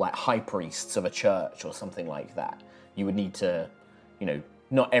people like high priests of a church or something like that. You would need to,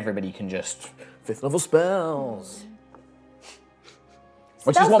 not everybody can just 5th level spells.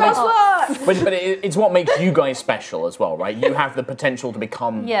 Which is what makes, but it's what makes you guys special as well, right? You have the potential to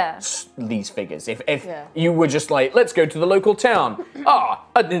become these figures. If you were just like, let's go to the local town. An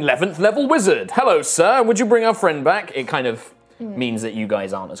 11th level wizard. Hello, sir. Would you bring our friend back? It kind of means that you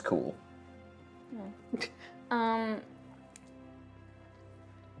guys aren't as cool. I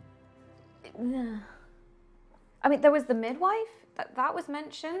mean, there was the midwife that was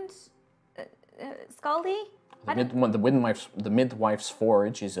mentioned. Scaldy. The midwife's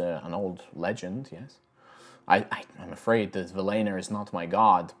forge is an old legend, yes. I'm afraid that Velena is not my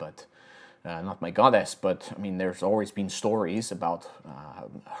god, but not my goddess. But I mean, there's always been stories about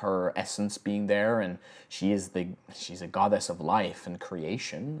her essence being there, and she's a goddess of life and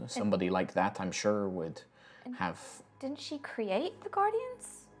creation. Somebody like that, I'm sure, would have. Didn't she create the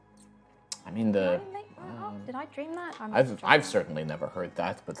Guardians? I mean, did I dream that? I've certainly never heard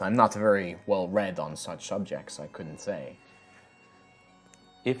that, but I'm not very well read on such subjects. I couldn't say.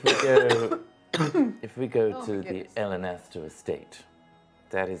 If we go to the Elenaster estate,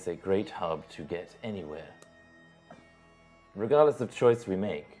 that is a great hub to get anywhere. Regardless of choice we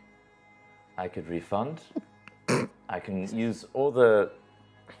make, I could refund. I can use all the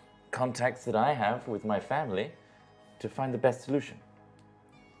contacts that I have with my family to find the best solution.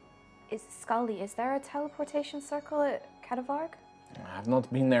 Scaldy, is there a teleportation circle at Katavarg? I've not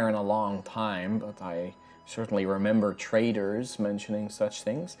been there in a long time, but I certainly remember traders mentioning such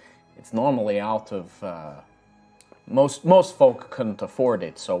things. It's normally out of... most folk couldn't afford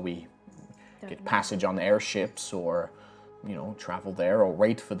it, so we get passage on airships or, you know, travel there or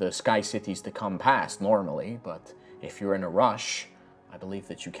wait for the sky cities to come past normally. But if you're in a rush, I believe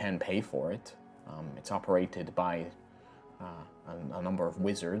that you can pay for it. It's operated by a number of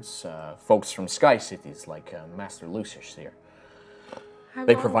wizards, folks from sky cities like Master Lucius here.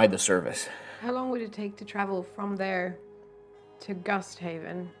 They provide the service. How long would it take to travel from there to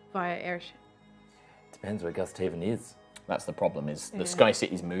Gusthaven via airship? Depends where Gusthaven is. That's the problem, is the sky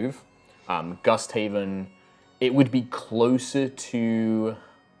cities move. Gusthaven, it would be closer to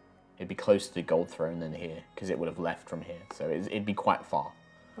Gold Throne than here, because it would have left from here. So it'd be quite far.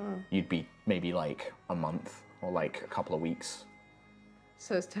 You'd be maybe like a month or like a couple of weeks.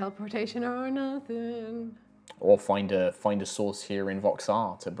 So it's teleportation or nothing. Or find a source here in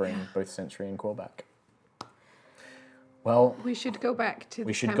Voxar to bring both Sentry and Quill back. Well, we should go back to.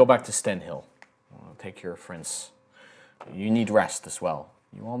 We should go back to Stenhill. I'll take your friends. You need rest as well.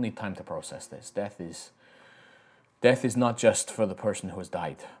 You all need time to process this. Death is not just for the person who has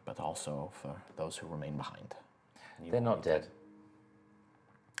died, but also for those who remain behind. They're not dead.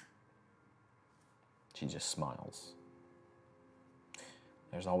 She just smiles.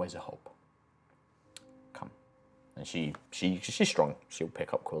 There's always a hope. Come. And she's strong. She'll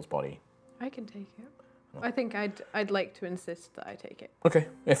pick up Quill's body. I can take it. I think I'd like to insist that I take it. Okay.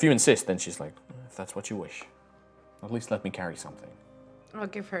 If you insist, then she's like, if that's what you wish. At least let me carry something. I'll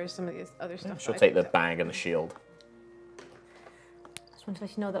give her some of this other stuff. She'll take the bag and the shield. Just want to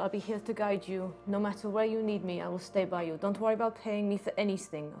let you know that I'll be here to guide you. No matter where you need me, I will stay by you. Don't worry about paying me for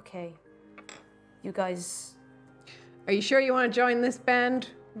anything, okay? You guys... Are you sure you want to join this band?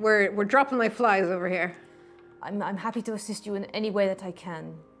 We're dropping like flies over here. I'm happy to assist you in any way that I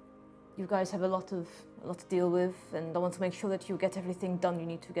can. You guys have a lot to deal with, and I want to make sure that you get everything done you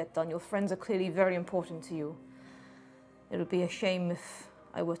need to get done. Your friends are clearly very important to you. It would be a shame if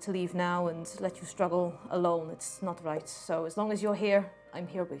I were to leave now and let you struggle alone. It's not right. So as long as you're here, I'm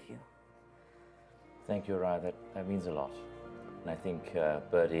here with you. Thank you, Aerois. That means a lot. And I think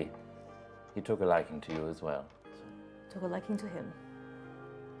Birdie, he took a liking to you as well. Took a liking to him.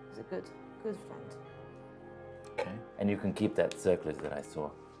 He's a good friend. Okay. And you can keep that circlet that I saw.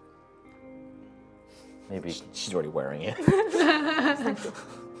 Maybe. She's already wearing it. Thank you.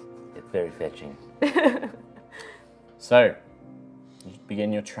 It's very fetching. So, you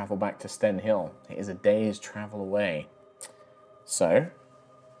begin your travel back to Stenhill. It is a day's travel away. So,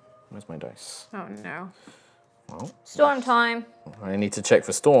 where's my dice? Oh no. Well, Storm time. I need to check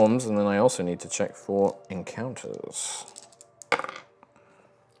for storms, and then I also need to check for encounters.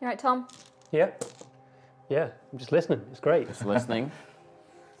 You right, Tom? Yeah. Yeah, I'm just listening. It's great. Just listening.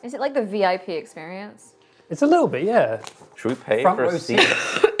 Is it like the VIP experience? It's a little bit, yeah. Should we pay Front for row a seat?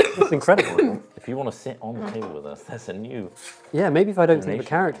 It's incredible. If you want to sit on the table with us, that's a new... Yeah, maybe if I don't think of a donation.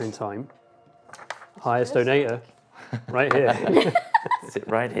 character in time. Highest donator. Right here. Sit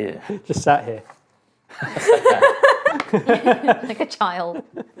right here. Just sat here. Like a child.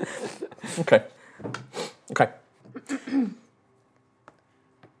 Okay. Okay.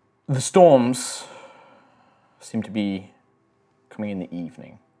 The storms seem to be coming in the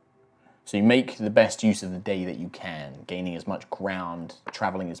evening. So you make the best use of the day that you can, gaining as much ground,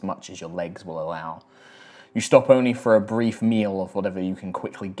 traveling as much as your legs will allow. You stop only for a brief meal of whatever you can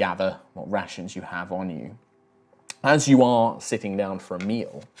quickly gather, what rations you have on you. As you are sitting down for a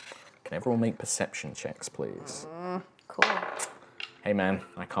meal, can everyone make perception checks, please? Cool. Hey man,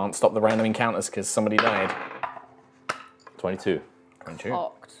 I can't stop the random encounters because somebody died. 22. 22.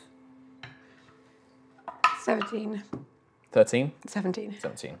 Locked. 17. 13. 17.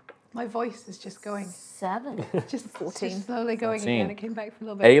 17. My voice is just going. 7. Just 14. Just slowly going 14. again. It came back for a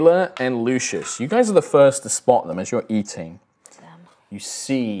little bit. Ayla and Lucius, you guys are the first to spot them as you're eating. Damn. You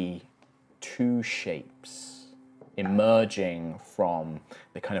see two shapes emerging from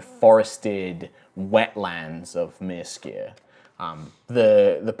the kind of forested wetlands of Mirskir.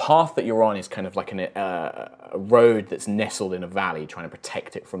 The path that you're on is kind of like a road that's nestled in a valley, trying to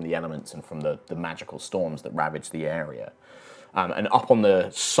protect it from the elements and from the magical storms that ravage the area. And up on the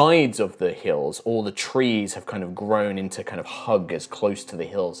sides of the hills, all the trees have kind of grown into kind of hug as close to the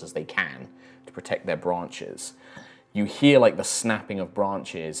hills as they can to protect their branches. You hear like the snapping of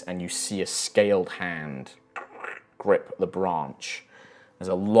branches, and you see a scaled hand grip the branch as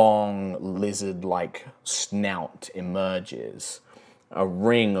a long lizard-like snout emerges. A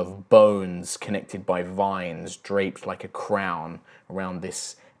ring of bones connected by vines draped like a crown around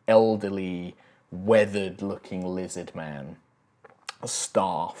this elderly, weathered-looking lizard man. A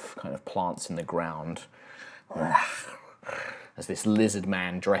staff kind of plants in the ground as this lizard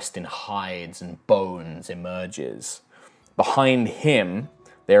man dressed in hides and bones emerges. Behind him,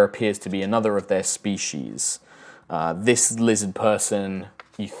 there appears to be another of their species. This lizard person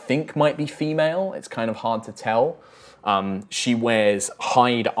you think might be female. It's kind of hard to tell. She wears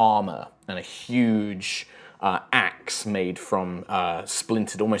hide armor and a huge axe made from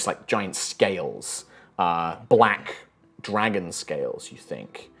splintered, almost like giant scales. Black dragon scales, you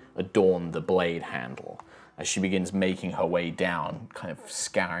think, adorn the blade handle as she begins making her way down, kind of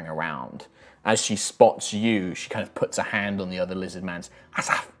scouring around. As she spots you, she kind of puts a hand on the other lizard man's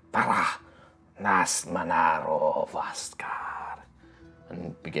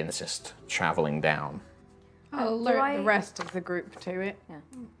and begins just traveling down. I'll alert the rest of the group to it.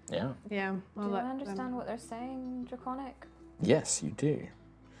 Yeah. Yeah. Do I understand what they're saying, Draconic? Yes, you do.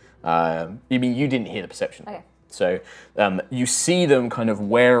 You mean you didn't hear the perception? Okay. So you see them kind of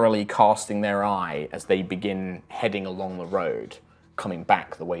warily casting their eye as they begin heading along the road, coming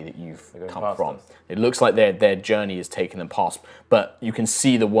back the way that you've come from. It looks like their journey has taken them past, but you can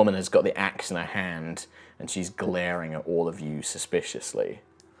see the woman has got the axe in her hand and she's glaring at all of you suspiciously.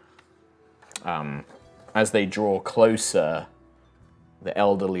 As they draw closer, the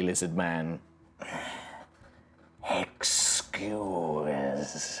elderly lizard man... Excuse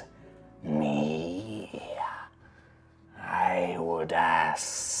me. I would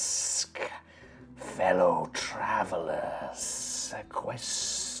ask fellow travelers a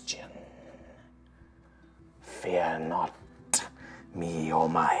question. Fear not me or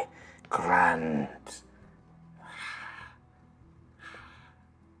my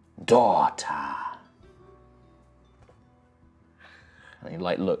daughter. And he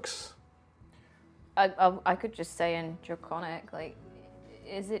looks. I could just say in Draconic, like,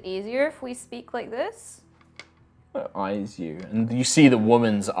 is it easier if we speak like this? Eyes you, and you see the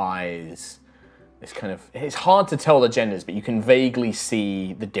woman's eyes. It's hard to tell the genders, but you can vaguely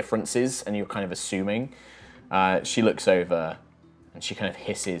see the differences, and you're kind of assuming. She looks over, and she kind of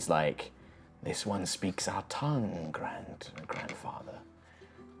hisses like, "This one speaks our tongue, grandfather.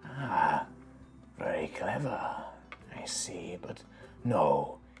 Ah, very clever, I see, but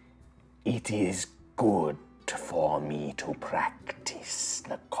no, it is good for me to practice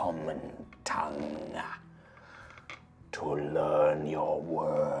the common tongue, to learn your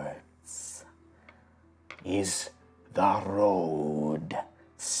words. Is the road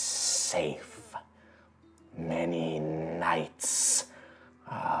safe? Many nights,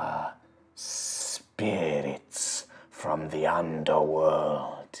 spirits from the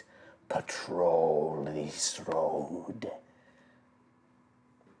underworld patrol this road."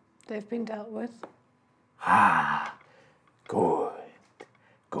 They've been dealt with. Ah, good.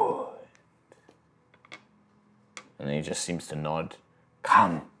 And he just seems to nod.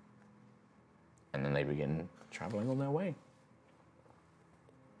 Come. And then they begin traveling on their way.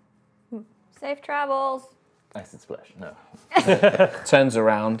 Safe travels. Acid splash, no. Turns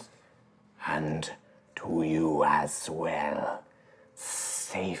around. And to you as well.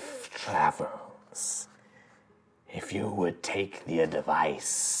 Safe travels. If you would take the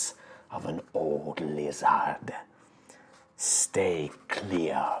advice of an old lizard, stay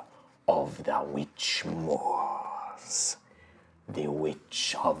clear of the witch moors. The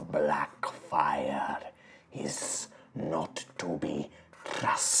witch of Blackfire is not to be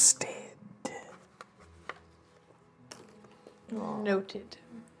trusted. Noted.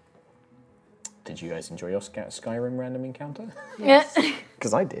 Did you guys enjoy your Skyrim random encounter? Yes.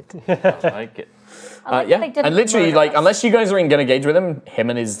 Because I did. I like it. Yeah, and literally, like, unless you guys are going to engage with him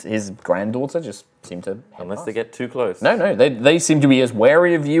and his granddaughter just seem to... Unless they get too close. No, they seem to be as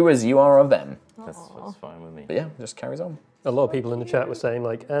wary of you as you are of them. That's fine with me. But yeah, just carries on. A lot of people in the chat were saying,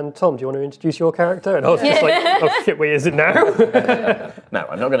 like, and Tom, do you want to introduce your character? And I was just like, oh shit, wait, is it now? No,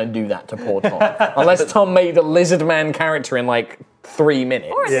 I'm not going to do that to poor Tom. Unless Tom made a lizard man character in like 3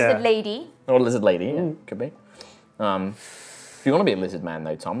 minutes. Or a lizard lady. Or a lizard lady, yeah, could be. If you want to be a lizard man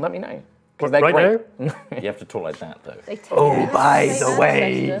though, Tom, let me know. Because they're great. You have to talk like that though. Oh, by the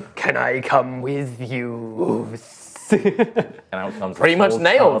way, can I come with you? And out comes pretty much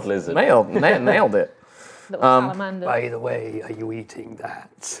nailed. Lizard. Nailed it. By the way, are you eating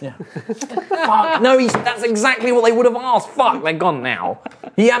that? Yeah. Fuck, no, that's exactly what they would have asked. Fuck, they're gone now.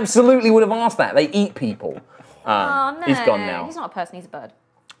 He absolutely would have asked that. They eat people. Oh, no. He's gone now. He's not a person, he's a bird.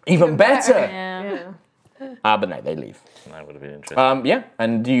 Even better. Yeah. But no, they leave. That would have been interesting. Yeah,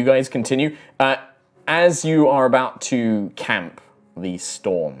 and you guys continue. As you are about to camp, these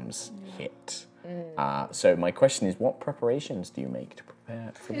storms hit. So my question is, what preparations do you make to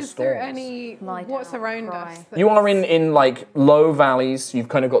prepare for the storms? Is there any... What's around us? You are in like low valleys. You've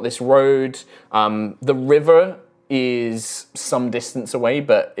kind of got this road. The river is some distance away,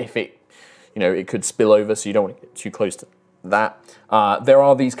 but if it, it could spill over, so you don't want to get too close that. There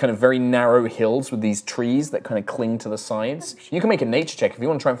are these kind of very narrow hills with these trees that kind of cling to the sides. You can make a nature check if you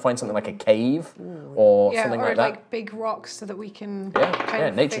want to try and find something like a cave or something like that. Or like big rocks so that we can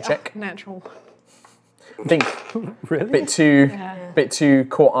nature check. Natural. I think Really? bit too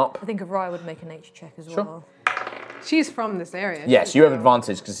caught up. I think Aerois would make a nature check as well. She's from this area. Yes, you have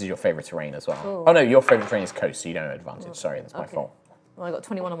advantage because this is your favourite terrain as well. Cool. Oh no, your favourite terrain is coast, so you don't have advantage. Sorry, that's my fault. Well, I got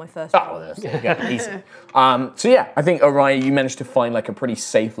 21 on my first. Oh, well, yeah, easy. So yeah, I think Aerois, you managed to find like a pretty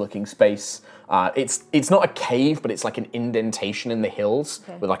safe-looking space. It's not a cave, but it's like an indentation in the hills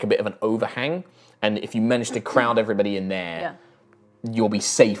with like a bit of an overhang. And if you manage to crowd everybody in there, you'll be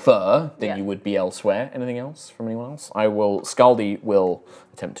safer than you would be elsewhere. Anything else from anyone else? Scaldi will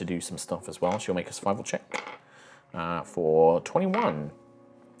attempt to do some stuff as well. She'll make a survival check for 21.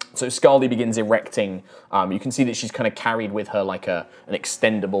 So Scaldi begins erecting. You can see that she's kind of carried with her like an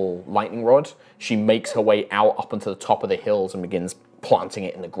extendable lightning rod. She makes her way out up onto the top of the hills and begins planting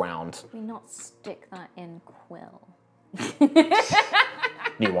it in the ground. Can we not stick that in Quill?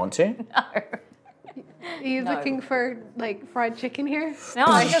 You want to? No. Are you looking for like fried chicken here? No,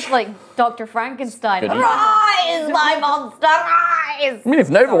 I'm just like Dr. Frankenstein. Rise, my monster, rise! I mean, if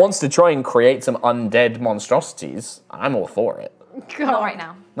Nova wants to try and create some undead monstrosities, I'm all for it. Not right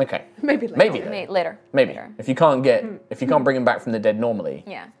now. Okay. Maybe later. Maybe then. Later. Maybe. Later. If you can't bring them back from the dead normally,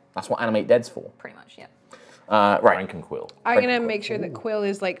 that's what animate dead's for. Pretty much, yeah. Right. Quill. I'm gonna make sure that Quill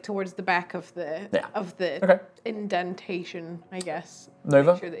is like towards the back of the indentation, I guess.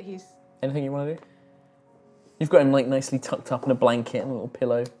 Nova? Make sure that he's. Anything you want to do? You've got him like nicely tucked up in a blanket and a little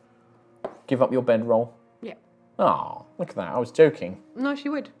pillow. Give up your bedroll. Yeah. Oh, look at that. I was joking. No, she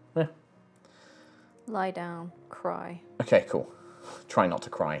would. Yeah. Lie down, cry. Okay, cool. Try not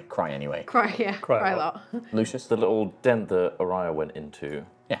to cry. Cry anyway. Cry a lot. Lucius? The little dent that Aerois went into,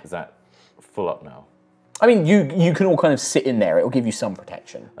 is that full up now? I mean, you can all kind of sit in there. It'll give you some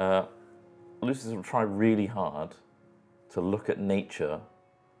protection. Lucius will try really hard to look at nature,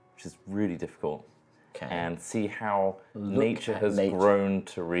 which is really difficult, and see how nature has grown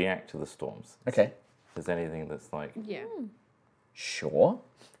to react to the storms. Okay. If there's anything that's like... Yeah. Sure.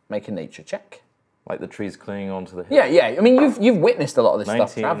 Make a nature check. Like the trees clinging onto the hill. Yeah. I mean, you've witnessed a lot of this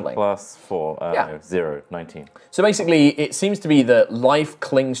stuff traveling. 19 plus 4, 0, 19. So basically, it seems to be that life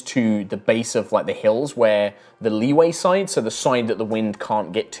clings to the base of like the hills where the leeway side, so the side that the wind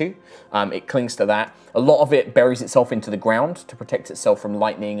can't get to, it clings to that. A lot of it buries itself into the ground to protect itself from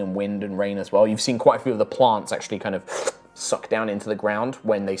lightning and wind and rain as well. You've seen quite a few of the plants actually kind of suck down into the ground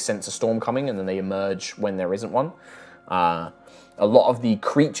when they sense a storm coming, and then they emerge when there isn't one. A lot of the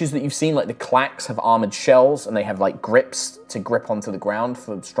creatures that you've seen, like the clacks, have armored shells, and they have like grips to grip onto the ground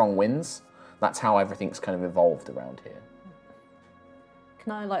for strong winds. That's how everything's kind of evolved around here.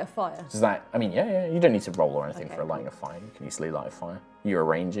 Can I light a fire? Does that, I mean, yeah, you don't need to roll or anything for lighting a fire. You can easily light a fire. You're a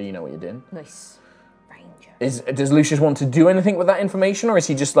ranger, you know what you're doing. Nice. Ranger. Does Lucius want to do anything with that information, or is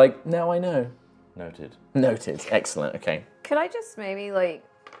he just like, now I know? Noted. Noted. Excellent, okay. Could I just maybe like,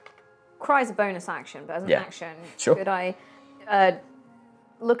 cry as a bonus action, but as an action, could I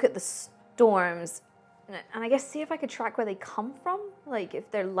look at the storms and I guess see if I could track where they come from? Like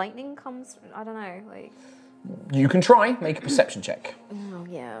if their lightning comes, I don't know, like... You can try, make a perception check. Oh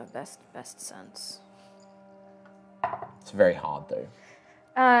yeah, best sense. It's very hard though.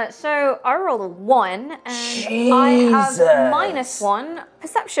 So I rolled a 1 and I have -1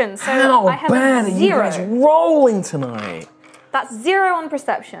 perception, so How I have bad a are 0. you guys rolling tonight? That's 0 on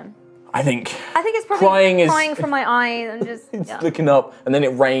perception. I think it's probably crying from my eyes and just looking up, and then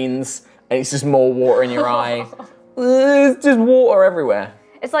it rains, and it's just more water in your eye. It's just water everywhere.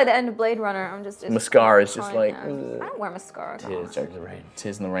 It's like the end of Blade Runner. I'm just mascara is just like. I don't wear mascara. Tears in the rain.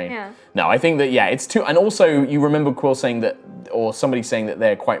 Tears in the rain. Yeah. No, I think that it's too. And also, you remember Quill saying that, or somebody saying that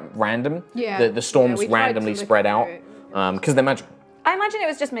they're quite random. Yeah. The storms randomly spread out because they're magical. I imagine it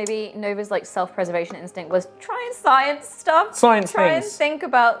was just maybe Nova's like self-preservation instinct was try and science stuff. Science try things. and think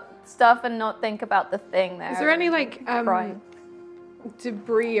about stuff and not think about the thing there. Is there any like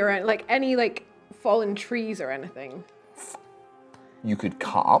debris or like any like fallen trees or anything? You could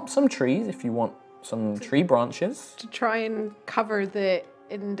cut up some trees if you want some tree branches. To try and cover the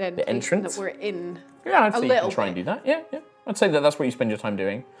indentation that we're in. Yeah, I'd say you can try and do that. Yeah. I'd say that's what you spend your time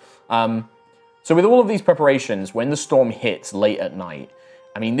doing. So with all of these preparations, when the storm hits late at night,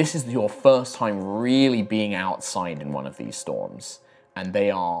 I mean, this is your first time really being outside in one of these storms, and they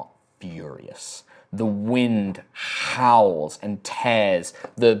are furious. The wind howls and tears.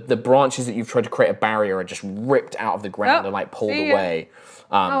 The branches that you've tried to create a barrier are just ripped out of the ground and like pulled away.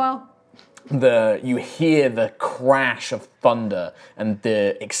 Oh well. You hear the crash of thunder and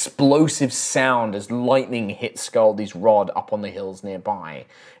the explosive sound as lightning hits Scaldy's rod up on the hills nearby.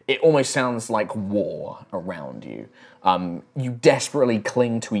 It almost sounds like war around you. You desperately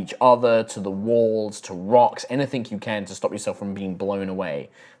cling to each other, to the walls, to rocks, anything you can to stop yourself from being blown away.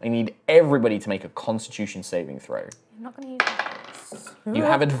 I need everybody to make a Constitution saving throw. I'm not going to use this. You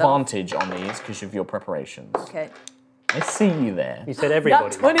have advantage on these because of your preparations. Okay. I see you there. You said everybody.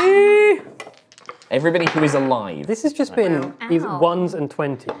 Nat 20! Everybody who is alive. This has just been either 1s and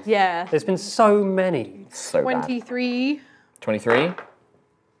 20s. Yeah. There's been so many. So bad. 23. 23.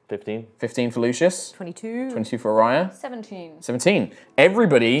 15. 15 for Lucius. 22. 22 for Aerois. 17. 17.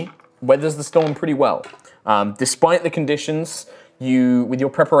 Everybody weathers the storm pretty well. Despite the conditions, with your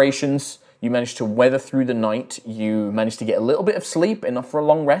preparations, you managed to weather through the night. You managed to get a little bit of sleep, enough for a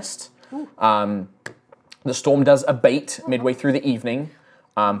long rest. The storm does abate midway through the evening,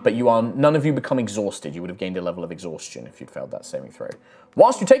 but none of you become exhausted. You would have gained a level of exhaustion if you'd failed that saving throw.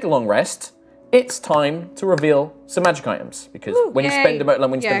 Whilst you take a long rest, it's time to reveal some magic items, because when you spend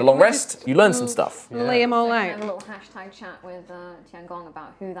a long rest, you learn some stuff. Lay them all I have out. a little hashtag chat with Tian Gong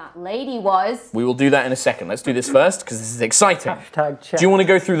about who that lady was. We will do that in a second. Let's do this first, because this is exciting. Hashtag chat. Do you want to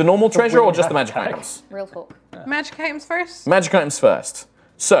go through the normal treasure or just the magic items? Real talk. Magic items first. Magic items first.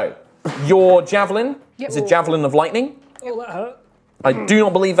 So, your javelin is a javelin of lightning. Oh, that hurt. I do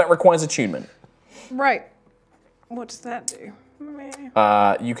not believe that requires attunement. Right. What does that do?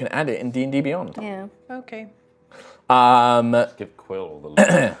 Meh. You can add it in D&D Beyond. Yeah. Okay. Give Quill the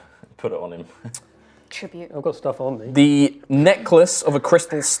loot. Put it on him. Tribute. I've got stuff on me. The necklace of a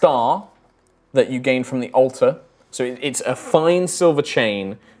crystal star that you gain from the altar. So it's a fine silver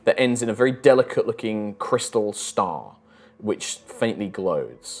chain that ends in a very delicate-looking crystal star, which faintly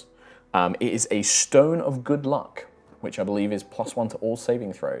glows. It is a stone of good luck, which I believe is +1 to all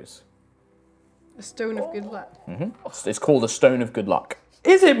saving throws. A stone of good luck. It's called a stone of good luck.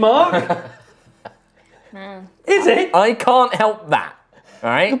 Is it, Mark? Is it? I can't help that. All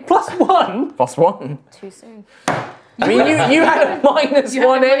right. +1? +1. Too soon. I mean, you had a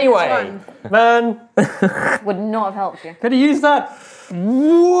 -1 anyway. Man, Would not have helped you. could have used that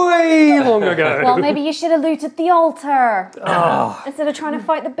way long ago. Well, maybe you should have looted the altar instead of trying to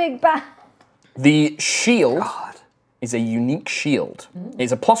fight the big bad. The shield is a unique shield.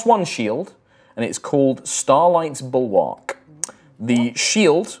 It's a +1 shield, and it's called Starlight's Bulwark. The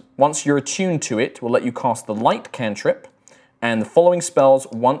shield, once you're attuned to it, will let you cast the Light cantrip and the following spells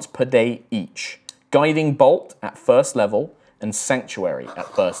once per day each. Guiding Bolt at 1st level and Sanctuary at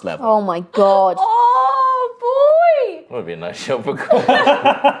 1st level. Oh my god. Oh boy! That would be a nice shot for Quill.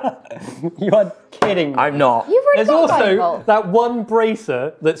 You are kidding me. I'm not. You've already There's got Guiding also Bolt. that one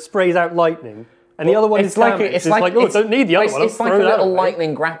bracer that sprays out lightning, and the other one is damaged. It's like, oh, don't need the other one. It's like a little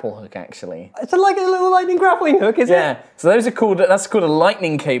lightning grapple hook, actually. It's like a little lightning grappling hook, is it? Yeah, so those are called. That's called a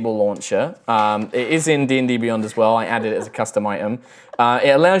lightning cable launcher. It is in D&D Beyond as well. I added it as a custom item.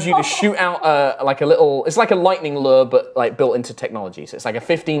 It allows you to shoot out like a little. It's like a lightning lure, but like built into technology. So it's like a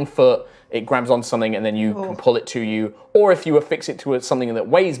 15-foot. It grabs onto something and then you can pull it to you. Or if you affix it to something that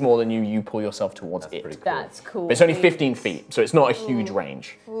weighs more than you, you pull yourself towards it. Pretty cool. That's cool. But it's only 15 feet, so it's not a huge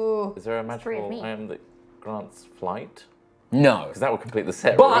range. Is there a free of magical me. item that grants flight? No. Because that would complete the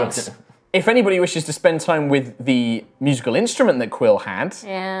set. But if anybody wishes to spend time with the musical instrument that Quill had,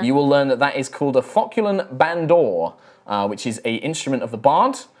 you will learn that that is called a Foculon Bandor, which is an instrument of the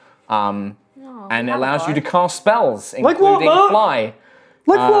bard, and it allows you to cast spells, Like what, including Mark? fly.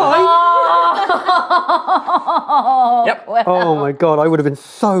 Like fly? Yep. Oh my god, I would have been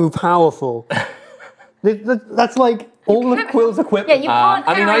so powerful. That's like all of Quill's equipment. Yeah, you can't.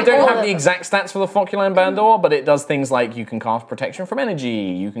 I mean, I carry don't all have of the them. exact stats for the Foculon Bandor, but it does things like you can cast Protection from Energy,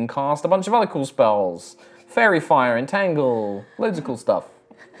 you can cast a bunch of other cool spells, Fairy Fire, Entangle, loads of cool stuff.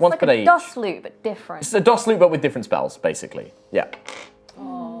 Once Like per day a each. DOS loop, but different. It's a DOS loop, but with different spells, basically. Yeah.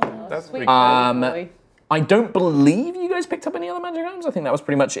 That's pretty I don't believe you guys picked up any other magic items. I think that was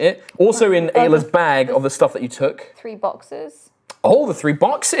pretty much it. Also in Ayla's bag of the stuff that you took. 3 boxes. Oh, the 3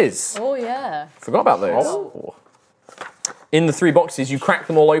 boxes. Oh, yeah. Forgot about those. Oh. In the 3 boxes, you crack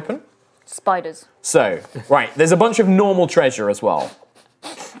them all open. Spiders. So, right, there's a bunch of normal treasure as well.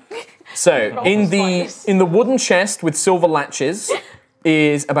 So, in the wooden chest with silver latches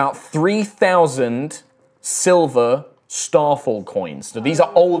is about 3,000 silver Starfall coins. So these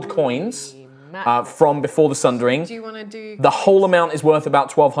are old coins from before the Sundering. Do you want to do... The whole amount is worth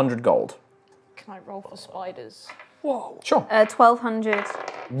about 1,200 gold. Can I roll for spiders? Sure. 1,200.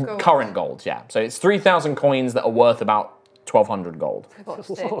 Current gold, yeah. So it's 3,000 coins that are worth about 1,200 gold. Got That's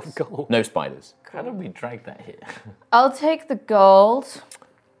a lot of 6. gold. No spiders. How did we drag that here? I'll take the gold.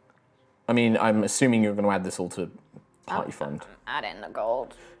 I mean, I'm assuming you're going to add this all to party fund. Add in the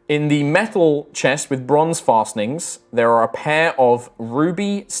gold. In the metal chest with bronze fastenings, there are a pair of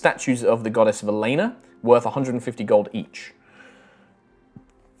ruby statues of the goddess of Elena, worth 150 gold each.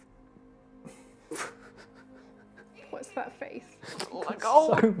 What's that face?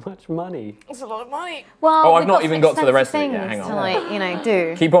 So much money. It's a lot of money. Well, Oh, I've not even got to the rest of it yet. Hang on. To, like, you know,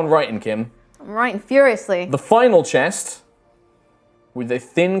 do. Keep on writing, Kim. I'm writing furiously. The final chest, with a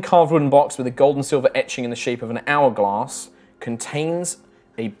thin carved wooden box with a gold and silver etching in the shape of an hourglass, contains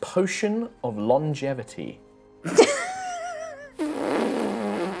a potion of longevity.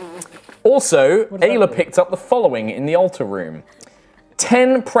 Also, Ayla picked up the following in the altar room.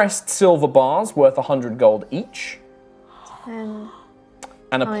 10 pressed silver bars worth 100 gold each. 10.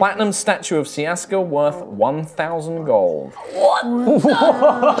 And a platinum statue of Siaska worth 1,000 gold. Jeffrey,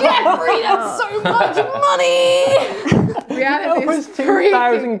 that's so much money! Reality That is was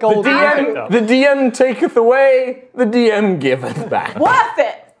 2,000 gold. The DM taketh away, the DM giveth back. Worth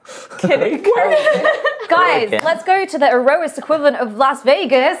it! Kidding. Guys, let's go to the Aerois equivalent of Las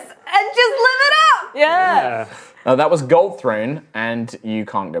Vegas and just live it up! Yeah. That was Gold Throne, and you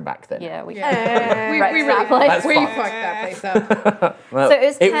can't go back then. Yeah, we we Right, really that place. we fucked that place up. Well, So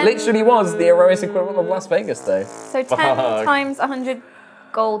it's it 10 literally was the Aerois equivalent of Las Vegas, though. So 10 times 100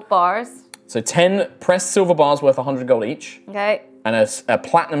 gold bars. So 10 pressed silver bars worth 100 gold each, Okay. and a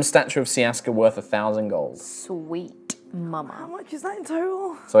platinum statue of Siaska worth 1,000 gold. Sweet mama. How much is that in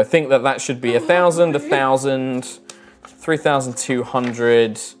total? So I think that should be 1,000, 1,000,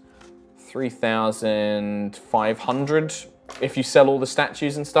 3,200, 3,500 if you sell all the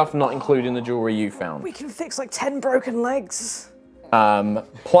statues and stuff, not including the jewelry you found. We can fix like 10 broken legs.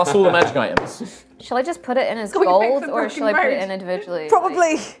 Plus all the magic items. Shall I just put it in as we gold, fix the or shall I put it broken in individually?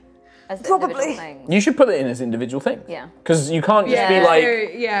 Probably. Like, as Probably. individual things? You should put it in as individual things. Yeah. Because you can't just be Yeah. like,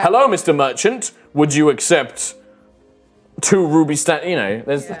 Yeah. hello, Mr. Merchant, would you accept 2 ruby statues? You know,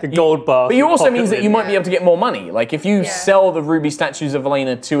 there's A gold bar. But it also Pop means it that in. you might be able to get more money. Like, if you sell the ruby statues of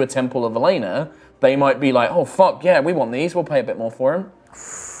Elena to a temple of Elena, they might be like, oh, fuck, yeah, we want these. We'll pay a bit more for them.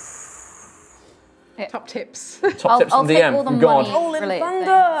 Top tips. Top tips I'll from take DM. all the from God. money Rolling related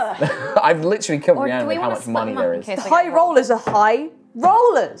thunder. I've literally killed Or Rhiannon do we with how want to much split money them up there in is. case I High get rolled? rollers are high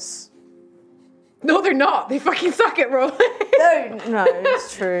rollers. No, they're not. They fucking suck at rolling. No,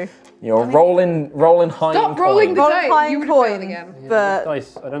 it's true. You're rolling high Stop in rolling coin. the Roll dice. high You in would have failed coin. again. But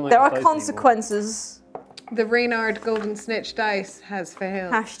Dice. I don't like there the are dice anymore. consequences. The Reynard Golden Snitch dice has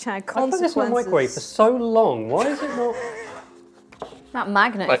failed. Hashtag I put this in the microwave for consequences. so long. Why is it not? That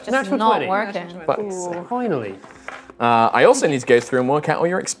magnet Like, is just natural not 20. working. Finally. I also need to go through and work out all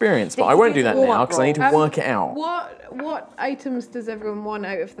your experience, but I won't do that Warm-up now because I need to roll. work it out. What items does everyone want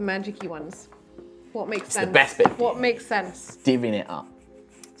out of the magic-y ones? What makes sense? the best bit. What makes sense? Divvying it up.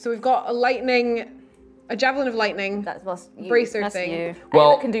 So we've got a javelin of lightning. That's you. Bracer That's thing. you.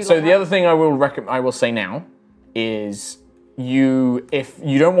 Well, can do so long the other thing I will say now is if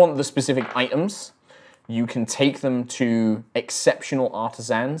you don't want the specific items, you can take them to exceptional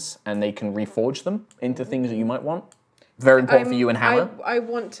artisans and they can reforge them into things that you might want. Very important for you and Hannah. I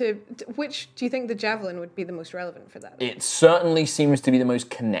want to. Which do you think the javelin would be the most relevant for that? It certainly seems to be the most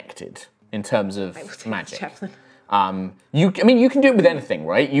connected in terms of magic. Javelin. You can do it with anything,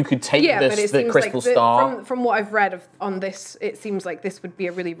 right? You could take Yeah, but it the seems crystal like star. from what I've read on this, it seems like this would be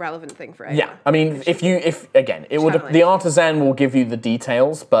a really relevant thing for Ayla. Yeah, I mean, if again, it would Challenge. the artisan will give you the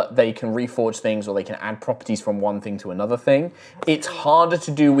details, but they can reforge things or they can add properties from one thing to another thing. It's harder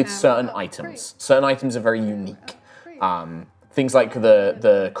to do with certain items. Certain items are very unique. Things like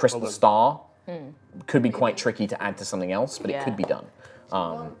the crystal star could be quite tricky to add to something else, but it could be done.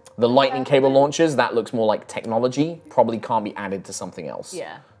 The lightning cable launchers, that looks more like technology, probably can't be added to something else.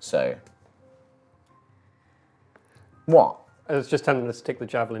 Yeah. So, what? I was just telling them to stick the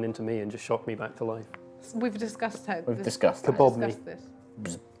javelin into me and just shock me back to life. We've discussed how. We've discussed that. Kebab me.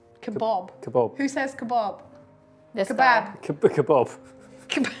 This. Kebab. Kebab. Who says kebab? This guy. Kebab. Kebab.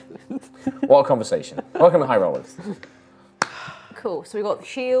 Kebab. What a conversation. Welcome to High Rollers. Cool. So we got the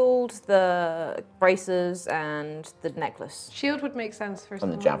shield, the bracers, and the necklace. Shield would make sense for And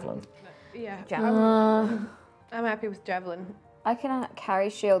someone. the javelin. Yeah. Javelin. I'm happy with javelin. I can carry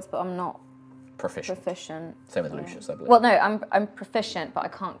shields, but I'm not Proficient. proficient. Same with Lucius, I believe. Well, no, I'm proficient, but I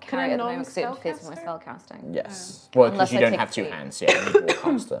can't carry a it at the moment because it interferes with my non-spellcaster? spellcasting. Yes. Well, because Unless you I don't take have two 3. hands yet. You need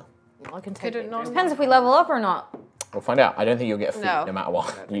Warcaster. I can take Could it it. not? Depends if we level up or not. We'll find out. I don't think you'll get a feat No. no matter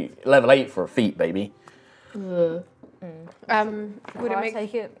what. You, level 8 for a feat, baby. Would Would it I make?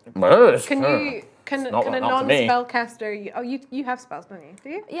 take it? Can you? Can not- a not for me. non-spellcaster? You have spells, don't you? Do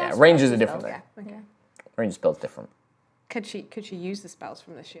you? Yeah, ranges are different though. Okay. Range spells different. Could she use the spells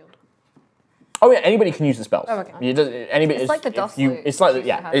from the shield? Oh yeah, anybody can use the spells. Oh, okay. It's like the DOS loot It's like used to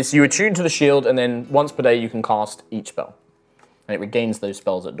yeah. have. It's you attune to the shield, and then once per day you can cast each spell, and it regains those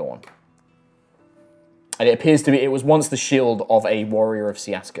spells at dawn. And it appears to be it was once the shield of a warrior of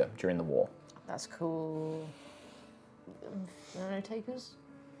Siaska during the war. That's cool. No takers?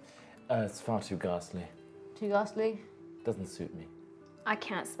 It's far too ghastly. Too ghastly? Doesn't suit me. I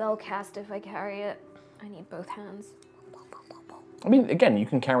can't spell cast if I carry it. I need both hands. I mean, again, you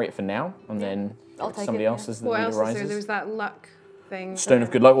can carry it for now, and then I'll if take somebody it, else as the What need else is there? arises. There's that luck thing. Stone of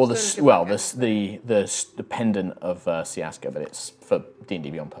Good Luck, or Stone of Good Luck, the pendant of Siaska, but it's for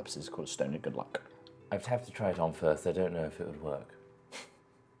D&D Beyond purposes called Stone of Good Luck. I'd have to try it on first. I don't know if it would work.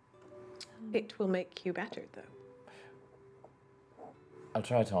 It will make you better, though. I'll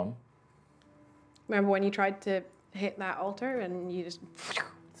try it on. Remember when you tried to hit that altar and you just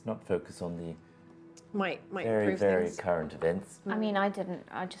Let's not focus on the might very, improve very things. current events. I mean, I didn't.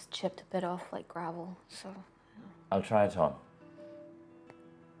 I just chipped a bit off like gravel. So I'll try it on.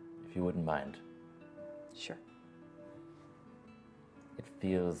 If you wouldn't mind. Sure. It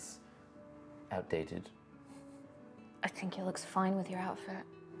feels outdated. I think it looks fine with your outfit.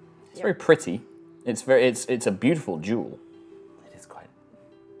 It's very pretty. It's a beautiful jewel. It is quite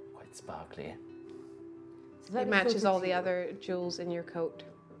sparkly. It matches all the other jewels in your coat.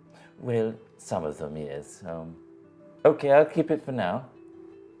 Well, some of them, yes. Okay, I'll keep it for now.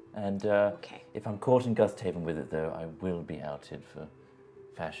 And Okay. if I'm caught in Gusthaven with it, though, I will be outed for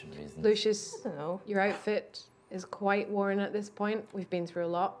fashion reasons. Lucius, I don't know. your outfit is quite worn at this point. We've been through a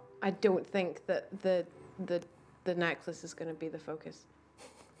lot. I don't think that the necklace is going to be the focus.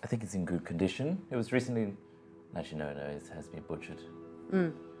 I think it's in good condition. It was recently... Actually, no, it has been butchered.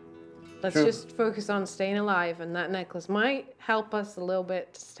 Let's True. just focus on staying alive, and that necklace might help us a little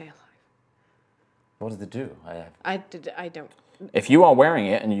bit to stay alive. What does it do? I don't. If you are wearing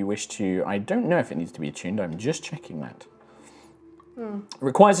it and you wish to, I don't know if it needs to be attuned. I'm just checking that. It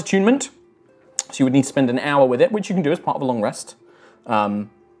requires attunement, so you would need to spend an hour with it, which you can do as part of a long rest. And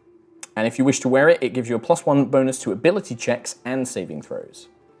if you wish to wear it, it gives you a +1 bonus to ability checks and saving throws.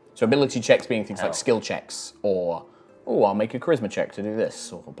 So ability checks being things like skill checks, or I'll make a charisma check to do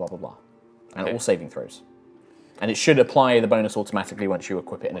this, or blah blah blah, and all saving throws. And it should apply the bonus automatically once you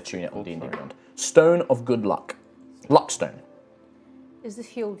equip it and attune it on D&D Beyond. Stone of Good Luck, Luckstone. Is the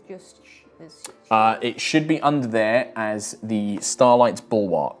shield just... It should be under there as the Starlight's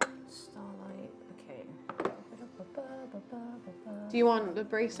Bulwark. Starlight, okay. Do you want the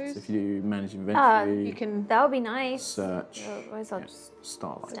bracers? If you manage inventory, You can. That would be nice. search Otherwise, I'll just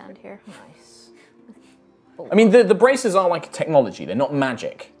Starlight. stand here. Nice. I mean, the braces are like technology. They're not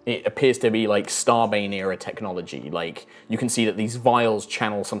magic. It appears to be like Starbane era technology. Like, you can see that these vials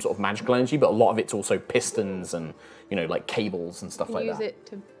channel some sort of magical energy, but a lot of it's also pistons and, like cables and stuff like Use that. it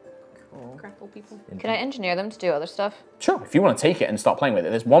to grapple people. Could I engineer them to do other stuff? Sure, if you want to take it and start playing with it.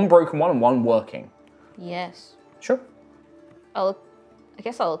 There's one broken one and one working. Yes. Sure. I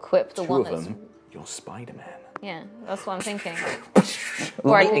guess I'll equip the Two one of that's. them, you're Spider-Man. Yeah, that's what I'm thinking.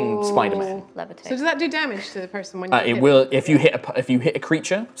 Lightning Spider-Man. Levitate. So does that do damage to the person when you It hit will if you hit a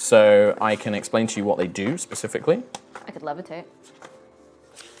creature. So I can explain to you what they do specifically. I could levitate.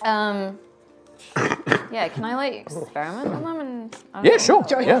 Yeah, can I experiment on them and? I don't know. Sure.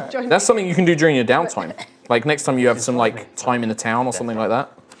 Join That's something you can do during your downtime. Like next time you have some time in the town or something like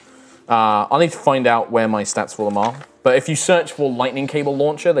that. I'll need to find out where my stats for them are. But if you search for lightning cable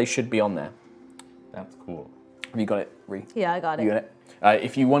launcher, they should be on there. That's cool. Have you got it, Ree? Yeah, I got it. You got it?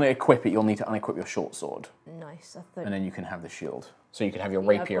 If you want to equip it, you'll need to unequip your short sword. Nice. I thought... And then you can have the shield. So you can have your I've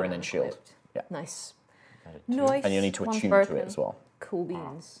rapier got and then it shield. equipped. Yeah. Nice. Two. Nice. And you need to One's attune to broken. it as well. Cool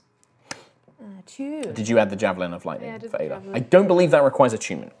beans. Two. Did you add the Javelin of Lightning Yeah, I did for the Ada? Javelin. I don't believe that requires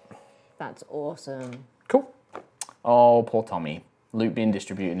attunement. That's awesome. Cool. Oh, poor Tommy. Loot being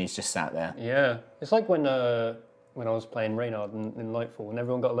distributed and he's just sat there. Yeah, it's like when I was playing Reynard in Lightfall and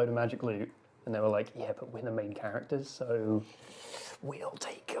everyone got a load of magic loot and they were like, yeah, but we're the main characters, so... We'll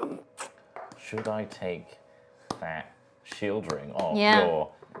take them. Should I take that shield ring off Yeah.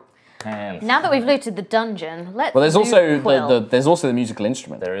 your hands? Now that we've looted the dungeon, let's. Well, there's also do Quill. there's also the musical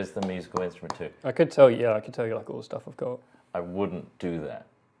instrument. There is the musical instrument too. I could tell you like all the stuff I've got. I wouldn't do that.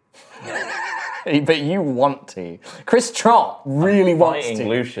 But you want to. Chris Trott really wants Fighting to.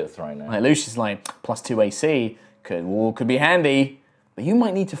 Lucius right now. Like Lucius like +2 AC could be handy, but you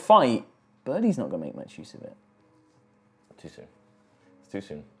might need to fight. Birdie's not gonna make much use of it. Too soon. It's too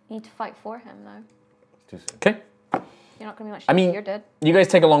soon. You need to fight for him, though. It's too soon. Okay. You're not going to be much. I mean, you're dead. You guys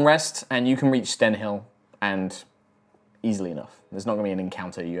take a long rest, and you can reach Stenhill, and easily enough. There's not gonna be an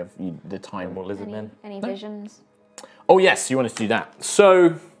encounter. You have the time. More lizard men. Any visions? Oh yes, you wanted to do that.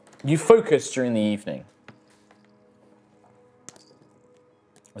 So You focus during the evening.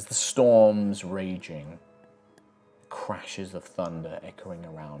 As the storm's raging, crashes of thunder echoing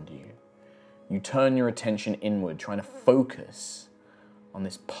around you, you turn your attention inward, trying to focus on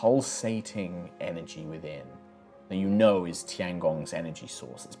this pulsating energy within that you know is Tian Gong's energy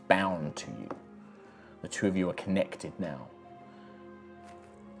source. It's bound to you. The two of you are connected now.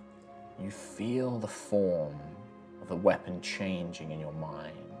 You feel the form of the weapon changing in your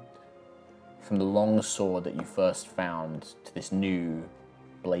mind. From the long sword that you first found to this new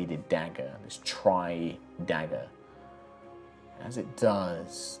bladed dagger, this tri-dagger. As it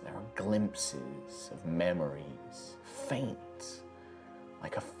does, there are glimpses of memories, faint,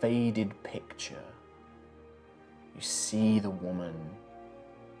 like a faded picture. You see the woman,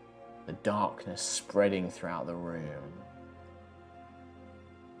 the darkness spreading throughout the room.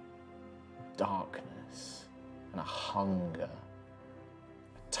 Darkness and a hunger,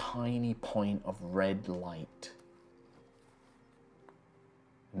 a tiny point of red light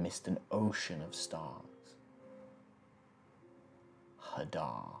amidst an ocean of stars.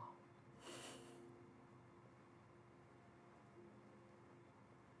 Hadar.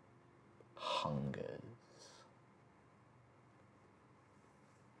 Hungers.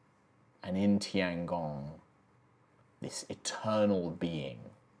 And in Tian Gong, this eternal being,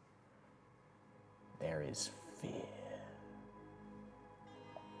 there is fear.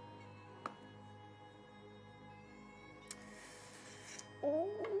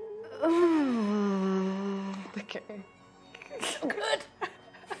 Okay. So good.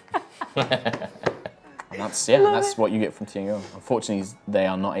 And that's what you get from Tian Gong. Unfortunately, they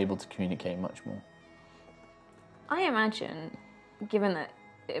are not able to communicate much more. I imagine, given that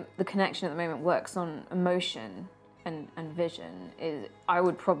the connection at the moment works on emotion and vision, I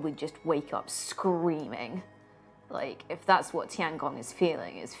would probably just wake up screaming. Like, if that's what Tian Gong is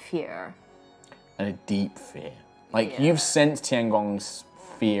feeling, is fear. And a deep fear. Like, you've sensed Tian Gong's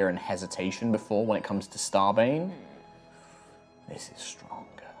fear and hesitation before when it comes to Starbane. This is stronger.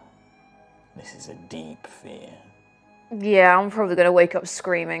 This is a deep fear. Yeah, I'm probably gonna wake up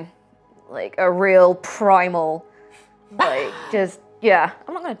screaming. Like, a real primal, like, just, yeah.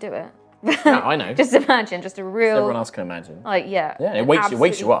 I'm not gonna do it. No, I know. Just imagine, just a real... Everyone else can imagine. Like, yeah. Yeah, it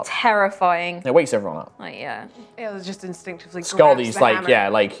wakes you up. Terrifying. It wakes everyone up. Like, yeah. It was just instinctively Scaldy's like, hammer. yeah,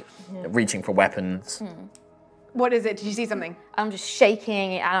 like, reaching for weapons. What is it? Did you see something? I'm just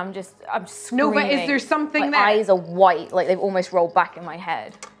shaking and I'm screaming. No, but is there something my there? eyes are white, like they've almost rolled back in my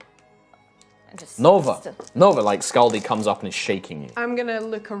head. And just, Nova, like Scaldy comes up and is shaking you. I'm gonna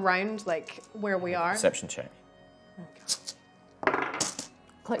look around, like, where we are. Perception check.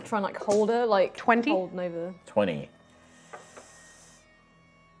 Like, try and, like, hold her, like... 20? Hold Nova. 20.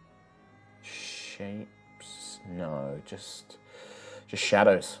 Shapes? No, just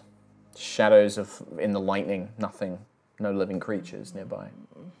shadows. Shadows in the lightning, nothing. No living creatures nearby.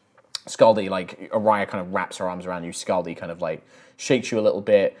 Scaldy, like, Aerois kind of wraps her arms around you. Scaldy kind of, like, shakes you a little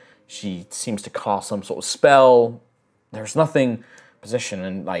bit. She seems to cast some sort of spell. There's nothing position,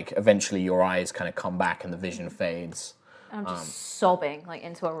 and, like, eventually your eyes kind of come back and the vision fades. I'm just sobbing, like,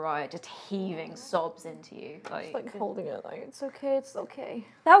 into Aerois, just heaving sobs into you. Like, holding her, like, it's okay, it's okay.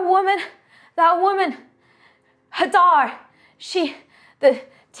 That woman, Hadar, the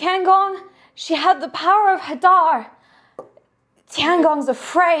Tian Gong, she had the power of Hadar. Tian Gong's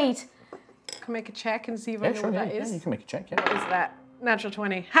afraid. Can I make a check and see if I know what that is? Yeah, you can make a check, yeah. What is that? Natural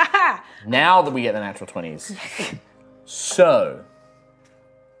 20. Ha ha! Now that we get the natural 20s. So,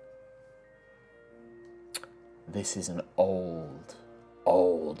 this is an old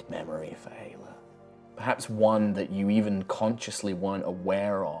memory for Ayla. Perhaps one that you even consciously weren't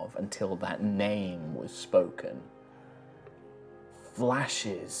aware of until that name was spoken.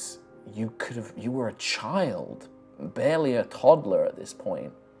 Flashes, you were a child, barely a toddler at this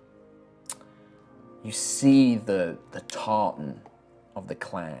point. You see the tartan of the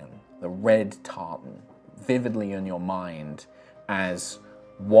clan, the red tartan, vividly in your mind as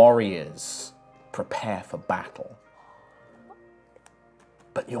warriors prepare for battle.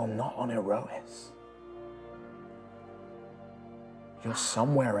 But you're not on Aerois. You're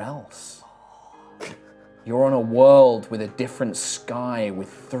somewhere else. You're on a world with a different sky, with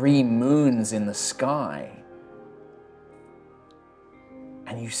 3 moons in the sky.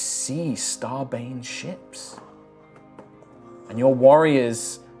 And you see Starbane ships. And your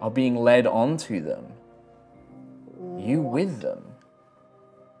warriors are being led onto them. You with them.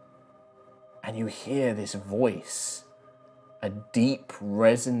 And you hear this voice, a deep,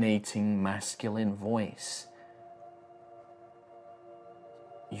 resonating, masculine voice.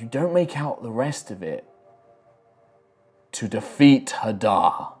 You don't make out the rest of it. To defeat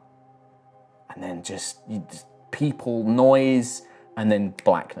Hadar, and then just people, noise, and then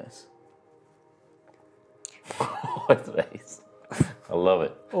blackness. I love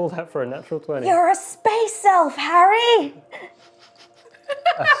it. All that for a natural 20. You're a space elf, Harry!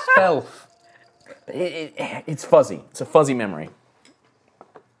 A spelf. It's fuzzy. It's a fuzzy memory.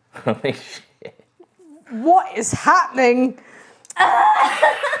 Holy shit. What is happening?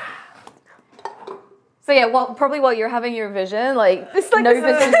 So yeah, probably while you're having your vision, Nova's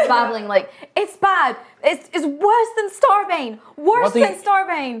just babbling it's bad. It's worse than Starbane. Worse than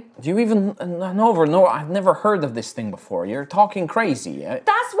Starbane. Do you even Nova? No, I've never heard of this thing before. You're talking crazy.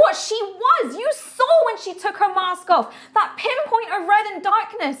 That's what she was. You saw when she took her mask off. That pinpoint of red and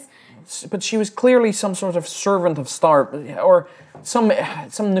darkness. But she was clearly some sort of servant of Star, or some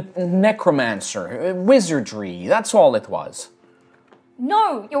necromancer, wizardry. That's all it was.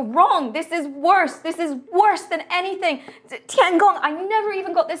 No, you're wrong. This is worse. This is worse than anything. Tian Gong, I never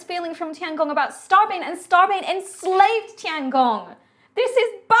even got this feeling from Tian Gong about Starbane, and Starbane enslaved Tian Gong. This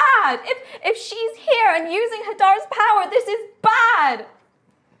is bad. If she's here and using Hadar's power, this is bad.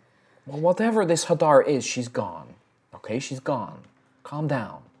 Well, whatever this Hadar is, she's gone. Okay, she's gone. Calm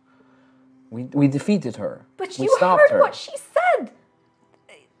down. We defeated her. But we you stopped heard what she said.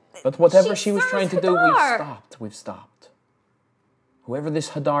 But whatever she was trying to do, Hadar. we've stopped. Whoever this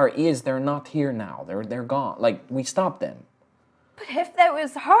Hadar is, they're not here now. They're gone. We stopped them. But if that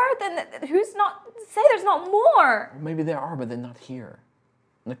was her, then who's not? Say there's not more. Maybe there are, but they're not here.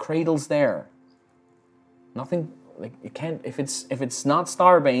 And the cradle's there. Nothing. It can't. If it's not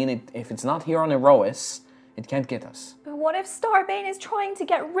Starbane, if it's not here on Aerois, it can't get us. But what if Starbane is trying to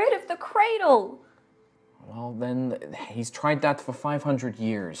get rid of the cradle? Well, then he's tried that for 500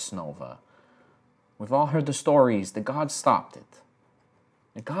 years, Nova. We've all heard the stories. The gods stopped it.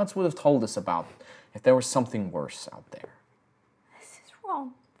 The gods would have told us about it if there was something worse out there. This is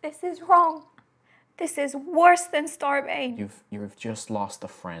wrong. This is wrong. This is worse than Starbane. You've just lost a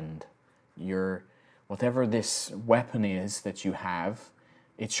friend. Whatever this weapon is that you have,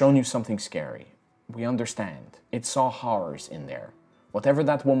 it's shown you something scary. We understand. It saw horrors in there. Whatever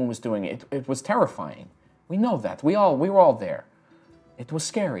that woman was doing, it was terrifying. We know that. We were all there. It was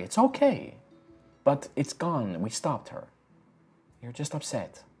scary. It's okay. But it's gone. We stopped her. You're just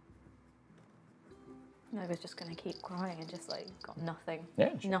upset. Nova's just going to keep crying and just got nothing.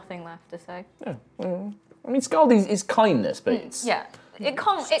 Yeah. Nothing left to say. Yeah. I mean, Scaldi is kindness, but it's... Yeah. It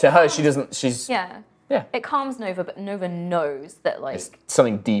calms... To her, she doesn't... She's... Yeah. Yeah. It calms Nova, but Nova knows that It's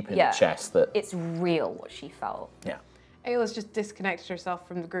something deep in the chest that... It's real what she felt. Yeah. Ayla's just disconnected herself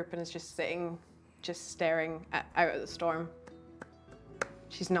from the group and is just sitting, just staring out at the storm.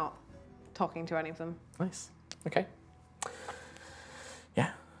 She's not talking to any of them. Nice. Okay.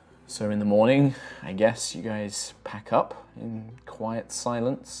 Yeah. So in the morning, I guess you guys pack up in quiet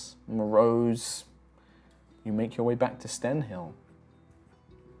silence. Morose, you make your way back to Stenhill.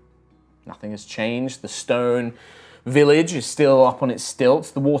 Nothing has changed. The stone village is still up on its stilts.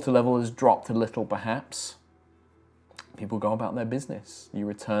 The water level has dropped a little, perhaps. People go about their business. You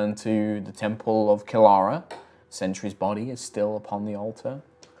return to the temple of Kilara. Sentry's body is still upon the altar.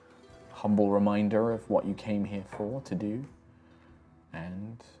 Humble reminder of what you came here for, to do.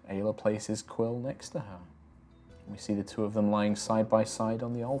 And Ayla places Quill next to her. We see the two of them lying side by side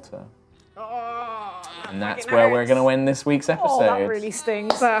on the altar. Oh, and that's where we're going to end this week's episode. Oh, that really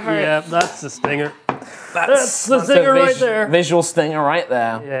stings. That hurts. Yeah, that's the stinger. That's the stinger right there. Visual stinger right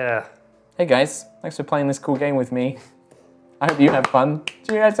there. Yeah. Hey guys, thanks for playing this cool game with me. I hope you have fun.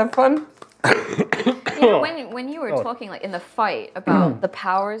 Do you guys have fun? When you were talking in the fight about the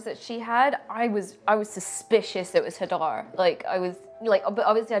powers that she had, I was suspicious it was Hadar. But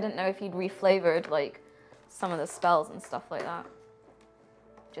obviously I didn't know if he'd reflavored some of the spells and stuff like that.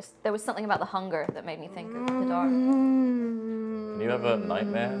 Just there was something about the hunger that made me think of Hadar. You have a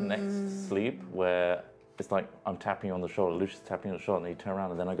nightmare next sleep where it's like I'm tapping you on the shoulder, Lucius tapping you on the shoulder, and then you turn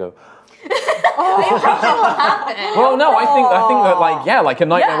around and then I go. Well, no, I think that a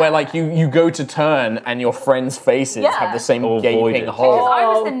nightmare where you go to turn and your friends' faces have the same gaping hole. Because I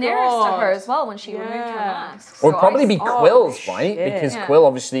was the nearest to her as well when she removed her mask. Or probably be Quill's, right? Because Quill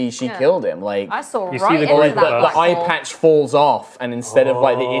obviously she killed him. I saw You right see the into green that the black eye hole. patch falls off, and instead of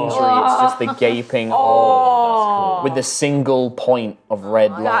the injury, it's just the gaping hole with the single point of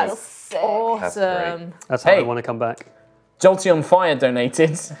red light. That's sick. Awesome. That's how Hey. I want to come back. Jolty on Fire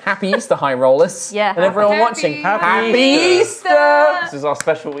donated. Happy Easter, High Rollers. Yeah. And everyone watching. Happy Easter! This is our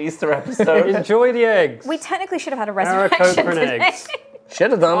special Easter episode. Enjoy the eggs. We technically should have had a Aarakocra resurrection and today. eggs. Should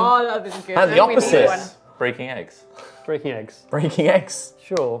have done. Oh, that would be good. And the We need opposite. one. Breaking eggs. Breaking eggs. Breaking eggs.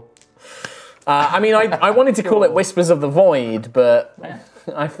 Sure. I wanted to call it Whispers of the Void, but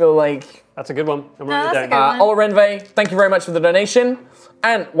I feel like That's a good one. I'm No, writing that's it a down. good one. Ola Renve, thank you very much for the donation.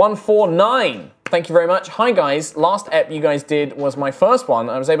 And 149, thank you very much. Hi guys, last ep you guys did was my first one.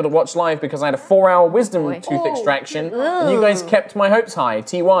 I was able to watch live because I had a 4-hour wisdom tooth extraction. And you guys kept my hopes high,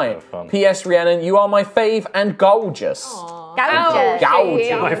 TY. P.S. Rhiannon, you are my fave and gorgeous. Gorgeous.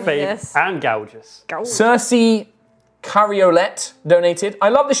 My fave and gorgeous. Cersei Cariolet donated. I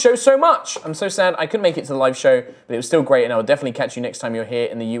love this show so much. I'm so sad I couldn't make it to the live show, but it was still great, and I will definitely catch you next time you're here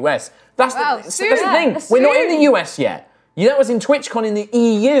in the US. That's the thing. We're not in the US yet. That was in TwitchCon in the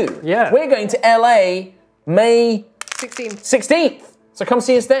EU. Yeah. We're going to LA May 16th. So come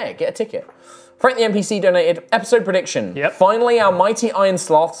see us there. Get a ticket. Frank the NPC donated. Episode prediction. Yep. Finally, our mighty Iron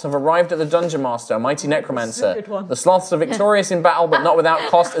Sloths have arrived at the Dungeon Master, a mighty Necromancer. Good one. The Sloths are victorious in battle, but not without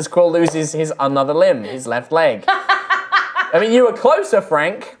cost, as Quill loses his another limb, his left leg. I mean, you were closer,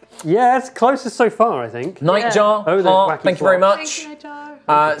 Frank. Yeah, it's closest so far, I think. Nightjar, Oh, there's Heart, wacky thank you very sloths.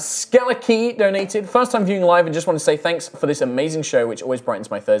 much. Skelekey donated. First time viewing live and just want to say thanks for this amazing show, which always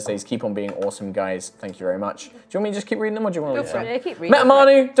brightens my Thursdays. Keep on being awesome, guys. Thank you very much. Do you want me to just keep reading them, or do you want to read them? Yeah, keep reading.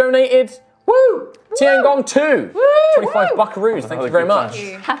 Metamanu donated. Woo! Tian Gong 2. 25 buckaroos. Thank you very much.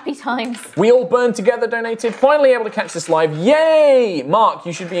 Happy times. We All Burn Together donated. Finally able to catch this live. Yay! Mark,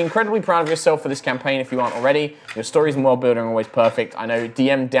 you should be incredibly proud of yourself for this campaign if you aren't already. Your stories and world building are always perfect. I know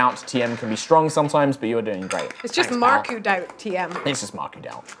DM doubt TM can be strong sometimes, but you are doing great. It's just Thanks, Mark pal. who doubt TM. It's just Mark who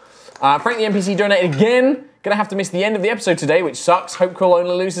doubt. Frank the NPC donated again. Gonna have to miss the end of the episode today, which sucks. Hope Quill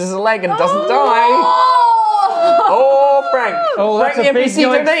only loses a leg and doesn't die. Oh, Frank. Oh, Frank that's the a big NPC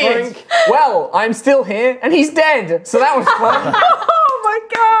yikes, donated. Frank. Well, I'm still here and he's dead. So that was fun. Oh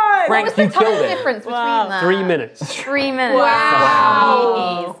my god! Frank, What's the you time killed it. difference between that? 3 minutes. 3 minutes.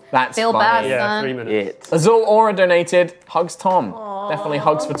 Wow. That's Feel funny. bad, Yeah, son. 3 minutes. Azul Aura donated. Hugs Tom. Definitely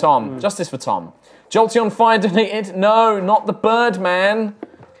hugs for Tom. Justice for Tom. Jolty on Fire donated. No, not the bird man.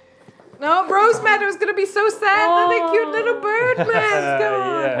 No, Rose Meadow's gonna be so sad that the cute little bird man's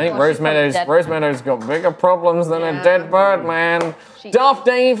gone. I think Well, she's probably dead. Rose Meadows got bigger problems than a Yeah. dead bird man. Daft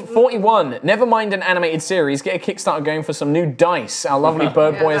Dave 41. Never mind an animated series. Get a Kickstarter going for some new dice. Our lovely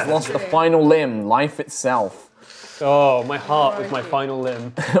bird boy has lost the final limb. Life itself. Oh, my heart was my final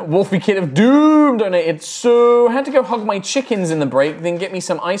limb. Wolfie Kid of Doom donated. So, had to go hug my chickens in the break, then get me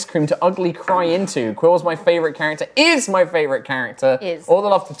some ice cream to ugly cry into. Quill's my favourite character. Is my favourite character. Is. All the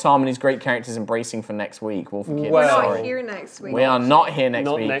love to Tom and his great characters embracing for next week. Wolfie Kid. Well, We're sorry. not here next week. We are not here next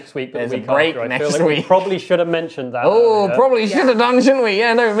Not week. next week, but There's the a week break after. I next feel like we week. probably should have mentioned that. Oh, earlier. probably should have done, shouldn't we?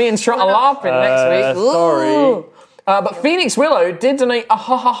 Yeah, no, me and Strut are laughing next week. Sorry. Ooh. But Phoenix Willow did donate a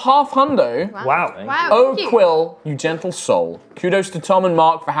half hundo. Wow. Wow. Oh, thank you. Quill, you gentle soul. Kudos to Tom and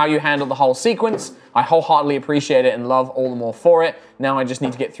Mark for how you handled the whole sequence. I wholeheartedly appreciate it and love all the more for it. Now I just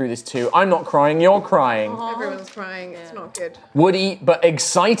need to get through this too. I'm not crying, you're crying. Everyone's crying. It's not good. Woody, but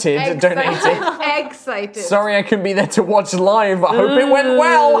excited, donated. Excited. Sorry I couldn't be there to watch live, but I hope it went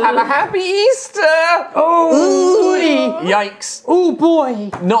well. Have a happy Easter. Oh, Woody. Yikes. Oh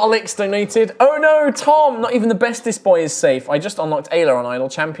boy. Not Alex donated. Oh no, Tom, not even the bestest boy is safe. I just unlocked Ayla on Idle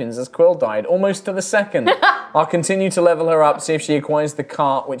Champions as Quill died, almost to the second. I'll continue to level her up, see if she acquires the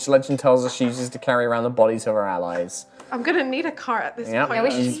cart, which legend tells us she uses to carry around the bodies of her allies. I'm gonna need a cart at this Yeah, point.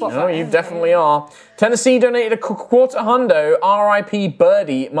 we should swap no, you definitely are. Tennessee donated a quarter hundo. R.I.P.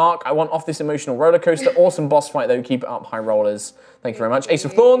 Birdie. Mark, I want off this emotional roller coaster. Awesome boss fight though. Keep it up, high rollers. Thank you very much. Ace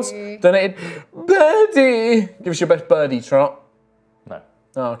of Thorns donated. Birdie. Give us your best birdie, Trot. No.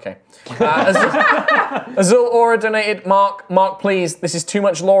 Oh, okay. Azul Aura donated. Mark, please. This is too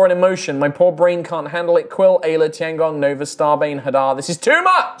much lore and emotion. My poor brain can't handle it. Quill, Ayla, Tian Gong, Nova, Starbane, Hadar. This is too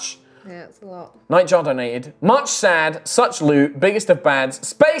much. Yeah, it's a lot. Nightjar donated. Much sad, such loot, biggest of bads,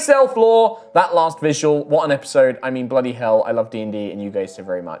 space elf lore, that last visual, what an episode. I mean, bloody hell, I love D&D and you guys so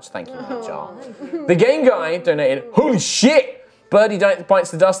very much. Thank you, Nightjar. The Game Guy donated. Holy shit! Birdie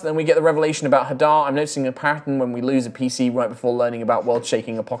bites the dust, and then we get the revelation about Hadar. I'm noticing a pattern when we lose a PC right before learning about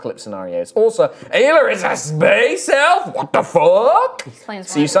world-shaking apocalypse scenarios. Also, Ayla is a space elf? What the fuck? Explains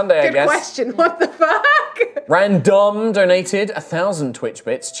See you why. Sunday, I Good guess. question. What the fuck? Random donated 1,000 Twitch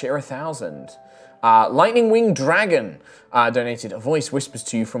bits. Cheer 1,000. Lightning Wing Dragon donated. A voice whispers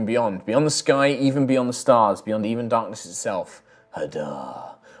to you from beyond the sky, even beyond the stars, beyond even darkness itself. Hadar.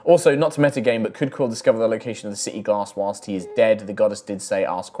 Also, not to metagame, but could Quill discover the location of the city glass whilst he is dead? The goddess did say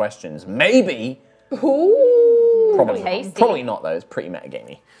ask questions. Maybe. Ooh. Probably. Tasty. Probably not though. It's pretty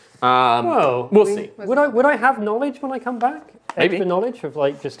metagamey. Well, We'll see. Would I have knowledge when I come back? Maybe. Extra knowledge of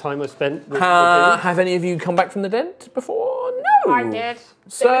like just time I spent with Have any of you come back from the dead before? No. I did.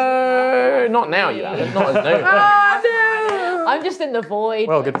 So, not now you haven't. Not as no. Oh, no. I'm just in the void.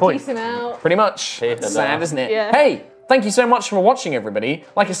 Well, good point. Peacing out. Pretty much. It's sad, isn't it? Yeah. Hey, thank you so much for watching, everybody.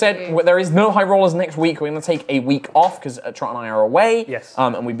 Like I said, there is no high rollers next week. We're going to take a week off because Trot and I are away. Yes.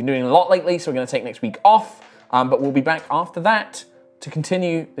 And we've been doing a lot lately, so we're going to take next week off. But we'll be back after that to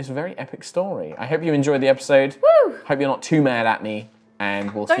continue this very epic story. I hope you enjoyed the episode. Woo! Hope you're not too mad at me,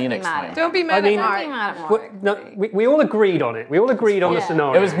 and we'll see you next time. Don't be mad at Mark. Don't be mad at Mark. No, we all agreed on it. We all agreed on the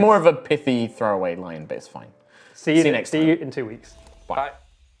scenario. It was more of a pithy throwaway line, but it's fine. See you next time. See you in 2 weeks. Bye.